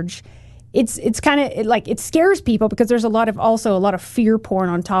surge, it's kind of like it scares people because there's a lot of fear porn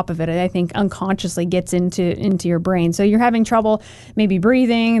on top of it. I think unconsciously gets into your brain. So you're having trouble maybe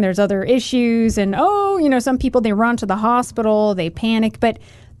breathing. There's other issues, and some people, they run to the hospital, they panic, but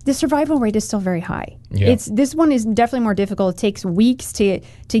the survival rate is still very high. Yeah. This one is definitely more difficult. It takes weeks to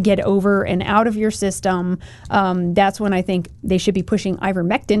get over and out of your system. That's when I think they should be pushing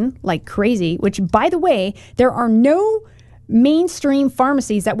ivermectin like crazy. Which, by the way, there are no mainstream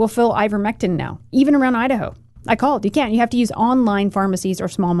pharmacies that will fill ivermectin now, even around Idaho. I called. You can't. You have to use online pharmacies or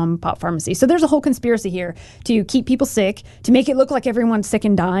small mom and pop pharmacies. So there's a whole conspiracy here to keep people sick, to make it look like everyone's sick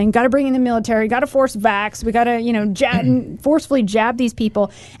and dying. Got to bring in the military. Got to force vax. We got to, forcefully jab these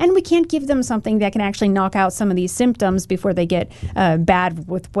people. And we can't give them something that can actually knock out some of these symptoms before they get bad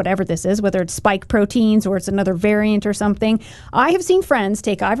with whatever this is, whether it's spike proteins or it's another variant or something. I have seen friends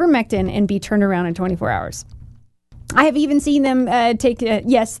take ivermectin and be turned around in 24 hours. I have even seen them take,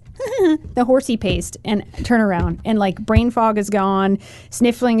 the horsey paste and turn around. And like brain fog is gone,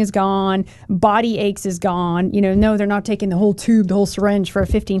 sniffling is gone, body aches is gone. No, they're not taking the whole tube, the whole syringe for a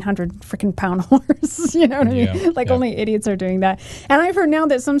 1,500 freaking pound horse. You know what I mean? Only idiots are doing that. And I've heard now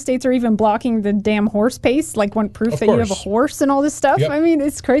that some states are even blocking the damn horse paste, like one proof that you have a horse and all this stuff. Yep. I mean,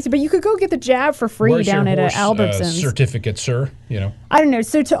 it's crazy. But you could go get the jab for free. Where's down at Albertsons. Certificate, sir. I don't know.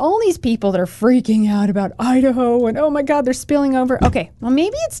 So to all these people that are freaking out about Idaho and, oh my God, they're spilling over. Okay, well,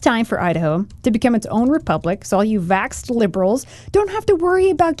 maybe it's time for Idaho to become its own republic. So all you vaxxed liberals don't have to worry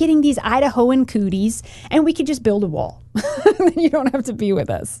about getting these Idahoan cooties, and we could just build a wall. You don't have to be with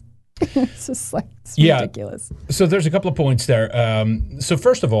us. It's just it's ridiculous. So there's a couple of points there. So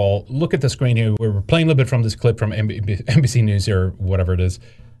first of all, look at the screen here. We're playing a little bit from this clip from NBC News or whatever it is.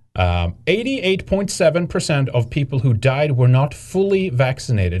 88.7% of people who died were not fully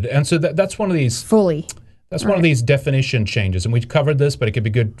vaccinated. And so that's one of these... Fully. That's one of these definition changes. And we covered this, but it could be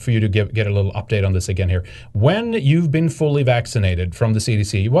good for you to get a little update on this again here. When you've been fully vaccinated from the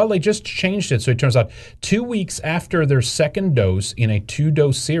CDC, well, they just changed it. So it turns out 2 weeks after their second dose in a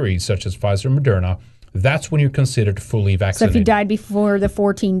 2-dose series, such as Pfizer and Moderna, that's when you're considered fully vaccinated. So if you died before the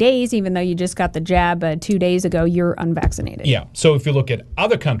 14 days, even though you just got the jab 2 days ago, you're unvaccinated. Yeah. So if you look at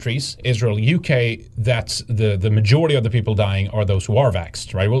other countries, Israel, UK, that's the majority of the people dying are those who are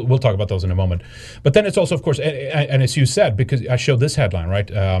vaxxed, right? We'll talk about those in a moment. But then it's also, of course, and as you said, because I showed this headline,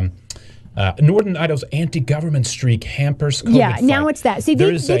 right? Northern Idaho's anti-government streak hampers COVID Yeah, now fight. it's that. See,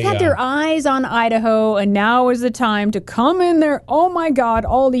 they've had their eyes on Idaho, and now is the time to come in there. Oh, my God,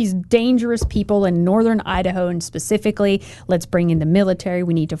 all these dangerous people in northern Idaho, and specifically, let's bring in the military.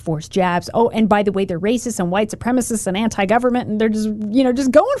 We need to force jabs. Oh, and by the way, they're racist and white supremacists and anti-government, and they're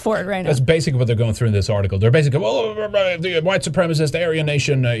just going for it right now. That's basically what they're going through in this article. They're basically, the white supremacist, Aryan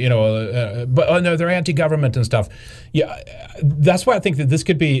nation, but no, they're anti-government and stuff. Yeah, that's why I think that this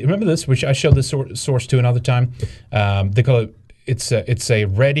could be, remember this, which I showed this source to another time. They call it, it's a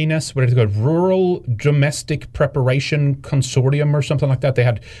readiness, what do they call it? Rural Domestic Preparation Consortium or something like that. They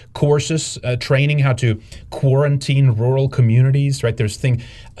had courses, training how to quarantine rural communities, right?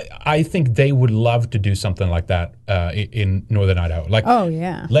 I think they would love to do something like that in northern Idaho. Like, oh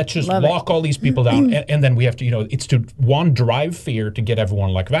yeah, let's just lock all these people down, and then we have to, it's to drive fear to get everyone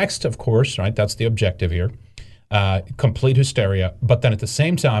vaxxed, of course, right? That's the objective here. Complete hysteria. But then at the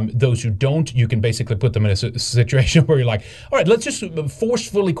same time, those who don't, you can basically put them in a situation where you're like, all right, let's just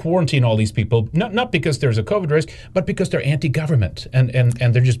forcefully quarantine all these people, not because there's a COVID risk, but because they're anti-government and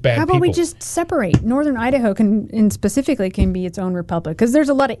they're just bad people. How about we just separate? Northern Idaho specifically can be its own republic, because there's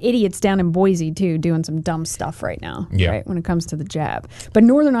a lot of idiots down in Boise, too, doing some dumb stuff right now, right, when it comes to the jab. But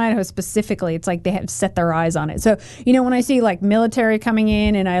Northern Idaho specifically, it's like they have set their eyes on it. So, when I see military coming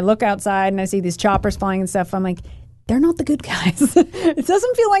in and I look outside and I see these choppers flying and stuff, I'm like, they're not the good guys. It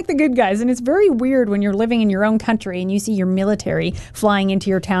doesn't feel like the good guys. And it's very weird when you're living in your own country and you see your military flying into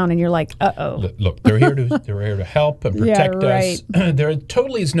your town and you're like, uh-oh. Look, they're here to help and protect us. There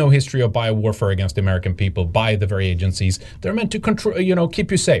totally is no history of biowarfare against the American people by the very agencies. They're meant to control,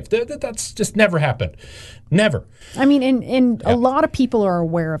 keep you safe. That's just never happened. Never. I mean, and a lot of people are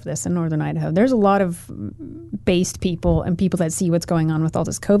aware of this in Northern Idaho. There's a lot of based people and people that see what's going on with all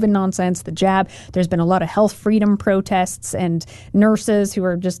this COVID nonsense, the jab. There's been a lot of health freedom protests and nurses who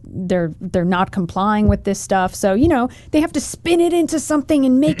are just, they're not complying with this stuff. So, they have to spin it into something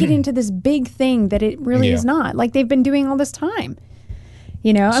and make it into this big thing that it really is not. Like they've been doing all this time.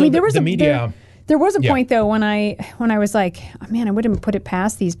 So there was the media... There was a point, though, when I was like, oh, man, I wouldn't put it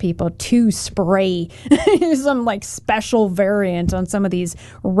past these people to spray some special variant on some of these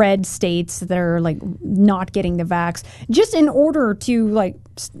red states that are not getting the vax, just in order to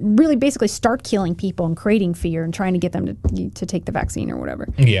really basically start killing people and creating fear and trying to get them to take the vaccine or whatever.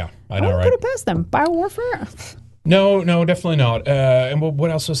 Yeah, I know, right? Put it past them. Biowarfare? No, definitely not. And what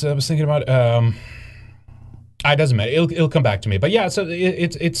else was I was thinking about? It doesn't matter. It'll come back to me. But yeah, so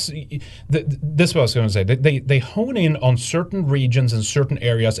this is what I was going to say. They hone in on certain regions and certain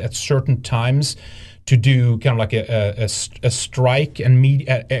areas at certain times to do kind of a strike and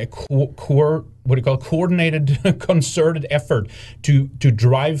coordinated, concerted effort to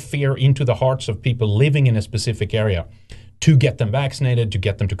drive fear into the hearts of people living in a specific area. to get them vaccinated, to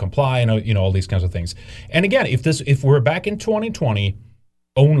get them to comply, and you know, all these kinds of things. And again, if we're back in 2020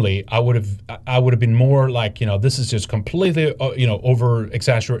 only, I would have been more like, you know, this is just completely over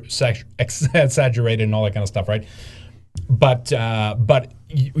exaggerated and all that kind of stuff, right? But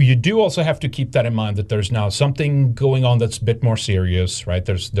you do also have to keep that in mind, that there's now something going on that's a bit more serious, right?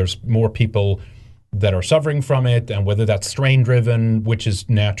 There's more people that are suffering from it, and whether that's strain driven, which is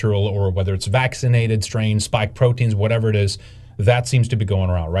natural, or whether it's vaccinated strain, spike proteins, whatever it is, that seems to be going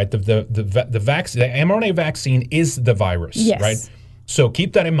around, right? The mRNA vaccine is the virus, yes. right? So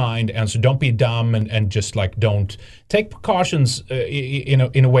keep that in mind, and so don't be dumb and just like don't take precautions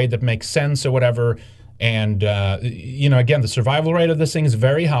in a way that makes sense or whatever. And, again, the survival rate of this thing is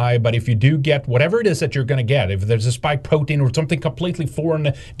very high, but if you do get whatever it is that you're going to get, if there's a spike protein or something completely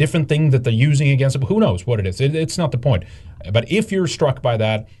foreign, different thing that they're using against it, who knows what it is? It's not the point. But if you're struck by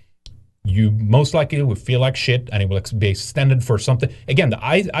that, you most likely will feel like shit, and it will be extended for something. Again,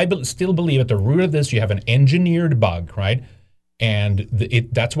 I still believe at the root of this, you have an engineered bug, right? And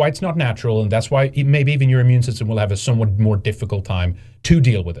that's why it's not natural, and that's why maybe even your immune system will have a somewhat more difficult time to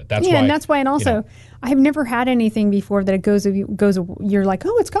deal with it. That's why, and that's why, and also, I've never had anything before that it goes. You're like,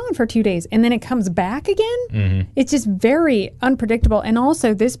 oh, it's gone for 2 days, and then it comes back again. Mm-hmm. It's just very unpredictable, and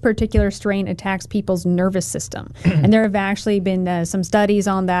also this particular strain attacks people's nervous system, and there have actually been some studies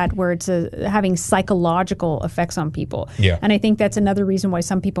on that where it's having psychological effects on people. Yeah, and I think that's another reason why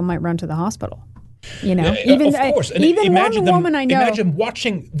some people might run to the hospital. You know, of course. Even one woman I know. Imagine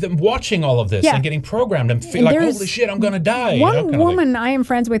watching all of this and getting programmed and feel like, holy shit, I'm going to die. One woman I am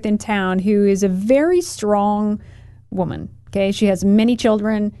friends with in town who is a very strong woman. Okay, she has many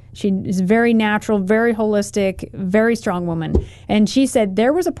children. She is very natural, very holistic, very strong woman. And she said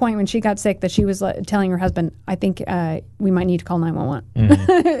there was a point when she got sick that she was telling her husband, I think we might need to call 911.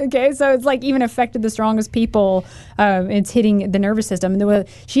 Mm-hmm. Okay, so it's like even affected the strongest people. It's hitting the nervous system. And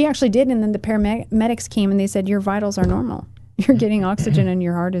she actually did, and then the paramedics came and they said, your vitals are normal. You're getting oxygen and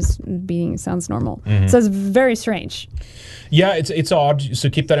your heart is beating. It sounds normal. Mm-hmm. So it's very strange. Yeah, it's odd. So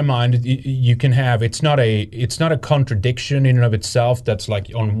keep that in mind. You can have it's not a contradiction in and of itself. That's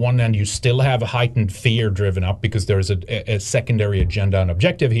like on one end you still have a heightened fear driven up because there is a secondary agenda and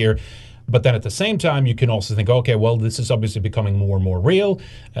objective here. But then at the same time, you can also think, okay, well, this is obviously becoming more and more real.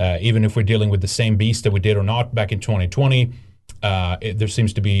 Even if we're dealing with the same beast that we did or not back in 2020. There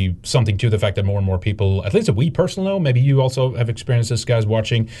seems to be something to the fact that more and more people, at least that we personally know, maybe you also have experienced this, guys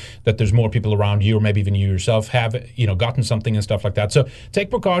watching, that there's more people around you, or maybe even you yourself have, gotten something and stuff like that. So take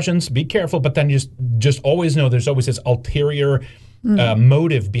precautions, be careful, but then just always know there's always this ulterior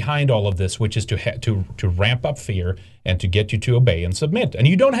motive behind all of this, which is to ramp up fear and to get you to obey and submit. And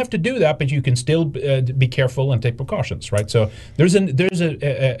you don't have to do that, but you can still be careful and take precautions, right? So there's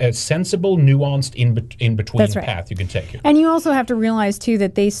a sensible, nuanced in between path you can take here. And you also have to realize too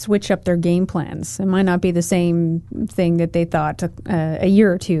that they switch up their game plans. It might not be the same thing that they thought a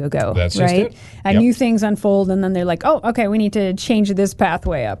year or two ago. That's right. Just it. And new things unfold, and then they're like, "Oh, okay, we need to change this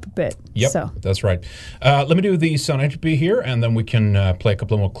pathway up a bit." Yep, so that's right. Let me do the Sun Entropy here, and then we can play a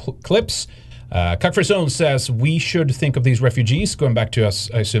couple of more clips. Cockfrey says we should think of these refugees, going back to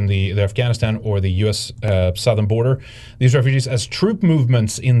us, I assume the Afghanistan or the U.S. Southern border, these refugees as troop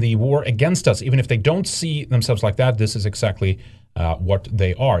movements in the war against us. Even if they don't see themselves like that, this is exactly what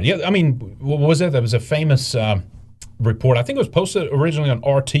they are. Yeah, I mean, what was it? There was a famous report. I think it was posted originally on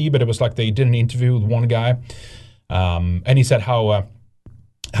RT, but it was like they did an interview with one guy, and he said how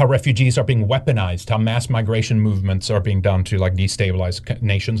refugees are being weaponized, how mass migration movements are being done to like destabilize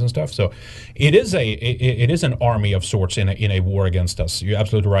nations and stuff. So it is an army of sorts in a war against us. You're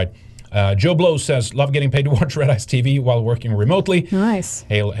absolutely right. Joe Blow says, love getting paid to watch Red Ice TV while working remotely. Nice.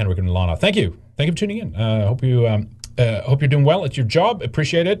 Hail Henrik and Lana. Thank you for tuning in. Hope you're doing well at your job.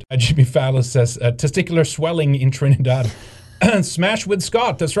 Appreciate it. Jimmy Fowler says, testicular swelling in Trinidad. Smash with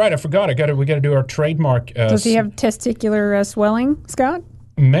Scott. That's right. I forgot. We got to do our trademark. Does he have testicular swelling, Scott?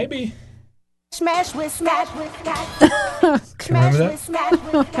 Maybe. Smash with Scott. Remember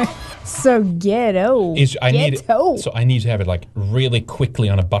that? So ghetto. I need to have it like really quickly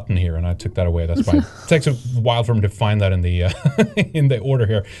on a button here, and I took that away. That's fine. It takes a while for me to find that in the in the order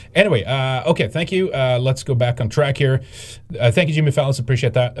here. Anyway, okay, thank you. Let's go back on track here. Thank you, Jimmy Fallis.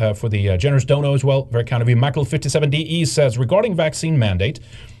 Appreciate that for the generous dono as well. Very kind of you. Michael 57DE says, regarding vaccine mandate,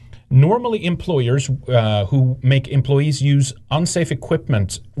 normally employers who make employees use unsafe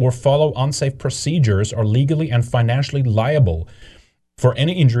equipment or follow unsafe procedures are legally and financially liable for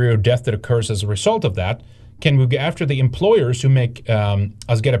any injury or death that occurs as a result of that. Can we go after the employers who make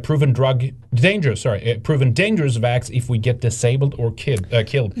us get a proven dangerous vax if we get disabled or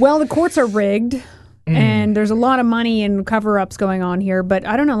killed? Well, the courts are rigged. And there's a lot of money and cover-ups going on here, but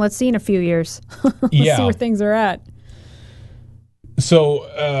I don't know. Let's see in a few years. Let's see where things are at. So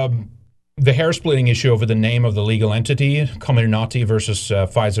the hair-splitting issue over the name of the legal entity, Comirnaty versus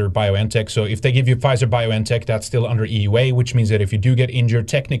Pfizer-BioNTech. So if they give you Pfizer-BioNTech, that's still under EUA, which means that if you do get injured,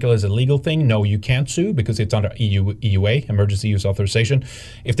 technically as a legal thing, no, you can't sue because it's under EUA, Emergency Use Authorization.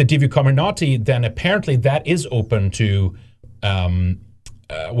 If they give you Comirnaty, then apparently that is open to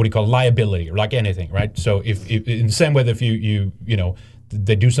liability, like anything, right? So if in the same way that if you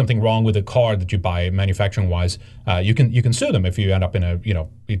they do something wrong with a car that you buy manufacturing-wise, you can sue them if you end up in a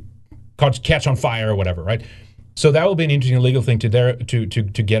catch on fire or whatever, right? So that will be an interesting legal thing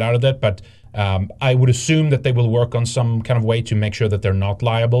to get out of that. But I would assume that they will work on some kind of way to make sure that they're not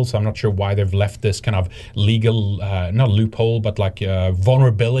liable. So I'm not sure why they've left this kind of legal, not loophole, but like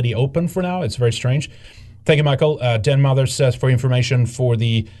vulnerability open for now. It's very strange. Thank you, Michael. Den Mother says, for information for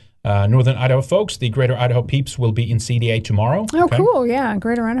the Northern Idaho folks, the Greater Idaho Peeps will be in CDA tomorrow. Oh, okay. Cool. Yeah,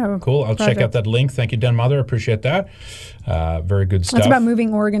 Greater Idaho. Cool. I'll check out that link. Thank you, Den Mother. Appreciate that. Very good stuff. That's about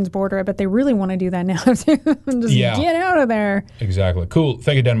moving Oregon's border. I bet they really want to do that now, too. Just get out of there. Exactly. Cool.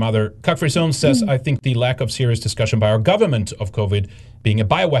 Thank you, Den Mother. Cuckfree Zone says, I think the lack of serious discussion by our government of COVID being a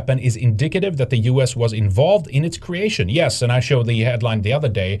bioweapon is indicative that the U.S. was involved in its creation. Yes, and I showed the headline the other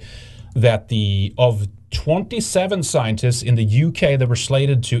day that of 27 scientists in the UK that were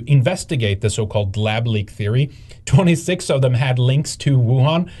slated to investigate the so-called lab leak theory, 26 of them had links to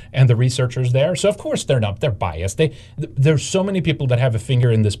Wuhan and the researchers there. So of course they're biased. There's so many people that have a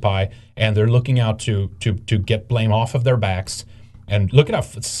finger in this pie, and they're looking out to get blame off of their backs. And look at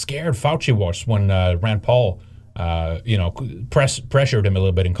how scared Fauci was when Rand Paul pressured him a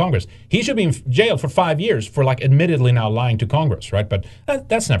little bit in Congress. He should be in jail for 5 years for admittedly now lying to Congress, right? But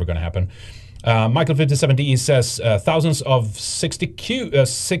that's never going to happen. Michael 57DE says thousands of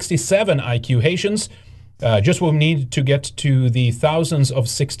 67 IQ Haitians, just what we need to get to the thousands of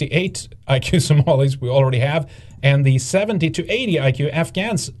 68 IQ Somalis we already have, and the 70 to 80 IQ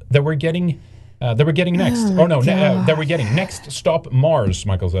Afghans that we're getting next. That we're getting next stop Mars,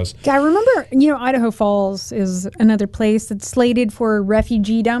 Michael says. I remember, Idaho Falls is another place that's slated for a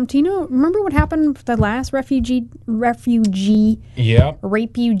refugee dump. Do you remember what happened with the last refugee rapugee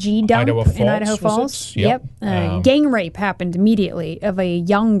dump in Idaho Falls? Yep. Gang rape happened immediately of a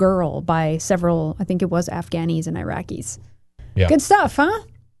young girl by several, I think it was Afghanis and Iraqis. Yeah. Good stuff, huh?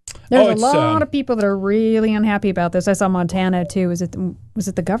 There's a lot of people that are really unhappy about this. I saw Montana too. Was it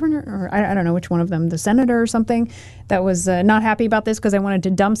the governor, or I don't know which one of them, the senator or something, that was not happy about this because they wanted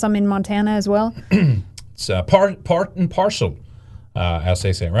to dump some in Montana as well? It's part and parcel, as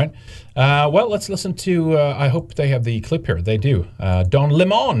they say, right? Well, let's listen to. I hope they have the clip here. They do. Don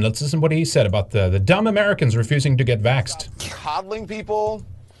Lemon. Let's listen to what he said about the dumb Americans refusing to get vaxxed. Coddling people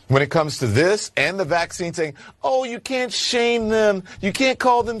when it comes to this and the vaccine, saying, oh, you can't shame them. You can't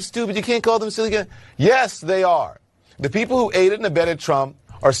call them stupid. You can't call them silly. Yes, they are. The people who aided and abetted Trump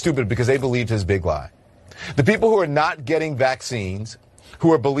are stupid because they believed his big lie. The people who are not getting vaccines,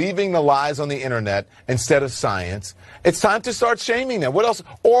 who are believing the lies on the internet instead of science, it's time to start shaming them. What else?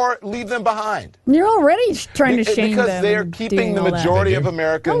 Or leave them behind. You're already trying to shame them. Because they're keeping the majority of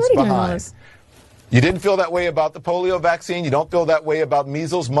Americans behind. You didn't feel that way about the polio vaccine. You don't feel that way about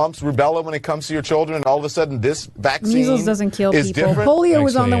measles, mumps, rubella when it comes to your children. And all of a sudden, this vaccine measles doesn't kill people. Different. Polio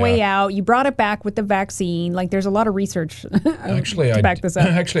was on the way out. You brought it back with the vaccine. There's a lot of research to back this up.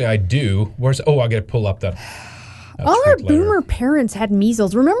 Actually, I do. I got to pull up that. All our boomer parents had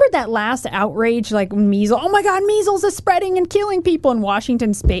measles. Remember that last outrage, measles? Oh my God, measles is spreading and killing people in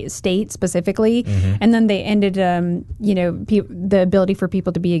Washington State specifically. Mm-hmm. And then they ended, the ability for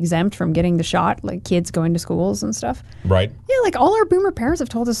people to be exempt from getting the shot, like kids going to schools and stuff. Right. Yeah, all our boomer parents have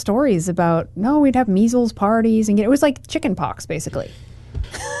told us stories about, we'd have measles parties and it was like chicken pox, basically.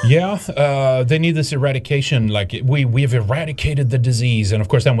 Yeah, they need this eradication. We've eradicated the disease, and of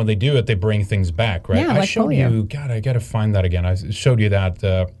course, then when they do it, they bring things back, right? Yeah, I showed you. God, I got to find that again. I showed you that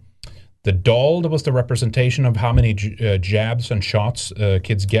the doll that was the representation of how many jabs and shots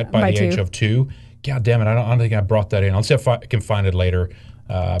kids get by the age of 2. God damn it! I don't think I brought that in. I'll see if I can find it later.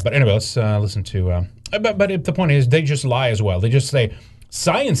 But anyway, let's listen to. But the point is, they just lie as well. They just say,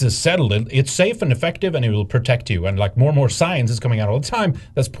 science is settled. It's safe and effective, and it will protect you. And more and more science is coming out all the time.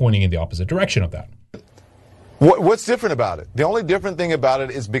 That's pointing in the opposite direction of that. What's different about it? The only different thing about it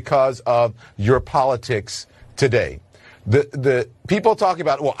is because of your politics today. The people talking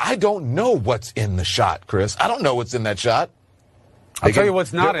about, well, I don't know what's in the shot, Chris. I don't know what's in that shot. I'll tell you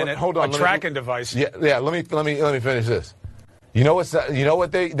what's not in it. Hold on, a tracking device. Yeah. Let me finish this. You know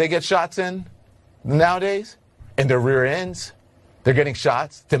what they get shots in nowadays? In their rear ends. They're getting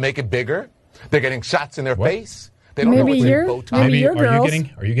shots to make it bigger. They're getting shots in their face. They don't know what's in Botox. Maybe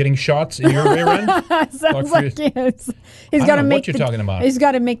are you getting shots in your rear end? Sounds like yes. He's got to make what you're talking about. He's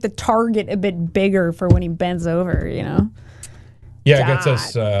got to make the target a bit bigger for when he bends over. Yeah, it gets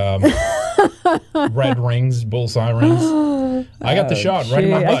us red rings, bullseye rings. I got the shot right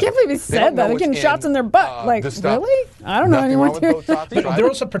in my butt. I can't believe he said that. They're getting shots in their butt. Really? I don't know anyone doing that. They're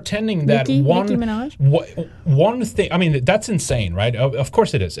also pretending that Nicki Minaj? one thing. I mean, that's insane, right? Of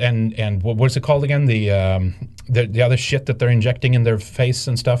course it is. And what's it called again? The other shit that they're injecting in their face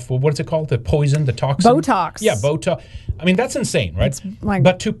and stuff. What is it called? The poison, the toxin? Botox. Yeah, Botox. I mean, that's insane, right?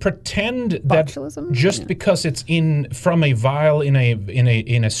 But to pretend that just because it's from a vial in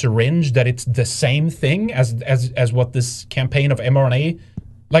a syringe that it's the same thing as what this campaign of mRNA,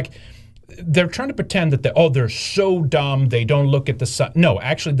 like they're trying to pretend that they're so dumb they don't look at the sun. No,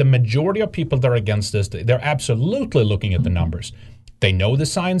 actually, the majority of people that are against this, they're absolutely looking at the numbers. They know the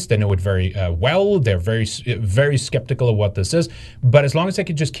science. They know it very well. They're very, very skeptical of what this is. But as long as they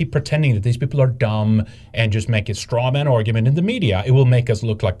can just keep pretending that these people are dumb and just make a straw man argument in the media, it will make us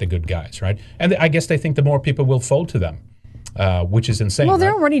look like the good guys, right? And I guess they think the more people will fold to them, which is insane. Well,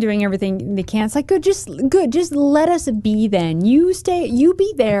 they're already doing everything they can. It's like, good. Just let us be then. You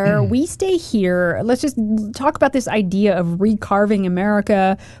be there. We stay here. Let's just talk about this idea of recarving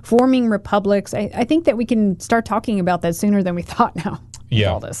America, forming republics. I think that we can start talking about that sooner than we thought now.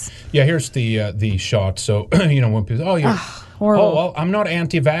 Yeah. All this. Yeah, here's the shot. So, when people say, well, I'm not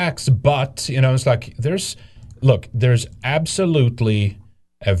anti-vax, but, it's like, there's absolutely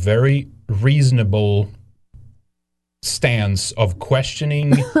a very reasonable stance of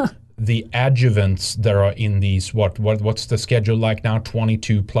questioning the adjuvants that are in these, what's the schedule like now?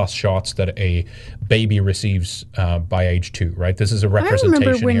 22 plus shots that a baby receives by age 2, right? This is a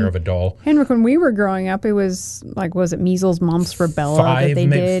representation here of a doll. Henrik, when we were growing up, it was like, was it measles, mumps, rubella that they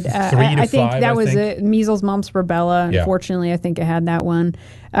did? 3 to 5, that was it. Measles, mumps, rubella. Yeah. Unfortunately, I think it had that one.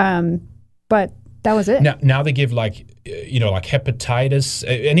 But that was it. Now they give like hepatitis,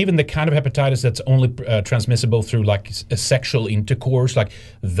 and even the kind of hepatitis that's only transmissible through like a sexual intercourse, like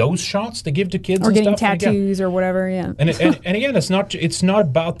those shots they give to kids, or and getting stuff. tattoos or whatever. Yeah. And again, it's not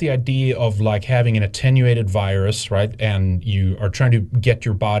about the idea of like having an attenuated virus, right? And you are trying to get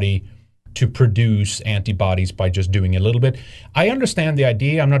your body to produce antibodies by just doing a little bit. I understand the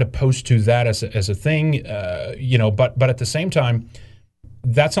idea. I'm not opposed to that as a thing, but at the same time,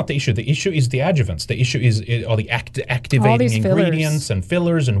 that's not the issue. The issue is the adjuvants. The issue is all the activating ingredients and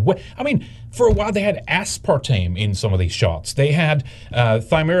fillers. And I mean, for a while they had aspartame in some of these shots. They had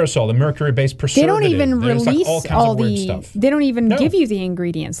thimerosal, the mercury-based preservative. They don't even There's release all kinds of weird stuff. They don't even give you the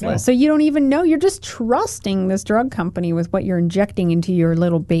ingredients list. So you don't even know. You're just trusting this drug company with what you're injecting into your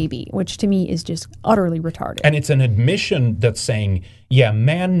little baby, which to me is just utterly retarded. And it's an admission that's saying, yeah,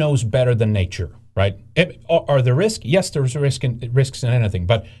 man knows better than nature. Right? Are there risks? Yes, there's risks in anything.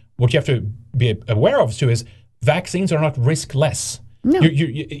 But what you have to be aware of too is vaccines are not riskless. No.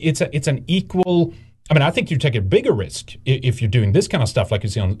 It's an equal. I mean, I think you take a bigger risk if you're doing this kind of stuff like you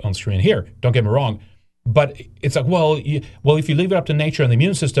see on screen here. Don't get me wrong. But it's like, well, if you leave it up to nature and the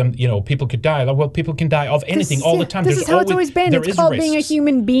immune system, people could die. Well, people can die of anything all the time. This is how it's always been. It's called being a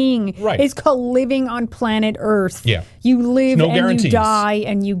human being. Right. It's called living on planet Earth. Yeah. You live and guarantees. you die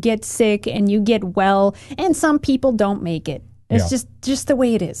and you get sick and you get well, and some people don't make it. It's just the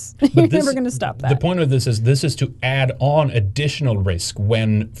way it is. You're never going to stop that. The point of this is to add on additional risk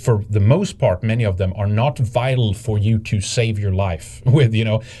when, for the most part, many of them are not vital for you to save your life with.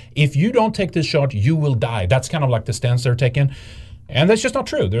 If you don't take this shot, you will die. That's kind of like the stance they're taking, and that's just not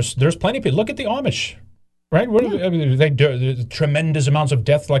true. There's plenty of people. Look at the Amish. Right? I mean, they do tremendous amounts of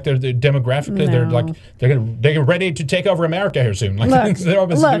death. Like they're demographically, they're ready to take over America here soon. Like they're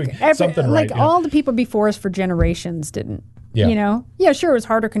obviously doing something right. Like all the people before us for generations didn't. Yeah. Sure, it was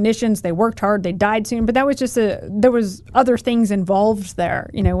harder conditions. They worked hard. They died soon, but that was just there was other things involved there.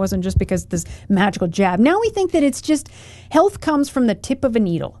 It wasn't just because this magical jab. Now we think that it's just health comes from the tip of a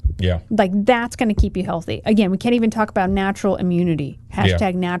needle. Yeah. Like that's going to keep you healthy. Again, we can't even talk about natural immunity. #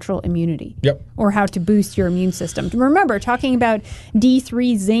 natural immunity. Yep. Or how to boost your immune system. Remember, talking about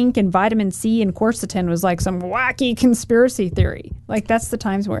D3, zinc, and vitamin C and quercetin was like some wacky conspiracy theory. Like that's the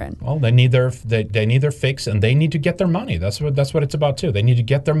times we're in. Well, they need their fix, and they need to get their money. That's what it's about too. They need to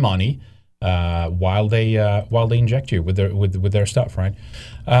get their money while they inject you with their stuff, right?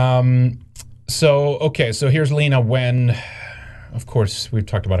 So here's Lena Wen. Of course, we've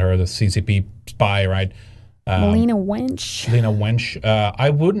talked about her, the CCP spy, right? Lena Wench. I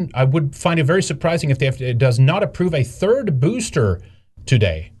would find it very surprising if the FDA does not approve a third booster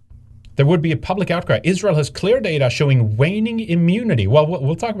today. there would be a public outcry. Israel has clear data showing waning immunity. Well,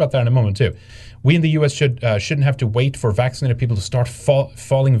 we'll talk about that in a moment too. We in the U.S. shouldn't have to wait for vaccinated people to start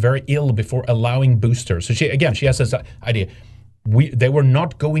falling very ill before allowing boosters. So she has this idea. They were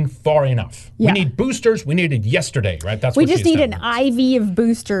not going far enough. Yeah. We need boosters. We need it yesterday, right? That's we what just need an IV of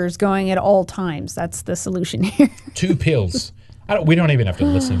boosters going at all times. That's the solution here. 2 pills. We don't even have to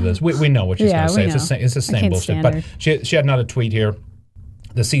listen to this. We know what she's going to say. It's the same bullshit. But she had another tweet here.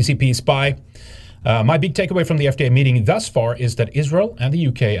 The CCP spy. My big takeaway from the FDA meeting thus far is that Israel and the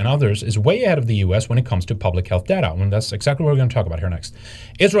UK and others is way ahead of the US when it comes to public health data. And that's exactly what we're going to talk about here next.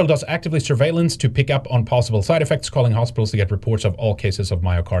 Israel does actively surveillance to pick up on possible side effects, calling hospitals to get reports of all cases of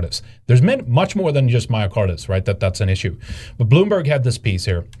myocarditis. There's much more than just myocarditis, right? That's an issue. But Bloomberg had this piece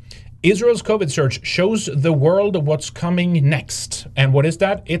here. Israel's COVID surge shows the world what's coming next. And what is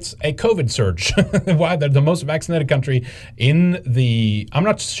that? It's a COVID surge. Why? They're the most vaccinated country in the... I'm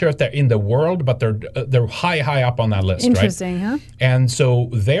not sure if they're in the world, but they're high up on that list, Interesting, right? huh? And so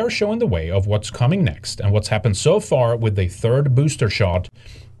they're showing the way of what's coming next. And what's happened so far with the third booster shot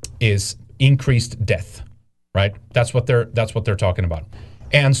is increased death, right? That's what they're talking about.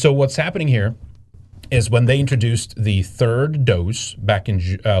 And so what's happening here is when they introduced the third dose back in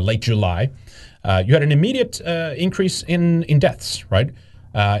late July, you had an immediate increase in deaths, right?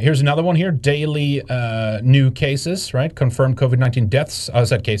 Here's another one here, daily new cases, right? Confirmed COVID-19 deaths,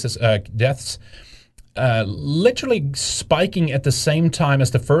 deaths, literally spiking at the same time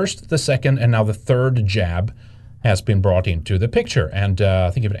as the first, the second, and now the third jab has been brought into the picture. And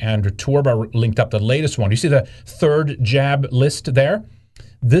I think Andrew Torba linked up the latest one. You see the third jab list there?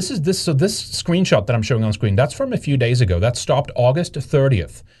 This screenshot that I'm showing on screen, that's from a few days ago. That stopped August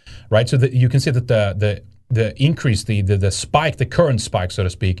 30th, right? So that you can see that the increase, the spike, the current spike, so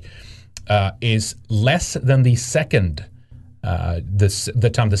to speak, is less than the second,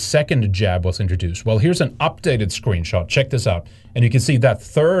 the time the second jab was introduced. Well, here's an updated screenshot. Check this out. And you can see that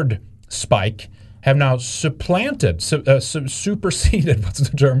third spike have now superseded, what's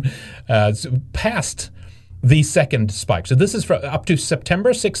the term, past the second spike. So this is for up to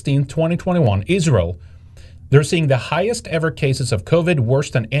September 16, 2021, Israel. They're seeing the highest ever cases of COVID,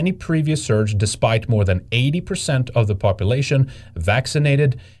 worse than any previous surge, despite more than 80% of the population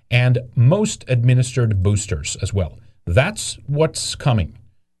vaccinated and most administered boosters as well. That's what's coming.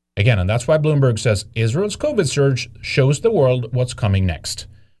 Again, and that's why Bloomberg says Israel's COVID surge shows the world what's coming next.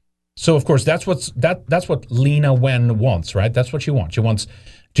 So, of course, that's what Lena Wen wants, right? That's what she wants. She wants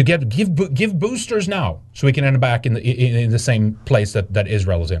to give boosters now, so we can end back in the same place that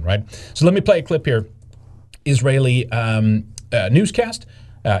Israel is in, right? So let me play a clip here. Israeli newscast.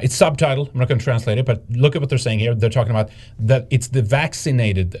 It's subtitled. I'm not going to translate it, but look at what they're saying here. They're talking about that it's the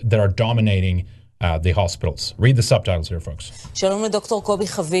vaccinated that are dominating the hospitals. Read the subtitles here, folks. שלום לדוקטור קובי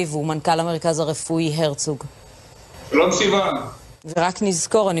חביב, הוא מנכ"ל המרכז הרפואי הרצוג. שלום סיוון. ורק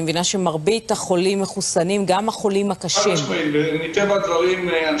נזכור, אני מבינה שמרבית החולים מחוסנים, גם החולים הקשים. מטבע הדברים,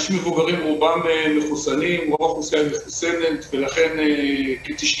 אנשים מבוגרים רובם מחוסנים, רוב האוכלוסייה מחוסנת, ולכן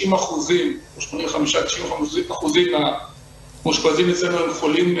כ-90%, או 85-90% מהמאושפזים אצלנו הם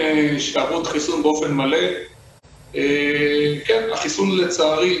חולים שעברו את חיסון באופן מלא. כן, החיסון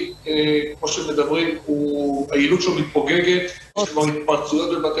לצערי, כמו שמדברים, היעילות שלו מתפוגגת, יש כבר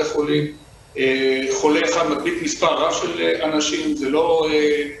התפרצויות בבתי חולים. חולה אחד מדביק מספר רב של אנשים, זה לא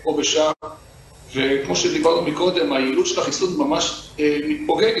פה ושם, וכמו שדיברנו מקודם, היעילות של החיסון ממש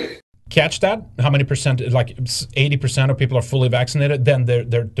מתפוגגת. Catch that? How many percent, like 80% of people are fully vaccinated? Then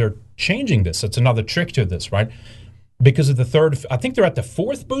they're changing this. It's another trick to this, right? Because of the third, I think they're at the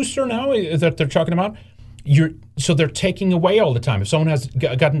fourth booster now that they're talking about. So they're taking away all the time. If someone has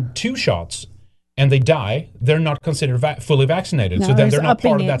gotten 2 shots, and they die, they're not considered fully vaccinated. No, so then they're not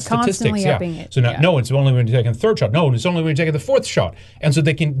part of that statistics. So now, no, it's only when you're taking the 3rd shot. No, it's only when you're taking the 4th shot. And so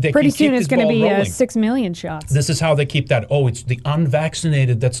they can pretty keep soon this it's going to be rolling. 6 million shots. This is how they keep that. Oh, it's the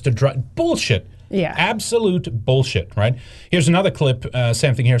unvaccinated that's the bullshit. Yeah. Absolute bullshit, right? Here's another clip,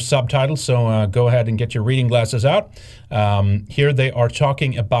 same thing here, subtitled. So go ahead and get your reading glasses out. Here they are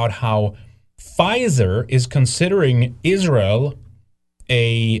talking about how Pfizer is considering Israel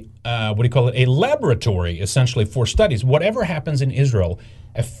a laboratory, essentially, for studies. Whatever happens in Israel,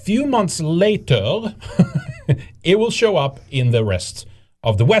 a few months later, it will show up in the rest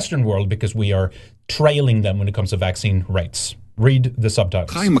of the Western world because we are trailing them when it comes to vaccine rates. Read the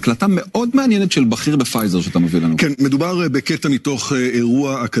subtitles. חיים, הקלטה מאוד מעניינת של בכיר בפייזר שאתה מביא לנו. כן, מדובר בקטע מתוך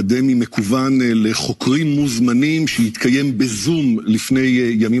אירוע אקדמי מקוון לחוקרים מוזמנים שהתקיים בזום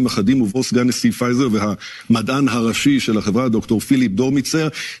לפני ימים אחדים, ובו סגן נשיא פייזר והמדען הראשי של החברה, דוקטור פיליפ דורמיצר,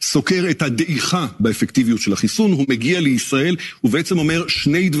 סוקר את הדעיכה באפקטיביות של החיסון. הוא מגיע לישראל ובעצם אומר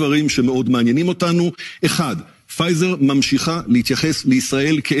שני דברים שמאוד מעניינים אותנו. אחד, פייזר ממשיכה להתייחס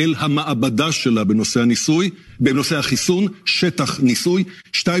לישראל כאל המעבדה שלה בנושא הניסוי, בנושא החיסון, שטח ניסוי.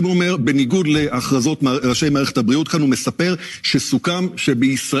 שתיים, אומר, בניגוד להכרזות ראשי מערכת הבריאות כאן, הוא מספר שסוכם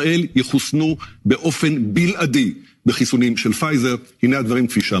שבישראל יחוסנו באופן בלעדי בחיסונים של פייזר. הנה הדברים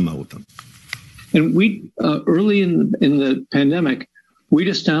כפי שאמר אותם. And we, early in the pandemic, we'd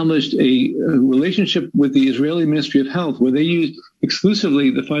established a relationship with the Israeli Ministry of Health where they used exclusively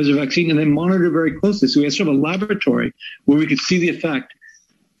the Pfizer vaccine and they monitored very closely. So we had sort of a laboratory where we could see the effect.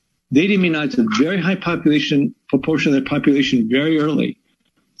 They'd immunized a very high proportion of their population very early.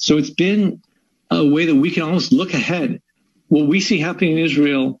 So it's been a way that we can almost look ahead. What we see happening in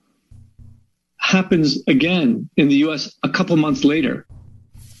Israel happens again in the U.S. a couple months later.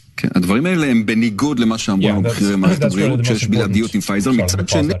 הדברים האלה הם בניגוד למה שאמרו לנו בכירי מערכת הבריאות שיש בלעדיות עם פייזר. מצד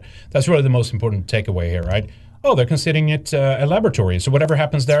שני... That's really the most important takeaway here, right? Oh, they're considering it a laboratory, so whatever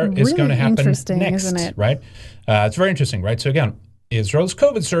happens there is going to happen next, isn't it? Right? It's very interesting, right? So again, Israel's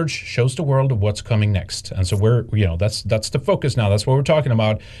COVID surge shows the world what's coming next. And so that's the focus now. That's what we're talking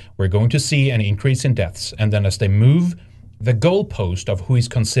about. We're going to see an increase in deaths. And then as they move the goalpost of who is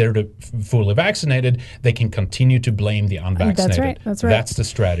considered fully vaccinated, they can continue to blame the unvaccinated. That's right. That's the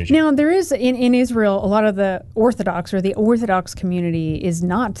strategy. Now, there is, in Israel, a lot of the Orthodox community is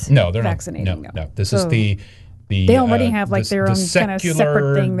not vaccinating. No. This is the they already have like their own kind of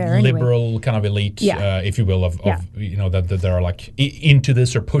separate thing there anyway. Liberal kind of elite, if you will, of that are like into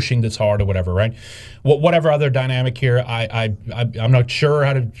this or pushing this hard or whatever, right? Whatever other dynamic here, I'm not sure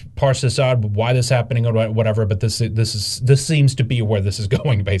how to parse this out, why this is happening or whatever. But this seems to be where this is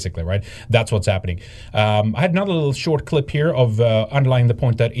going, basically, right? That's what's happening. I had another little short clip here of underlying the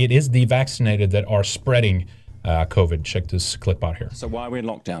point that it is the vaccinated that are spreading COVID. Check this clip out here. So why are we in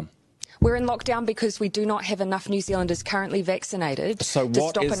lockdown? We're in lockdown because we do not have enough New Zealanders currently vaccinated to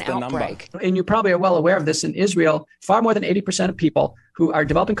stop an outbreak. And you probably are well aware of this in Israel. Far more than 80% of people who are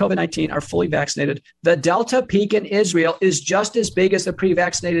developing COVID-19 are fully vaccinated. The Delta peak in Israel is just as big as the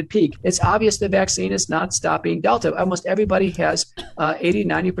pre-vaccinated peak. It's obvious the vaccine is not stopping Delta. Almost everybody has 80,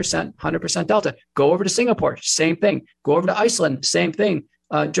 90%, 100% Delta. Go over to Singapore, same thing. Go over to Iceland, same thing.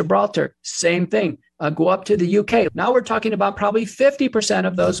 Gibraltar, same thing. Go up to the UK. Now we're talking about probably 50%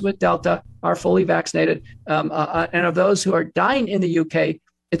 of those with Delta are fully vaccinated. And of those who are dying in the UK,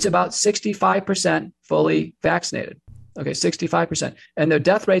 it's about 65% fully vaccinated. Okay, 65%. And the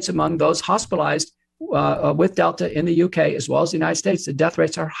death rates among those hospitalized with Delta in the UK, as well as the United States, the death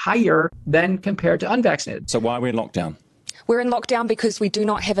rates are higher than compared to unvaccinated. So why are we in lockdown? We're in lockdown because we do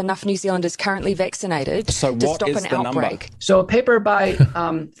not have enough New Zealanders currently vaccinated to stop an outbreak. So a paper by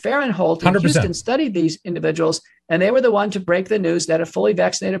Fahrenhold in Houston studied these individuals, and they were the one to break the news that a fully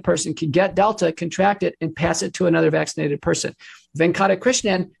vaccinated person could get Delta, contract it, and pass it to another vaccinated person. Venkata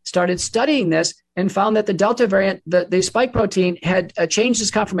Krishnan started studying this and found that the Delta variant, the spike protein, had changed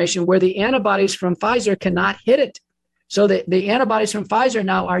its conformation where the antibodies from Pfizer cannot hit it. So the antibodies from Pfizer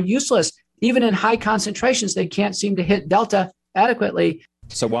now are useless. Even in high concentrations, they can't seem to hit Delta adequately.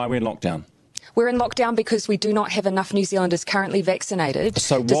 So why are we in lockdown? We're in lockdown because we do not have enough New Zealanders currently vaccinated to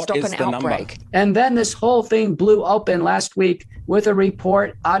stop an outbreak. And then this whole thing blew open last week with a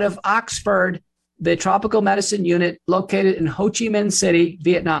report out of Oxford, the tropical medicine unit located in Ho Chi Minh City,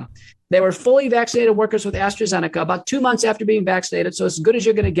 Vietnam. They were fully vaccinated workers with AstraZeneca about 2 months after being vaccinated, so as good as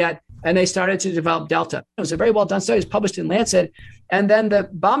you're going to get, and they started to develop Delta. It was a very well-done study. It was published in Lancet. And then the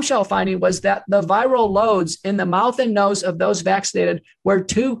bombshell finding was that the viral loads in the mouth and nose of those vaccinated were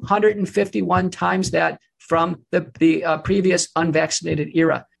 251 times that from the previous unvaccinated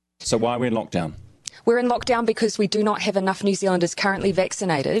era. So why are we in lockdown? We're in lockdown because we do not have enough New Zealanders currently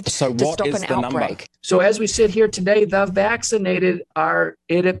vaccinated to stop an outbreak. So as we sit here today, the vaccinated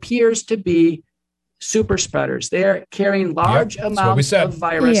it appears to be super spreaders. They're carrying large amounts of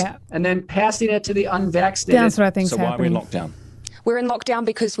virus and then passing it to the unvaccinated. That's what I think is happening. So why are we in lockdown? We're in lockdown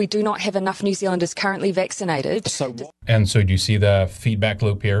because we do not have enough New Zealanders currently vaccinated. And so do you see the feedback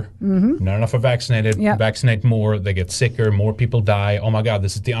loop here? Mm-hmm. Not enough are vaccinated. Vaccinate more. They get sicker. More people die. Oh, my God,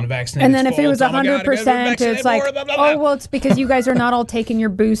 this is the unvaccinated And then if it was 100%, it's like, oh, well, it's because you guys are not all taking your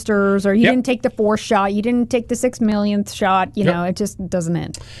boosters or you didn't take the 4th shot. You didn't take the 6 millionth shot. You know, it just doesn't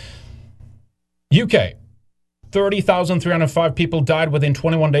end. UK. 30,305 people died within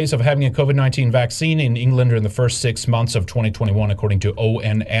 21 days of having a COVID-19 vaccine in England in the first 6 months of 2021, according to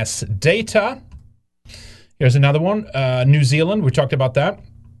ONS data. Here's another one. New Zealand, we talked about that.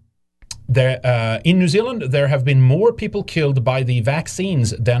 In New Zealand, there have been more people killed by the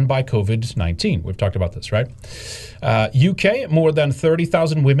vaccines than by COVID-19. We've talked about this, right? UK, more than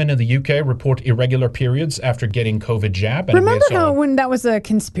 30,000 women in the UK report irregular periods after getting COVID jab. And remember how when that was a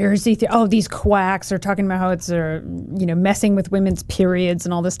conspiracy theory? Oh, these quacks are talking about how it's messing with women's periods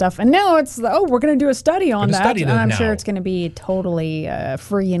and all this stuff. And now it's, we're going to do a study on that. And I'm sure it's going to be totally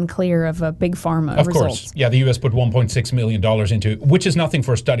free and clear of big pharma results. Of course. Yeah, the US put $1.6 million into, which is nothing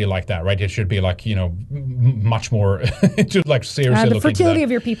for a study like that, right? It should be like, much more to like seriously look into that. The fertility of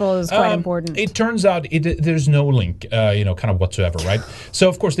your people is quite important. It turns out there's no link, kind of whatsoever, right? So,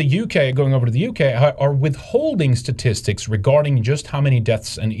 of course, the UK, going over to the UK, are withholding statistics regarding just how many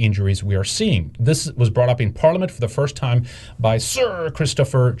deaths and injuries we are seeing. This was brought up in Parliament for the first time by Sir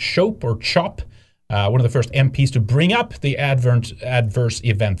Christopher Chope, one of the first MPs to bring up the adverse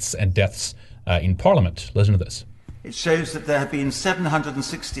events and deaths in Parliament. Listen to this. It shows that there have been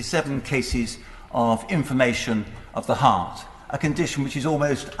 767 cases of inflammation of the heart, a condition which is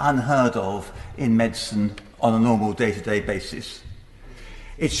almost unheard of in medicine on a normal day-to-day basis.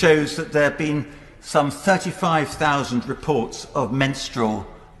 It shows that there have been some 35,000 reports of menstrual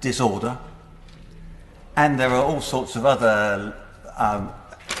disorder, and there are all sorts of other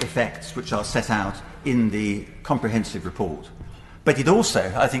effects which are set out in the comprehensive report. But it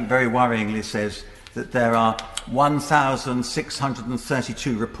also, I think very worryingly, says that there are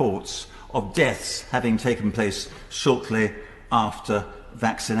 1,632 reports of deaths having taken place shortly after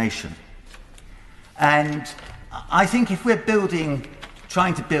vaccination. And I think if we're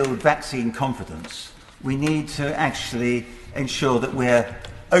trying to build vaccine confidence, we need to actually ensure that we're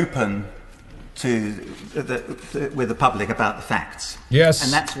open with the public about the facts. Yes,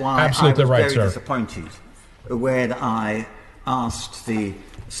 and that's why absolutely I was right, very disappointed when I asked the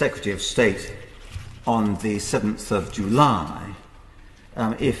Secretary of State on the 7th of July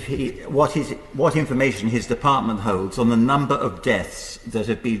what information his department holds on the number of deaths that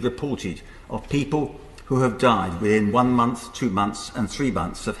have been reported of people who have died within 1 month, 2 months and 3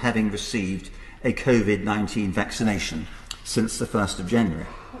 months of having received a COVID-19 vaccination since the 1st of January.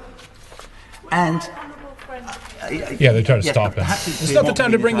 And yeah, they try to stop it. It's not the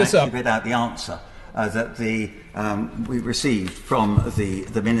time to bring this up. Read out the answer that we received from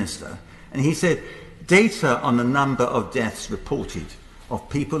the minister, and he said, data on the number of deaths reported of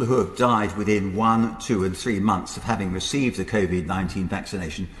people who have died within 1, 2 and 3 months of having received the COVID-19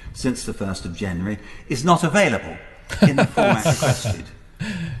 vaccination since the 1st of January is not available in the format requested.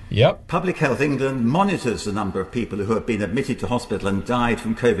 Yep. Public Health England monitors the number of people who have been admitted to hospital and died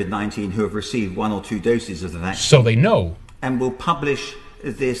from COVID-19 who have received 1 or 2 doses of the vaccine. So they know. And will publish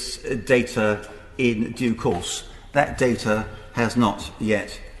this data in due course. That data has not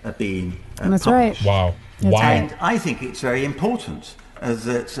yet been That's published. right. Wow. That's Wow. And I think it's very important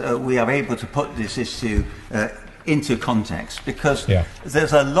that we are able to put this issue into context, because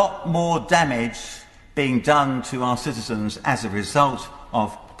there's a lot more damage being done to our citizens as a result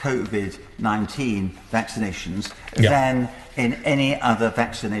of COVID-19 vaccinations than in any other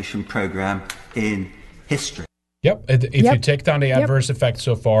vaccination program in history. Yep. If you take down the adverse effects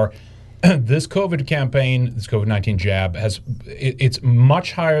so far, this COVID campaign, this COVID-19 jab, it's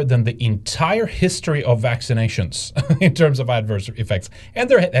much higher than the entire history of vaccinations in terms of adverse effects. And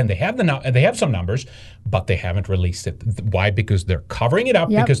they have some numbers, but they haven't released it. Why? Because they're covering it up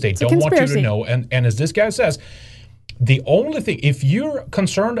because they don't want you to know. And as this guy says, the only thing, if you're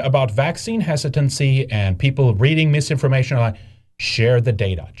concerned about vaccine hesitancy and people reading misinformation online, share the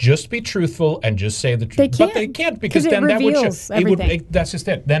data. Just be truthful and just say the truth. But they can't, because then that would show, that's just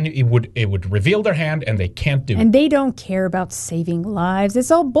it. Then it would reveal their hand, and they can't do it. And they don't care about saving lives.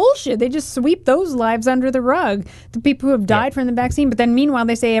 It's all bullshit. They just sweep those lives under the rug. The people who have died from the vaccine, but then meanwhile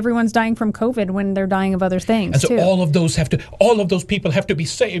they say everyone's dying from COVID when they're dying of other things. And so all of those people have to be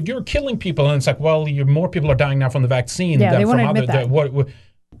saved. You're killing people, and it's like, well, more people are dying now from the vaccine than from other.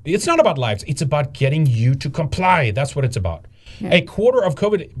 It's not about lives. It's about getting you to comply. That's what it's about. Yeah. A quarter of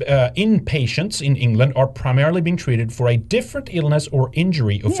COVID inpatients in England are primarily being treated for a different illness or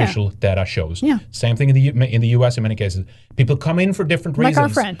injury, official data shows. Yeah. Same thing in the US in many cases. People come in for different reasons. Like our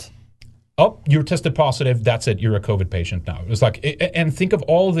friend. Oh, you're tested positive. That's it. You're a COVID patient now. It's like, and think of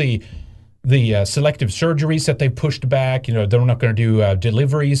all the the selective surgeries that they pushed back. You know, they're not going to do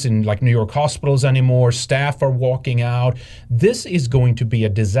deliveries in like New York hospitals anymore. Staff are walking out. This is going to be a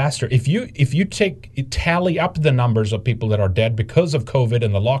disaster. If you tally up the numbers of people that are dead because of COVID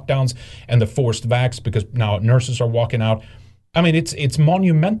and the lockdowns and the forced vax, because now nurses are walking out. I mean, it's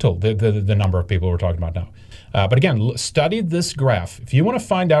monumental, the number of people we're talking about now. But again, study this graph. If you want to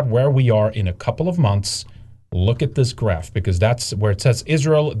find out where we are in a couple of months, look at this graph, because that's where it says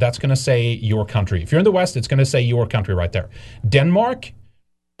Israel, that's going to say your country. If you're in the West, it's going to say your country right there. Denmark,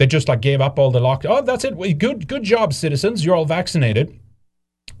 they just like gave up all the lockdown. Oh, that's it. Good job, citizens. You're all vaccinated.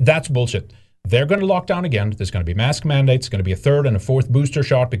 That's bullshit. They're going to lock down again. There's going to be mask mandates. It's going to be a third and a fourth booster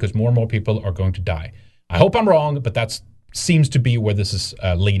shot because more and more people are going to die. I hope I'm wrong, but that seems to be where this is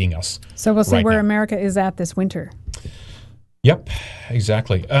leading us. So we'll see right where now. America is at this winter. Yep,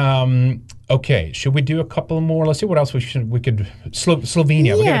 exactly. Okay, should we do a couple more? Let's see what else we could.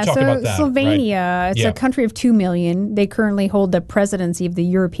 Slovenia. We're going to talk about that. Slovenia, right? it's a country of 2 million. They currently hold the presidency of the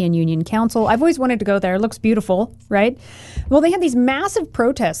European Union Council. I've always wanted to go there. It looks beautiful, right? Well, they had these massive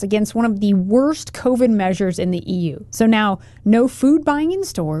protests against one of the worst COVID measures in the EU. So now, no food buying in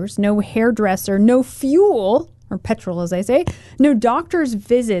stores, no hairdresser, no fuel, or petrol, as I say, no doctor's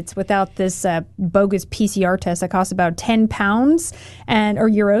visits without this bogus PCR test that costs about £10 or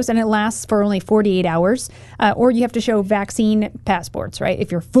euros, and it lasts for only 48 hours. Or you have to show vaccine passports, right, if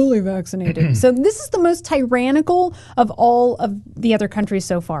you're fully vaccinated. So this is the most tyrannical of all of the other countries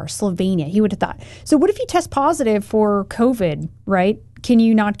so far, Slovenia, he would have thought. So what if you test positive for COVID, right? Can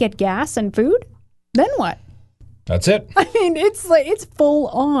you not get gas and food? Then what? That's it. I mean, it's full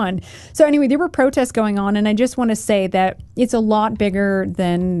on. So anyway, there were protests going on, and I just want to say that it's a lot bigger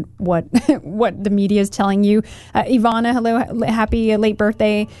than what what the media is telling you. Ivana, hello, happy late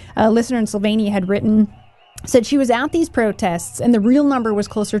birthday. A listener in Slovenia had written, said she was at these protests, and the real number was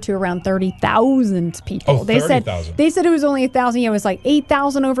closer to around 30,000 people. Oh, 30,000. They said it was only 1,000. Yeah, it was like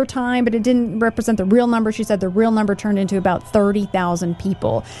 8,000 over time, but it didn't represent the real number. She said the real number turned into about 30,000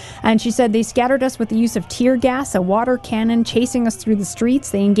 people. And she said they scattered us with the use of tear gas, a water cannon, chasing us through the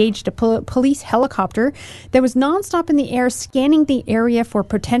streets. They engaged a police helicopter that was nonstop in the air, scanning the area for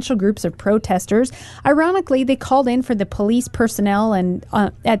potential groups of protesters. Ironically, they called in for the police personnel, and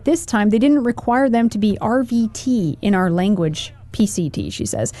at this time, they didn't require them to be RVT in our language. PCT, she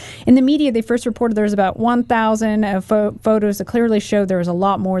says. In the media, they first reported there was about 1,000 photos that clearly showed there was a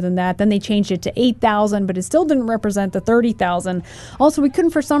lot more than that. Then they changed it to 8,000, but it still didn't represent the 30,000. Also, we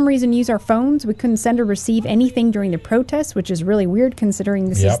couldn't, for some reason, use our phones. We couldn't send or receive anything during the protests, which is really weird considering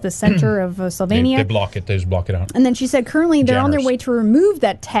this is the center of Slovenia. They block it. They just block it out. And then she said currently they're on their way to remove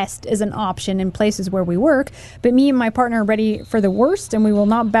that test as an option in places where we work. But me and my partner are ready for the worst, and we will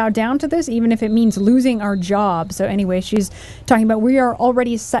not bow down to this, even if it means losing our job. So anyway, she's talking about we are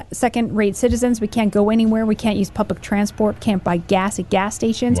already second-rate citizens. We can't go anywhere. We can't use public transport. Can't buy gas at gas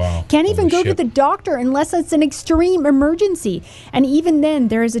stations. Wow. Can't even go to the doctor unless it's an extreme emergency. And even then,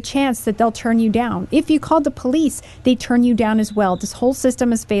 there is a chance that they'll turn you down. If you call the police, they turn you down as well. This whole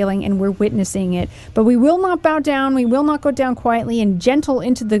system is failing, and we're witnessing it. But we will not bow down. We will not go down quietly and gentle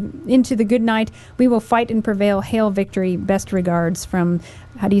into the good night. We will fight and prevail. Hail victory. Best regards from,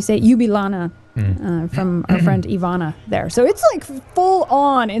 how do you say it? Jubilana. From our friend Ivana there. So it's like full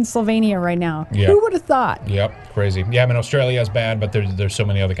on in Slovenia right now. Yeah. Who would have thought? Yep, crazy. Yeah, I mean, Australia is bad, but there's so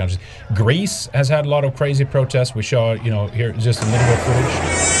many other countries. Greece has had a lot of crazy protests. We saw, here just a little bit of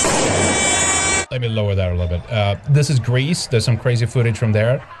footage. Let me lower that a little bit. This is Greece. There's some crazy footage from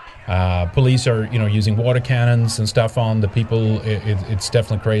there. Police are, using water cannons and stuff on the people. It's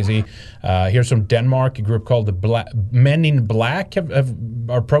definitely crazy. Here's from Denmark. A group called the Men in Black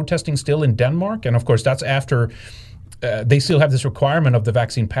are protesting still in Denmark. And of course, that's after they still have this requirement of the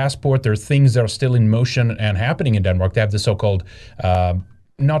vaccine passport. There are things that are still in motion and happening in Denmark. They have the so-called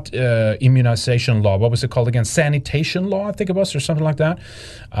not immunization law. What was it called again? Sanitation law, I think it was, or something like that,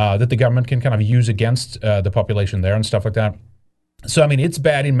 that the government can kind of use against the population there and stuff like that. So, I mean, it's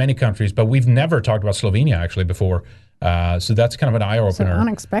bad in many countries, but we've never talked about Slovenia actually before. So that's kind of an eye-opener. So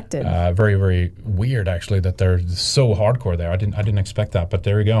unexpected. Very, very weird, actually, that they're so hardcore there. I didn't expect that, but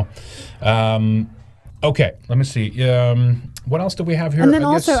there we go. Okay, let me see. What else do we have here? And then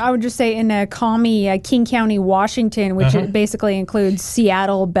I would just say in Commie, King County, Washington, which basically includes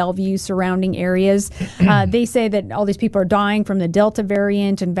Seattle, Bellevue, surrounding areas. They say that all these people are dying from the Delta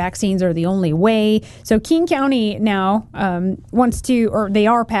variant and vaccines are the only way. So King County now they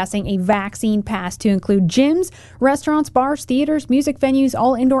are passing a vaccine pass to include gyms, restaurants, bars, theaters, music venues,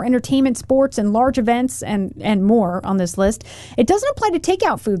 all indoor entertainment, sports, and large events, and more on this list. It doesn't apply to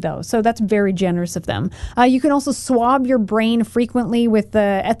takeout food, though, so that's very generous of them. You can also swab your brain brain frequently with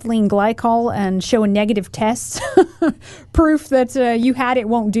ethylene glycol and show a negative test. Proof that you had it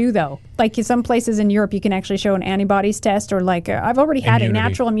won't do, though. Like in some places in Europe, you can actually show an antibodies test or like I've already had a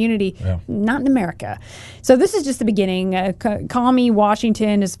natural immunity. Yeah. Not in America. So this is just the beginning. Call Me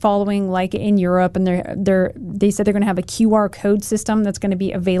Washington is following like in Europe, and they said they're going to have a QR code system that's going to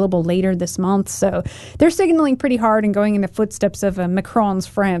be available later this month. So they're signaling pretty hard and going in the footsteps of Macron's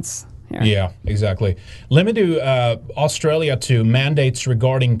France. Yeah, exactly. Let me do Australia to mandates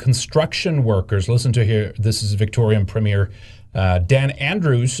regarding construction workers. Listen to here. This is Victorian Premier Dan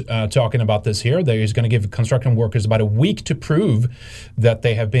Andrews talking about this here. He's going to give construction workers about a week to prove that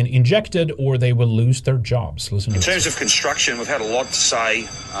they have been injected or they will lose their jobs. Listen to this. In terms of construction, we've had a lot to say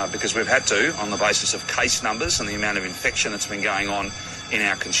because we've had to on the basis of case numbers and the amount of infection that's been going on in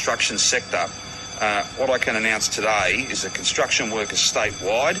our construction sector. What I can announce today is that construction workers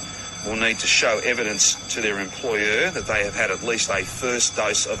statewide will need to show evidence to their employer that they have had at least a first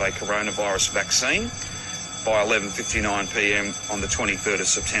dose of a coronavirus vaccine by 11:59 p.m. on the 23rd of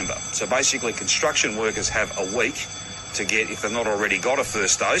September. So basically, construction workers have a week to get, if they've not already got a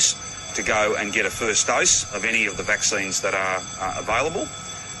first dose, to go and get a first dose of any of the vaccines that are available.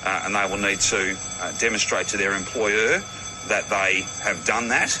 And they will need to demonstrate to their employer that they have done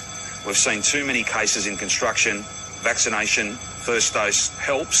that. We've seen too many cases in construction. Vaccination, first dose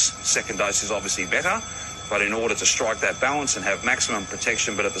helps, second dose is obviously better, but in order to strike that balance and have maximum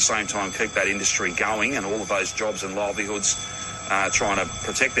protection, but at the same time keep that industry going and all of those jobs and livelihoods, trying to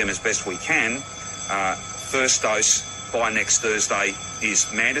protect them as best we can, first dose by next Thursday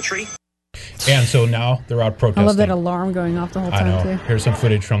is mandatory. And so now they're out protesting. I love that alarm going off the whole time, I know. too. Here's some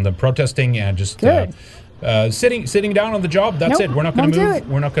footage from them protesting and just sitting down on the job. That's it. We're not going to move.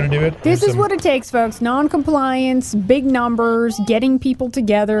 We're not going to do it. This is what it takes, folks. Non-compliance, big numbers, getting people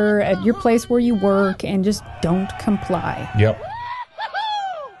together at your place where you work, and just don't comply. Yep.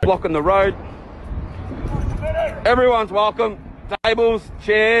 Blocking the road. Everyone's welcome. Tables,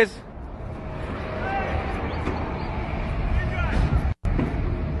 chairs.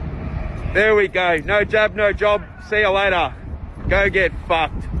 There we go. No jab, no job. See you later. Go get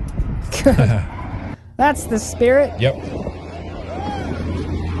fucked. That's the spirit. Yep.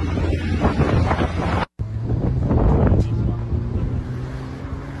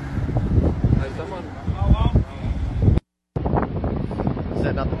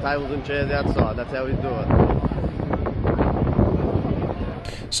 Setting up the tables and chairs outside. That's how we do it.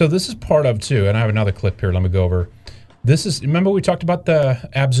 So this is part of, too, and I have another clip here. Let me go over. This is, remember we talked about the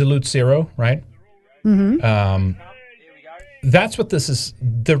absolute zero, right? Mm-hmm. That's what this is.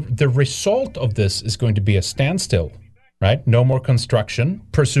 The result of this is going to be a standstill, right? No more construction,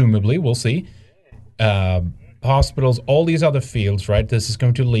 presumably. We'll see. Hospitals, all these other fields, right? This is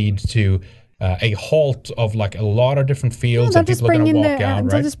going to lead to a halt of like a lot of different fields, and people are going to walk out, right?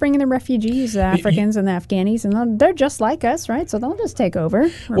 They'll just bring in the refugees, the Africans and the Afghanis, and they're just like us, right? So they'll just take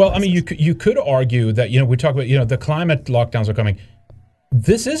over. Well, I mean, you could argue that, we talk about, the climate lockdowns are coming.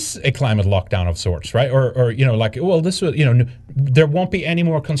 This is a climate lockdown of sorts, right? Or this was, there won't be any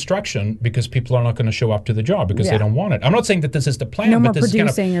more construction because people are not going to show up to the job because they don't want it. I'm not saying that this is the plan, but this is kind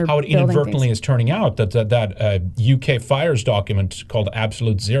of how it inadvertently is turning out. That UK fires document called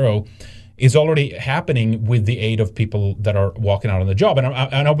Absolute Zero is already happening with the aid of people that are walking out on the job.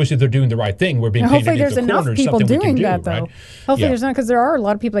 And obviously they're doing the right thing. We're being painted into corners. Hopefully there's enough people doing that, though. Right? Hopefully there's not, because there are a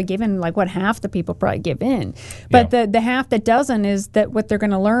lot of people that give in, like half the people probably give in. But the half that doesn't is that what they're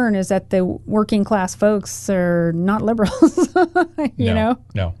going to learn is that the working class folks are not liberals, know?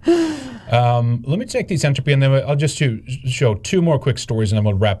 No. Let me take these entropy, and then I'll just show two more quick stories, and then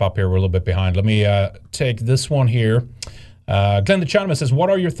we'll wrap up here. We're a little bit behind. Let me take this one here. Glenn the Chinaman says, "What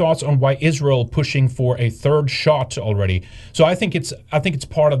are your thoughts on why Israel pushing for a third shot already?" So I think it's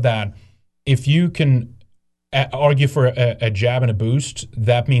part of that. If you can argue for a jab and a boost,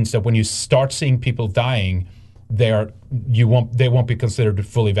 that means that when you start seeing people dying, they won't be considered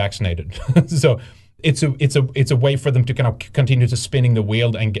fully vaccinated. So it's a way for them to kind of continue to spinning the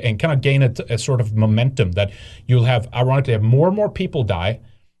wheel and kind of gain a sort of momentum that you'll have, ironically, have more and more people die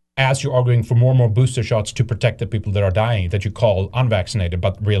as you're arguing for more and more booster shots to protect the people that are dying that you call unvaccinated,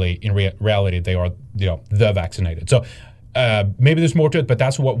 but really in reality they are the vaccinated. So maybe there's more to it, but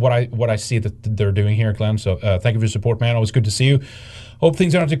that's what I see that they're doing here, Glenn. So thank you for your support, man. Always good to see you. Hope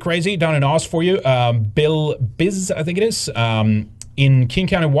things aren't too crazy down in Oz for you. Bill Biz, I think it is. In King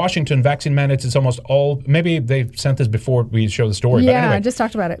County, Washington, vaccine mandates is almost all, maybe they sent this before we show the story. Yeah, but anyway, I just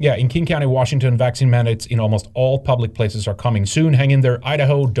talked about it. Yeah, in King County, Washington, vaccine mandates in almost all public places are coming soon. Hang in there,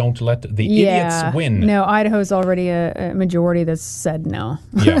 Idaho. Don't let the idiots win. No, Idaho's already a majority that's said no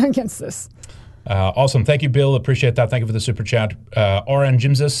against this. Awesome. Thank you, Bill. Appreciate that. Thank you for the super chat. RN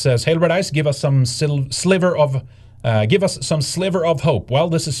Jimsus says, "Hail Red Ice, give us some sliver of hope." Well,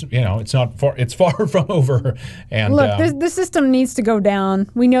 this is, it's far from over. And look, the system needs to go down.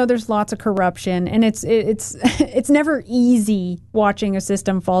 We know there's lots of corruption, and it's never easy watching a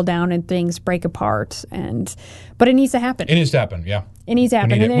system fall down and things break apart. But it needs to happen. It needs to happen. Yeah. It needs to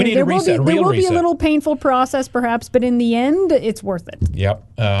happen. We need a reset. There will be a little painful process, perhaps, but in the end, it's worth it. Yep.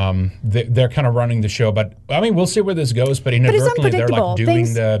 They're kind of running the show, but I mean, we'll see where this goes. But inadvertently, they're like doing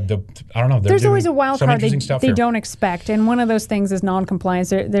I don't know. There's always a wild card they don't expect, and one of those things is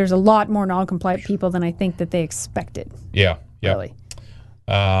non-compliance. There's a lot more non-compliant people than I think that they expected. Yeah. Really.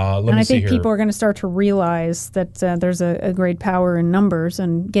 And I think people are going to start to realize that there's a great power in numbers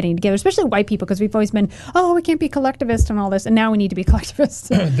and getting together, especially white people, because we've always been, we can't be collectivist and all this, and now we need to be collectivists.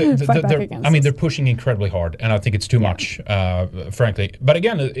 They're pushing incredibly hard, and I think it's too much, frankly. But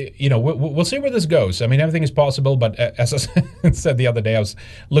again, we'll see where this goes. I mean, everything is possible, but as I said the other day, I was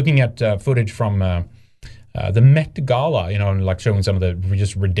looking at footage from the Met Gala, like showing some of the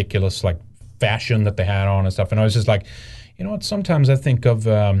just ridiculous like fashion that they had on and stuff, and I was just like, you know what? Sometimes I think of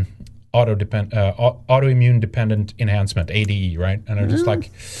autoimmune dependent enhancement, ADE, right? And I'm just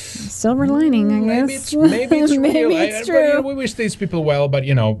like, silver lining, I guess. Maybe it's real. Maybe it's true. We wish these people well, but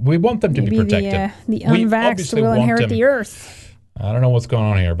we want them to be protected. The unvaxxed will inherit the earth. I don't know what's going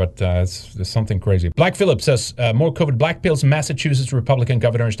on here, but there's something crazy. Black Phillip says, more COVID black pills. Massachusetts Republican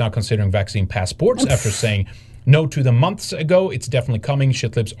governor is now considering vaccine passports after saying no to them months ago. It's definitely coming.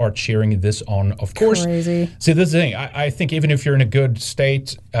 Shitlibs are cheering this on, of course. Crazy. See, this is the thing. I think even if you're in a good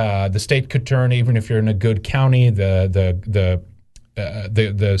state, the state could turn. Even if you're in a good county, the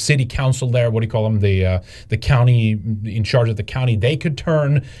city council there, what do you call them? The county in charge of the county, they could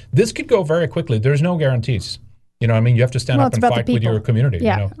turn. This could go very quickly. There's no guarantees. You know what I mean? You have to stand up and fight with your community.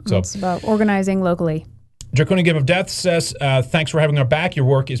 Yeah, so it's about organizing locally. Draconian Game of Death says, thanks for having our back. Your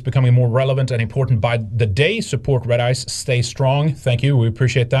work is becoming more relevant and important by the day. Support Red Ice. Stay strong. Thank you. We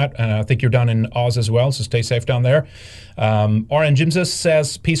appreciate that. I think you're down in Oz as well, so stay safe down there. RN Jimsus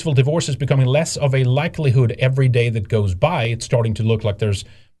says, peaceful divorce is becoming less of a likelihood every day that goes by. It's starting to look like there's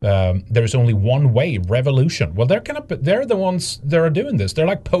only one way, revolution. Well, they're the ones that are doing this. They're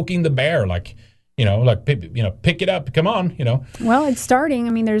like poking the bear, like, pick it up, come on, Well, it's starting. I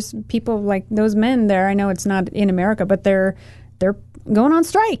mean, there's people like those men there. I know it's not in America, but they're going on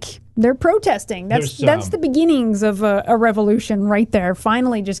strike. They're protesting. That's the beginnings of a revolution right there.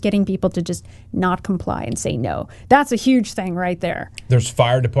 Finally, just getting people to just not comply and say no. That's a huge thing right there. There's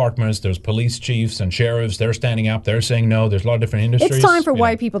fire departments, there's police chiefs and sheriffs. They're standing up. They're saying no. There's a lot of different industries. It's time for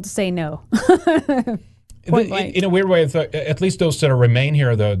white people to say no. In a weird way, at least those that remain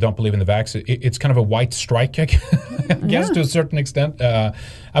here that don't believe in the vaccine, it's kind of a white strike, I guess, to a certain extent. I'm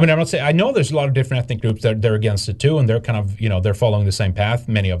not saying, I know there's a lot of different ethnic groups that they're against it too, and they're kind of, they're following the same path,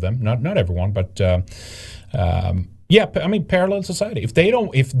 many of them, not everyone, but parallel society. If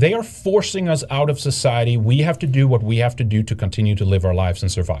they are forcing us out of society, we have to do what we have to do to continue to live our lives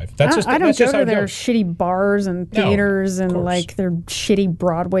and survive. I don't go to their shitty bars and theaters and like their shitty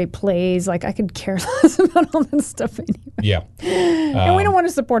Broadway plays. Like, I could care less about all that stuff anyway. Yeah. And we don't want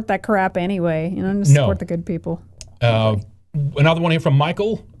to support that crap anyway. Just support the good people. Another one here from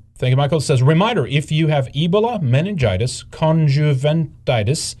Michael. Thank you, Michael. It says, reminder, if you have Ebola, meningitis,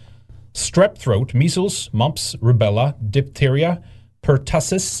 conjunctivitis, strep throat, measles, mumps, rubella, diphtheria,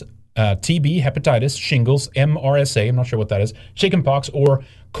 pertussis, TB, hepatitis, shingles, MRSA, I'm not sure what that is, chickenpox, or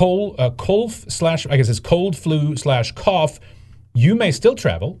cold flu / cough, you may still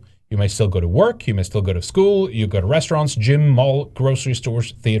travel. You may still go to work. You may still go to school. You go to restaurants, gym, mall, grocery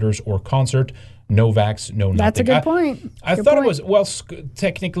stores, theaters, or concert. No vax, no nothing. That's a good point. I thought it was,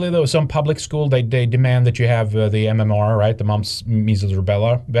 technically, though, some public school, they demand that you have the MMR, right? The mumps, measles,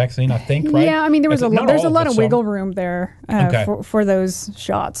 rubella vaccine, I think, right? Yeah, I mean, there's a lot of wiggle room there for those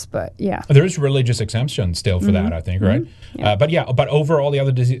shots, but yeah. There is religious exemption still for that, I think, right? Yeah. But overall,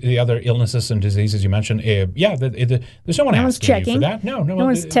 the other illnesses and diseases you mentioned, there's no one asking you for that. No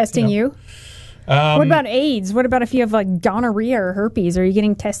one's testing you. What about AIDS? What about if you have like gonorrhea or herpes? Are you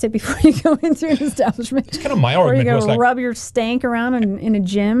getting tested before you go into an establishment? It's kind of my argument. Or you go rub your stank around in a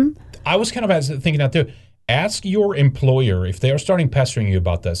gym? I was kind of thinking that too. Ask your employer if they are starting pestering you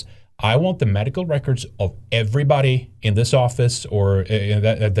about this. I want the medical records of everybody in this office or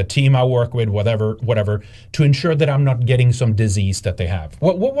the team I work with, whatever, to ensure that I'm not getting some disease that they have.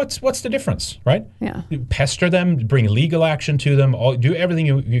 What's the difference, right? Yeah. You pester them, bring legal action to them, do everything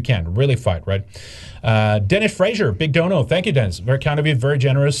you can. Really fight, right? Dennis Fraser, big dono. Thank you, Dennis. Very kind of you, very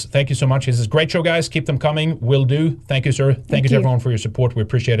generous. Thank you so much. He says, great show, guys. Keep them coming. Will do. Thank you, sir. Thank you to everyone for your support. We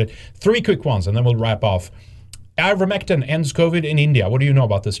appreciate it. 3 quick ones, and then we'll wrap off. Ivermectin ends COVID in India. What do you know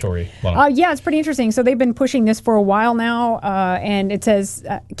about this story, Lana? Yeah, it's pretty interesting. So they've been pushing this for a while now, and it says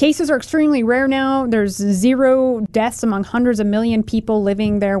cases are extremely rare now. There's 0 deaths among hundreds of million people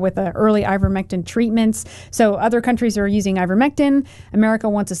living there with early ivermectin treatments. So other countries are using ivermectin. America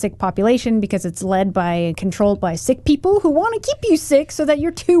wants a sick population because it's controlled by sick people who want to keep you sick so that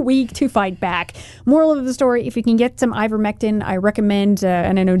you're too weak to fight back. Moral of the story, if you can get some ivermectin, I recommend,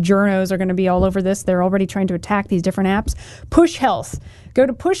 and I know journos are going to be all over this. They're already trying to attack these different apps. Push Health. Go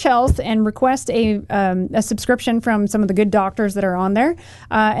to Push Health and request a subscription from some of the good doctors that are on there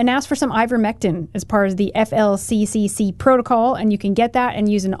and ask for some ivermectin as part of the FLCCC protocol. And you can get that and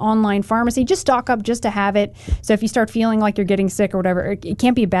use an online pharmacy. Just stock up just to have it. So if you start feeling like you're getting sick or whatever, it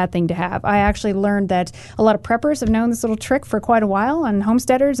can't be a bad thing to have. I actually learned that a lot of preppers have known this little trick for quite a while, and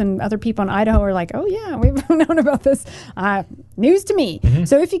homesteaders and other people in Idaho are like, oh yeah, we've known about this. News to me. Mm-hmm.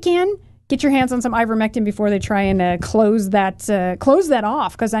 So if you can, get your hands on some ivermectin before they try and close that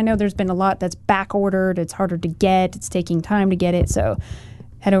off, because I know there's been a lot that's back ordered. It's harder to get. It's taking time to get it. So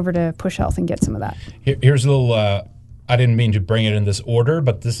head over to Push Health and get some of that. Here's a little. I didn't mean to bring it in this order,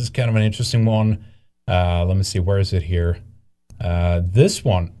 but this is kind of an interesting one. Let me see. Where is it here? This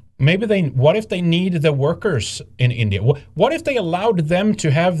one. What if they need the workers in India? What if they allowed them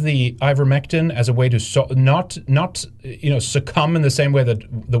to have the ivermectin as a way to not succumb in the same way that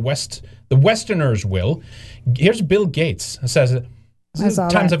the Westerners will? Here's Bill Gates. It says,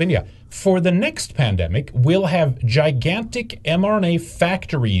 Times of India. For the next pandemic, we'll have gigantic mRNA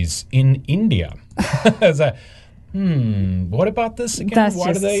factories in India. What about this again?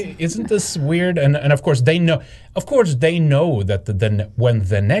 Isn't this weird? And of course they know that when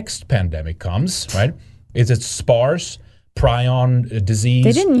the next pandemic comes, right? Is it SPARS, prion disease?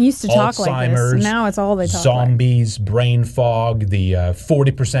 They didn't used to talk Alzheimer's, like this. Now it's all they talk zombies, brain fog, the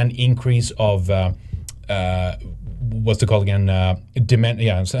 40% increase of what's it called again? Dementia.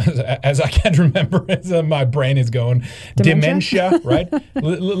 Yeah, as I can't remember, as my brain is going. Dementia, right?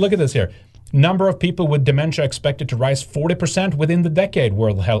 Look at this here. Number of people with dementia expected to rise 40% within the decade,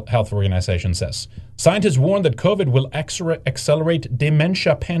 World Health Organization says. Scientists warn that COVID will accelerate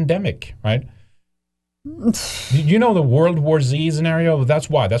dementia pandemic, right? You know the World War Z scenario? That's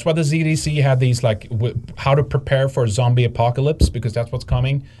why the CDC had these, how to prepare for a zombie apocalypse, because that's what's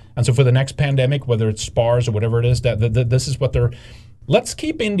coming. And so for the next pandemic, whether it's SPARS or whatever it is, this is what they're... Let's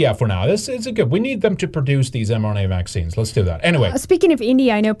keep India for now. This is good. We need them to produce these mRNA vaccines. Let's do that. Anyway. Speaking of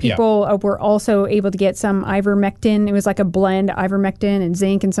India, I know people were also able to get some ivermectin. It was like a blend, ivermectin and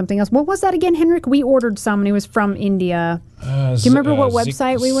zinc and something else. What was that again, Henrik? We ordered some, and it was from India. Do you remember what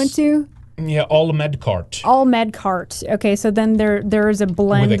website we went to? Yeah, All Medcart. All Medcart. Okay, so then there is a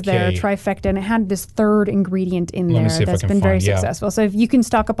blend there, trifecta, and it had this third ingredient in there that's been very successful. So if you can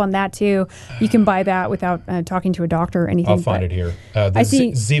stock up on that too, you can buy that without talking to a doctor or anything. I'll find it here. I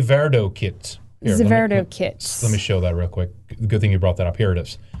see Ziverdo kit. Ziverdo kits. Let me show that real quick. Good thing you brought that up. Here it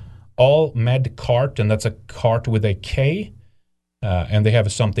is. All Medcart, and that's a cart with a K. And they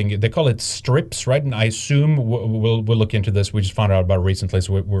have something, they call it strips, right? And I assume we'll look into this. We just found out about it recently,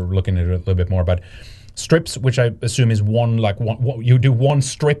 so we're looking at it a little bit more. But strips, which I assume is one, you do one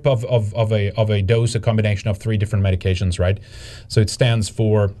strip of a dose, a combination of 3 different medications, right? So it stands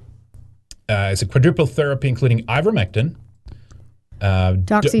for, it's a quadruple therapy, including ivermectin,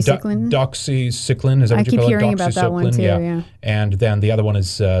 doxycycline, is that what you call it? I keep hearing about that one too, yeah. And then the other one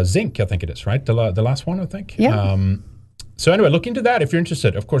is zinc, I think it is, right? The last one, I think. Yeah. So anyway, look into that if you're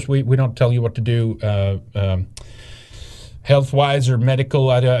interested. Of course, we don't tell you what to do health-wise or medical.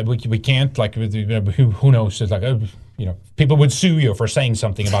 We can't, who knows? It's like, people would sue you for saying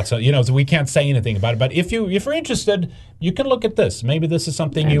something about something, so we can't say anything about it. But if you're interested, you can look at this. Maybe this is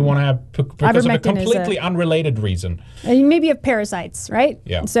something you want to have because of a completely unrelated reason. Maybe you have parasites, right?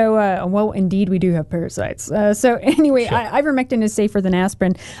 Yeah. So, well, indeed, we do have parasites. So anyway, sure. Ivermectin is safer than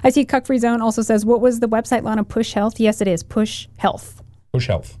aspirin. I see Cuck Free Zone also says, what was the website, Lana? Push Health? Yes, it is. Push Health. Push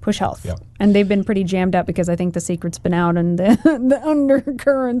Health. Push Health. Yeah. And they've been pretty jammed up because I think the secret's been out and the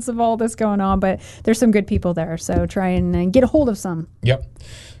undercurrents of all this going on. But there's some good people there. So try and get a hold of some. Yep.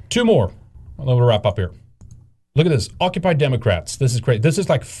 2 more. And then we'll wrap up here. Look at this. Occupy Democrats. This is great. This is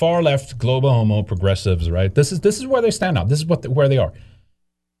like far left global homo progressives, right? This is where they stand now. This is where they are.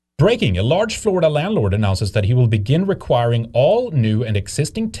 Breaking, a large Florida landlord announces that he will begin requiring all new and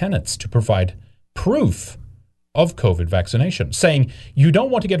existing tenants to provide proof of COVID vaccination, saying, you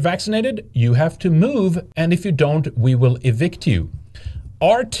don't want to get vaccinated, you have to move, and if you don't, we will evict you.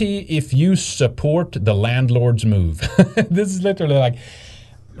 RT if you support the landlord's move. This is literally like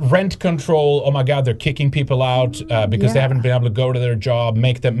rent control. Oh my God, they're kicking people out because they haven't been able to go to their job.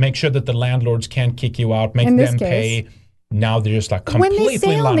 Make sure that the landlords can't kick you out. Make them pay. Now they're just like completely when they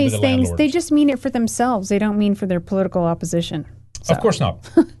say in all line these with the things, landlords. they just mean it for themselves. They don't mean for their political opposition. So. Of course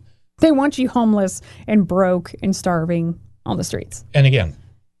not. They want you homeless and broke and starving on the streets. And again,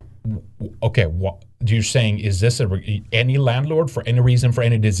 okay, what you're saying is this any landlord for any reason, for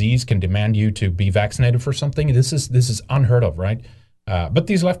any disease, can demand you to be vaccinated for something? This is unheard of, right? But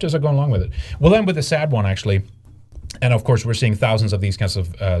these leftists are going along with it. We'll end with a sad one, actually. And of course, we're seeing thousands of these kinds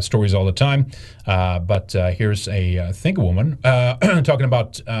of stories all the time. But here's a woman talking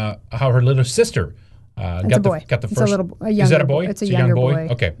about how her little sister It's a boy. got the It's first. Is that a boy? It's a younger boy.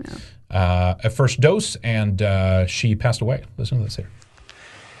 Okay. Yeah. A first dose, and she passed away. Listen to this here.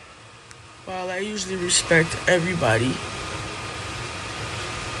 While I usually respect everybody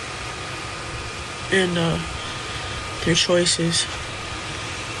and their choices,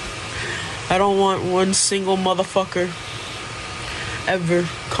 I don't want one single motherfucker ever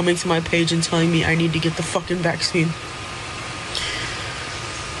coming to my page and telling me I need to get the fucking vaccine.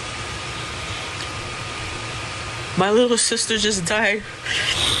 My little sister just died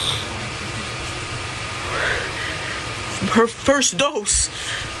from her first dose.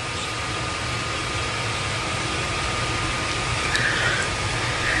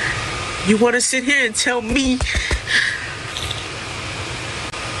 You want to sit here and tell me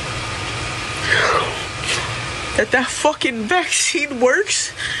that fucking vaccine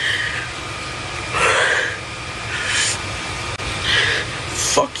works?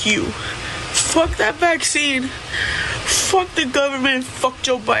 Fuck you. Fuck that vaccine. Fuck the government. Fuck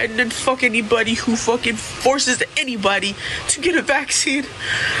Joe Biden and fuck anybody who fucking forces anybody to get a vaccine.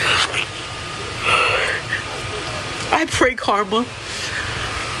 I pray karma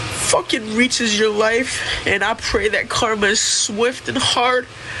fucking reaches your life, and I pray that karma is swift and hard.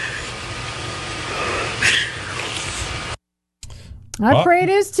 I pray it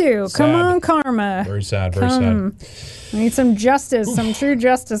is too. Sad. Come on, karma. Very sad, very sad. We need some justice, some true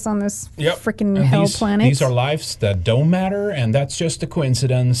justice on this freaking hell planet. These are lives that don't matter, and that's just a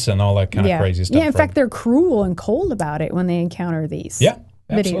coincidence and all that kind of crazy stuff. Yeah, in fact, they're cruel and cold about it when they encounter these. Yeah,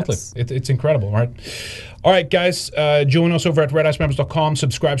 absolutely. It's incredible, right? All right, guys, join us over at redicemembers.com,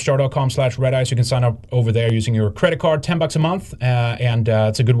 subscribestar.com/redice. You can sign up over there using your credit card, $10 a month, and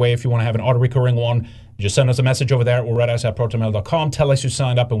it's a good way if you want to have an auto-recurring one. Just send us a message over there or redice@protonmail.com. Tell us you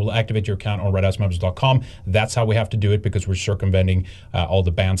signed up and we'll activate your account on redicemembers.com. That's how we have to do it because we're circumventing all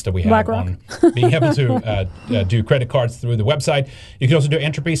the bans that we have on being able to do credit cards through the website. You can also do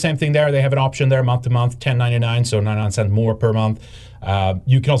Entropy, same thing there. They have an option there month to month, $10.99, so 99 cents more per month.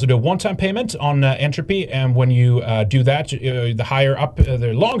 You can also do a one-time payment on Entropy, and when you do that, the higher up,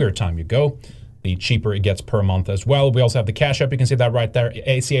 the longer time you go, the cheaper it gets per month as well. We also have the Cash App. You can see that right there.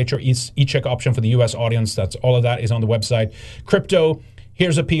 ACH or e-check option for the U.S. audience. That's all of that is on the website. Crypto.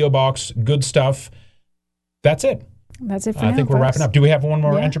 Here's a P.O. box. Good stuff. That's it. That's it for now, I think we're wrapping up. Do we have one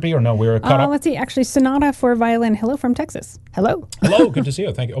more Entropy or no? We're caught up? Let's see. Actually, Sonata for Violin. Hello from Texas. Hello. Hello. Good to see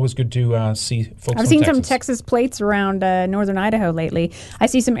you. Thank you. Always good to see folks I've seen some Texas plates around northern Idaho lately. I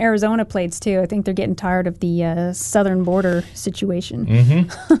see some Arizona plates, too. I think they're getting tired of the southern border situation.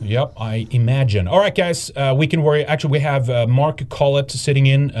 Mm-hmm. Yep, I imagine. All right, guys. Weekend Warrior. Actually, we have Mark Collett sitting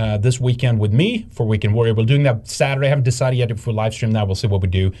in this weekend with me for Weekend Warrior. We're doing that Saturday. I haven't decided yet if we'll live stream that. We'll see what we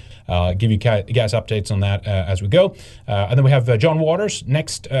do. Give you guys updates on that as we go. And then we have John Waters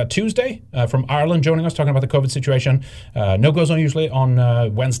next Tuesday from Ireland joining us, talking about the COVID situation. No goes on usually on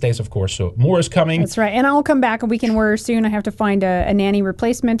Wednesdays, of course. So more is coming. That's right. And I'll come back a Weekend Warrior soon. I have to find a nanny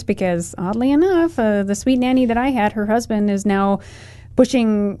replacement because, oddly enough, the sweet nanny that I had, her husband is now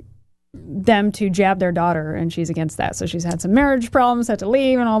pushing them to jab their daughter, and she's against that. So she's had some marriage problems, had to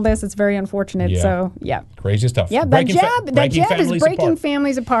leave, and all this. It's very unfortunate. Yeah. So, yeah. Crazy stuff. Yeah, that jab is breaking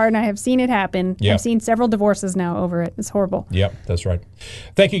families apart, and I have seen it happen. Yeah. I've seen several divorces now over it. It's horrible. Yep, that's right.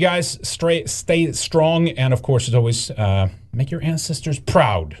 Thank you, guys. Stay strong, and of course, as always, make your ancestors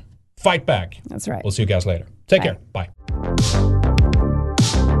proud. Fight back. That's right. We'll see you guys later. Take care. Bye.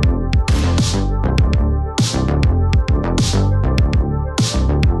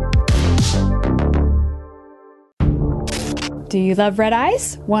 Do you love Red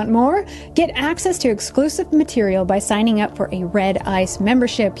Ice? Want more? Get access to exclusive material by signing up for a Red Ice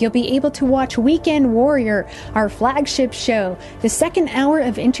membership. You'll be able to watch Weekend Warrior, our flagship show, the second hour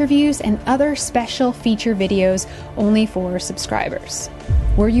of interviews, and other special feature videos only for subscribers.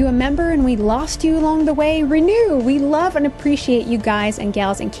 Were you a member and we lost you along the way? Renew! We love and appreciate you guys and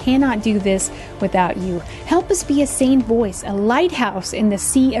gals and cannot do this without you. Help us be a sane voice, a lighthouse in the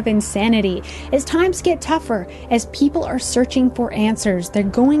sea of insanity. As times get tougher, as people are searching for answers, they're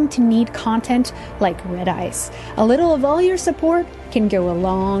going to need content like Red Ice. A little of all your support can go a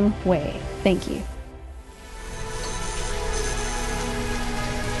long way. Thank you.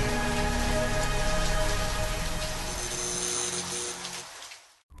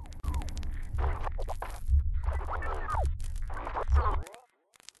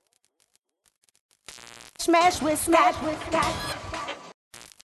 Smash with smash with smash.